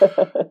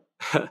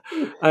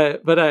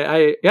 But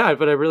I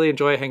really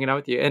enjoy hanging out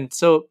with you. And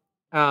so,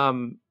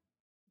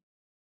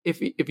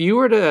 if you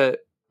were to,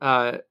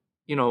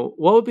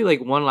 what would be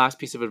like one last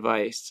piece of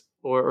advice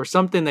or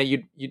something that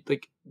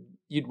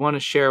you'd want to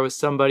share with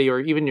somebody or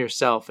even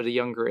yourself at a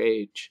younger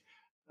age?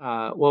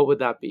 What would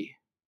that be?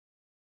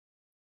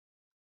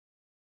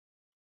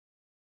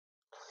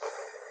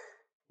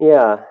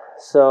 Yeah.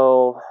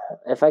 So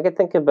if I could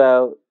think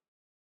about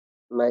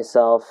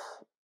myself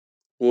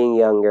being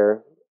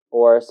younger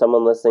or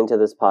someone listening to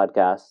this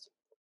podcast,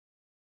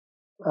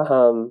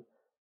 the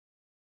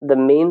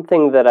main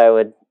thing that I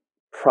would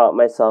prompt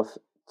myself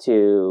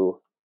to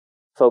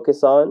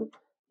focus on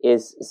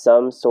is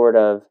some sort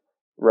of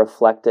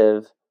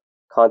reflective,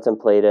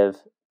 contemplative,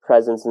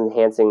 presence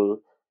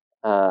enhancing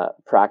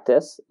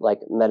practice like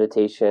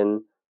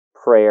meditation,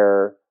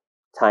 prayer,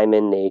 time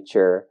in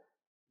nature,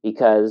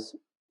 because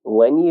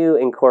when you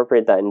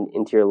incorporate that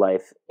into your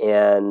life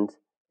and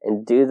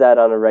do that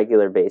on a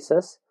regular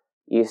basis,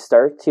 you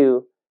start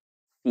to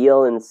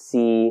feel and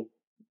see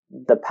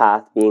the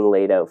path being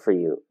laid out for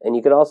you. And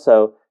you could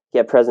also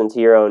get present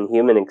to your own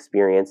human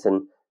experience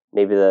and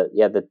maybe the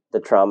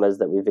traumas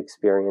that we've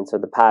experienced or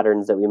the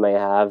patterns that we might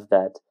have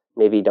that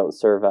maybe don't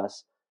serve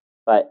us.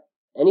 But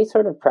any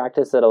sort of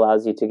practice that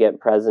allows you to get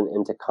present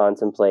and to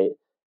contemplate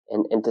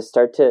and to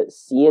start to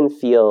see and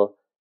feel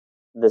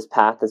this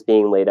path that's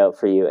being laid out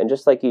for you. And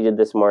just like you did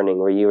this morning,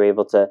 where you were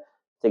able to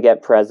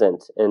get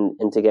present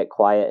and to get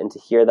quiet and to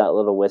hear that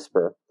little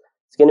whisper.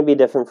 it's going to be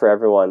different for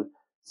everyone.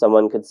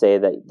 Someone could say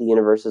that the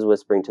universe is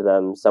whispering to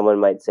them. Someone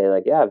might say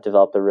like, yeah, I've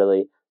developed a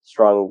really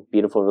strong,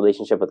 beautiful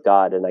relationship with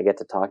God, and I get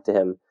to talk to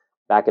him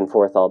back and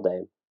forth all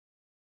day.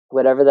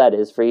 Whatever that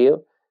is for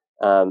you,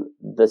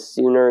 the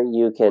sooner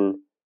you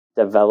can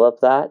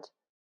develop that,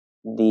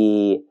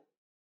 the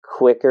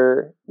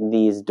quicker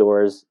these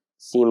doors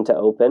seem to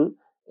open,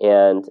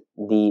 and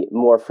the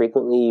more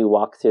frequently you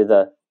walk through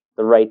the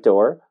right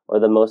door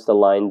or the most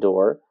aligned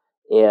door.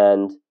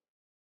 And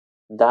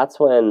that's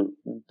when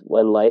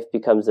life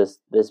becomes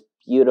this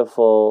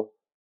beautiful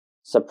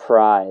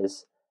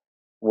surprise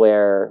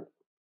where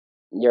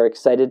you're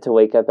excited to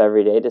wake up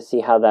every day to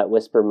see how that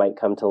whisper might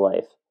come to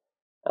life.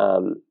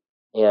 Um,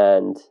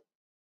 and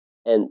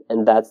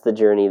that's the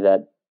journey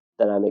that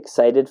I'm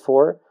excited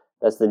for.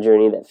 That's the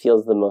journey that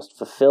feels the most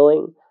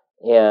fulfilling,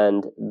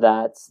 and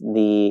that's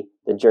the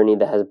journey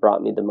that has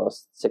brought me the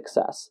most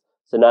success.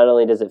 So not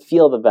only does it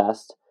feel the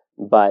best,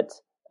 but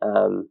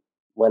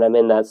when I'm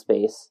in that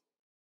space,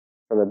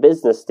 from a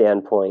business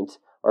standpoint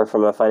or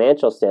from a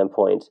financial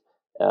standpoint,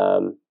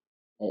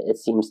 it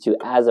seems to,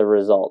 as a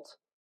result,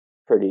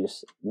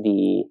 produce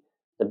the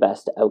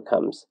best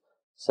outcomes.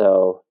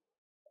 So,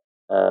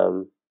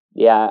 I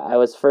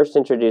was first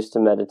introduced to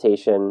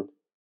meditation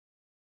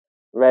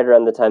right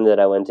around the time that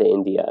I went to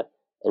India,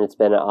 and it's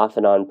been an off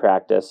and on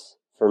practice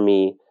for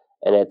me,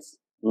 and it's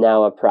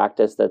now a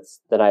practice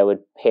that I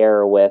would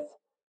pair with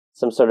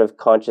some sort of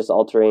conscious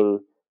altering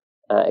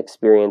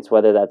experience,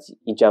 whether that's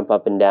you jump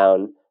up and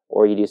down,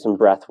 or you do some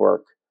breath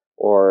work,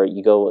 or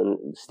you go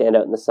and stand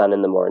out in the sun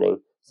in the morning,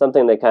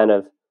 something that kind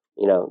of,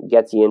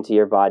 gets you into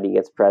your body,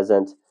 gets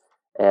present.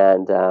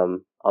 And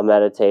I'll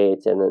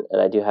meditate, and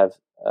I do have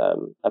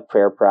a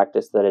prayer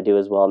practice that I do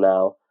as well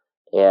now.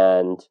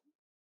 And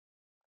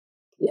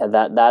yeah,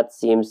 that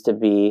seems to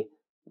be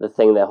the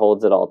thing that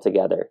holds it all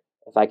together.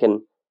 If I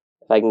can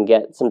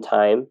get some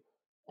time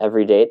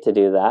every day to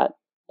do that,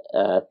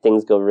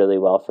 things go really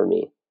well for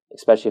me,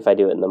 especially if I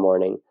do it in the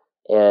morning.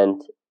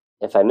 And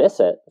if I miss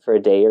it for a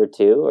day or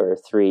two or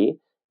three,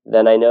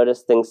 then I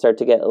notice things start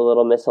to get a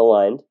little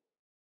misaligned,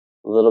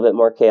 a little bit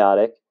more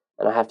chaotic,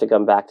 and I have to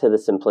come back to the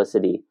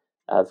simplicity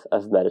of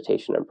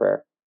meditation and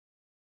prayer.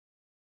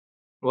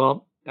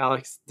 Well,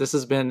 Alex, this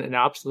has been an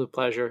absolute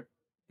pleasure.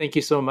 Thank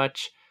you so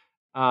much.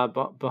 On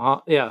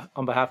behalf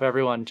of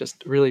everyone,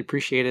 just really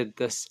appreciated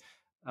this.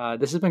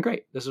 This has been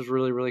great. This was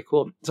really, really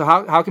cool. So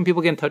how can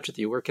people get in touch with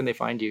you? Where can they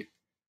find you?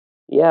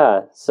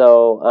 Yeah.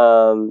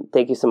 So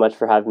thank you so much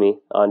for having me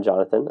on,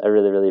 Jonathan. I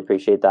really, really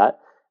appreciate that.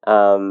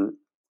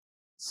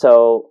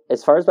 So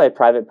as far as my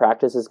private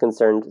practice is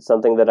concerned,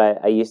 something that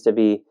I used to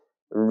be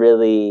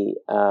really,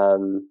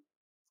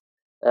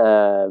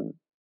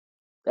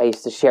 I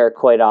used to share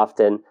quite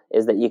often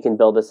is that you can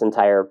build this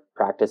entire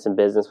practice and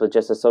business with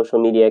just a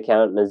social media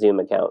account and a Zoom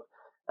account,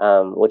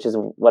 which is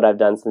what I've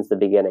done since the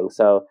beginning.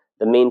 So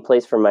the main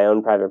place for my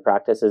own private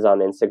practice is on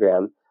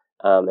Instagram.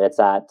 It's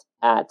at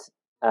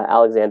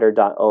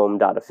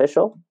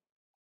alexander.ohm.official.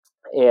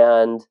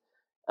 And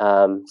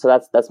so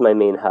that's my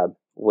main hub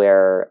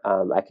where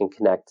I can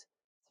connect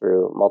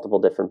through multiple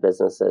different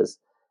businesses.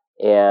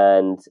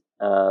 And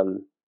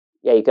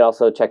you can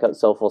also check out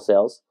Soulful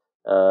Sales,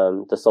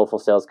 the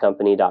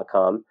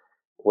soulfulsalescompany.com,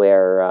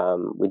 where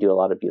we do a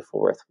lot of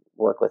beautiful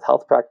work with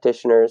health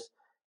practitioners.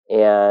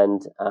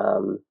 And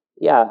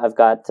I've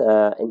got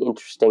an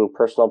interesting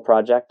personal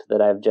project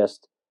that I've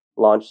just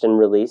launched and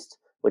released,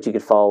 which you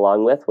could follow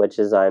along with, which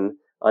is I'm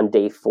on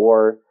day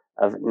 4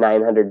 of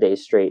 900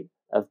 days straight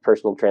of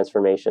personal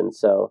transformation.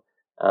 So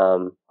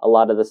a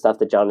lot of the stuff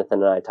that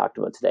Jonathan and I talked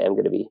about today, I'm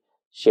going to be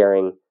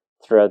sharing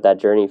throughout that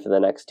journey for the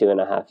next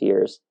 2.5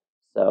 years.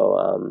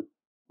 So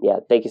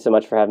thank you so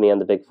much for having me on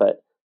the Bigfoot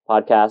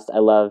podcast. I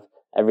love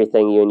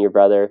everything you and your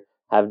brother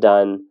have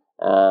done.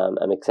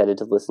 I'm excited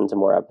to listen to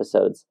more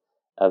episodes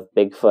of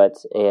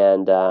Bigfoot,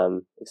 and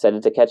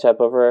excited to catch up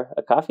over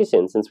a coffee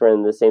soon, since we're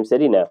in the same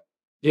city now.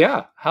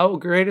 Yeah. How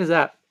great is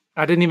that?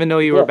 I didn't even know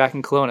you were back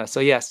in Kelowna. So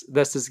yes,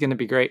 this is going to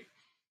be great.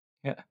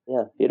 Yeah.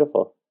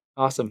 Beautiful.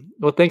 Awesome.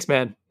 Well, thanks,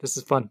 man. This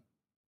is fun.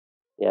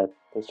 Yeah.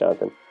 Thanks,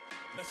 Jonathan.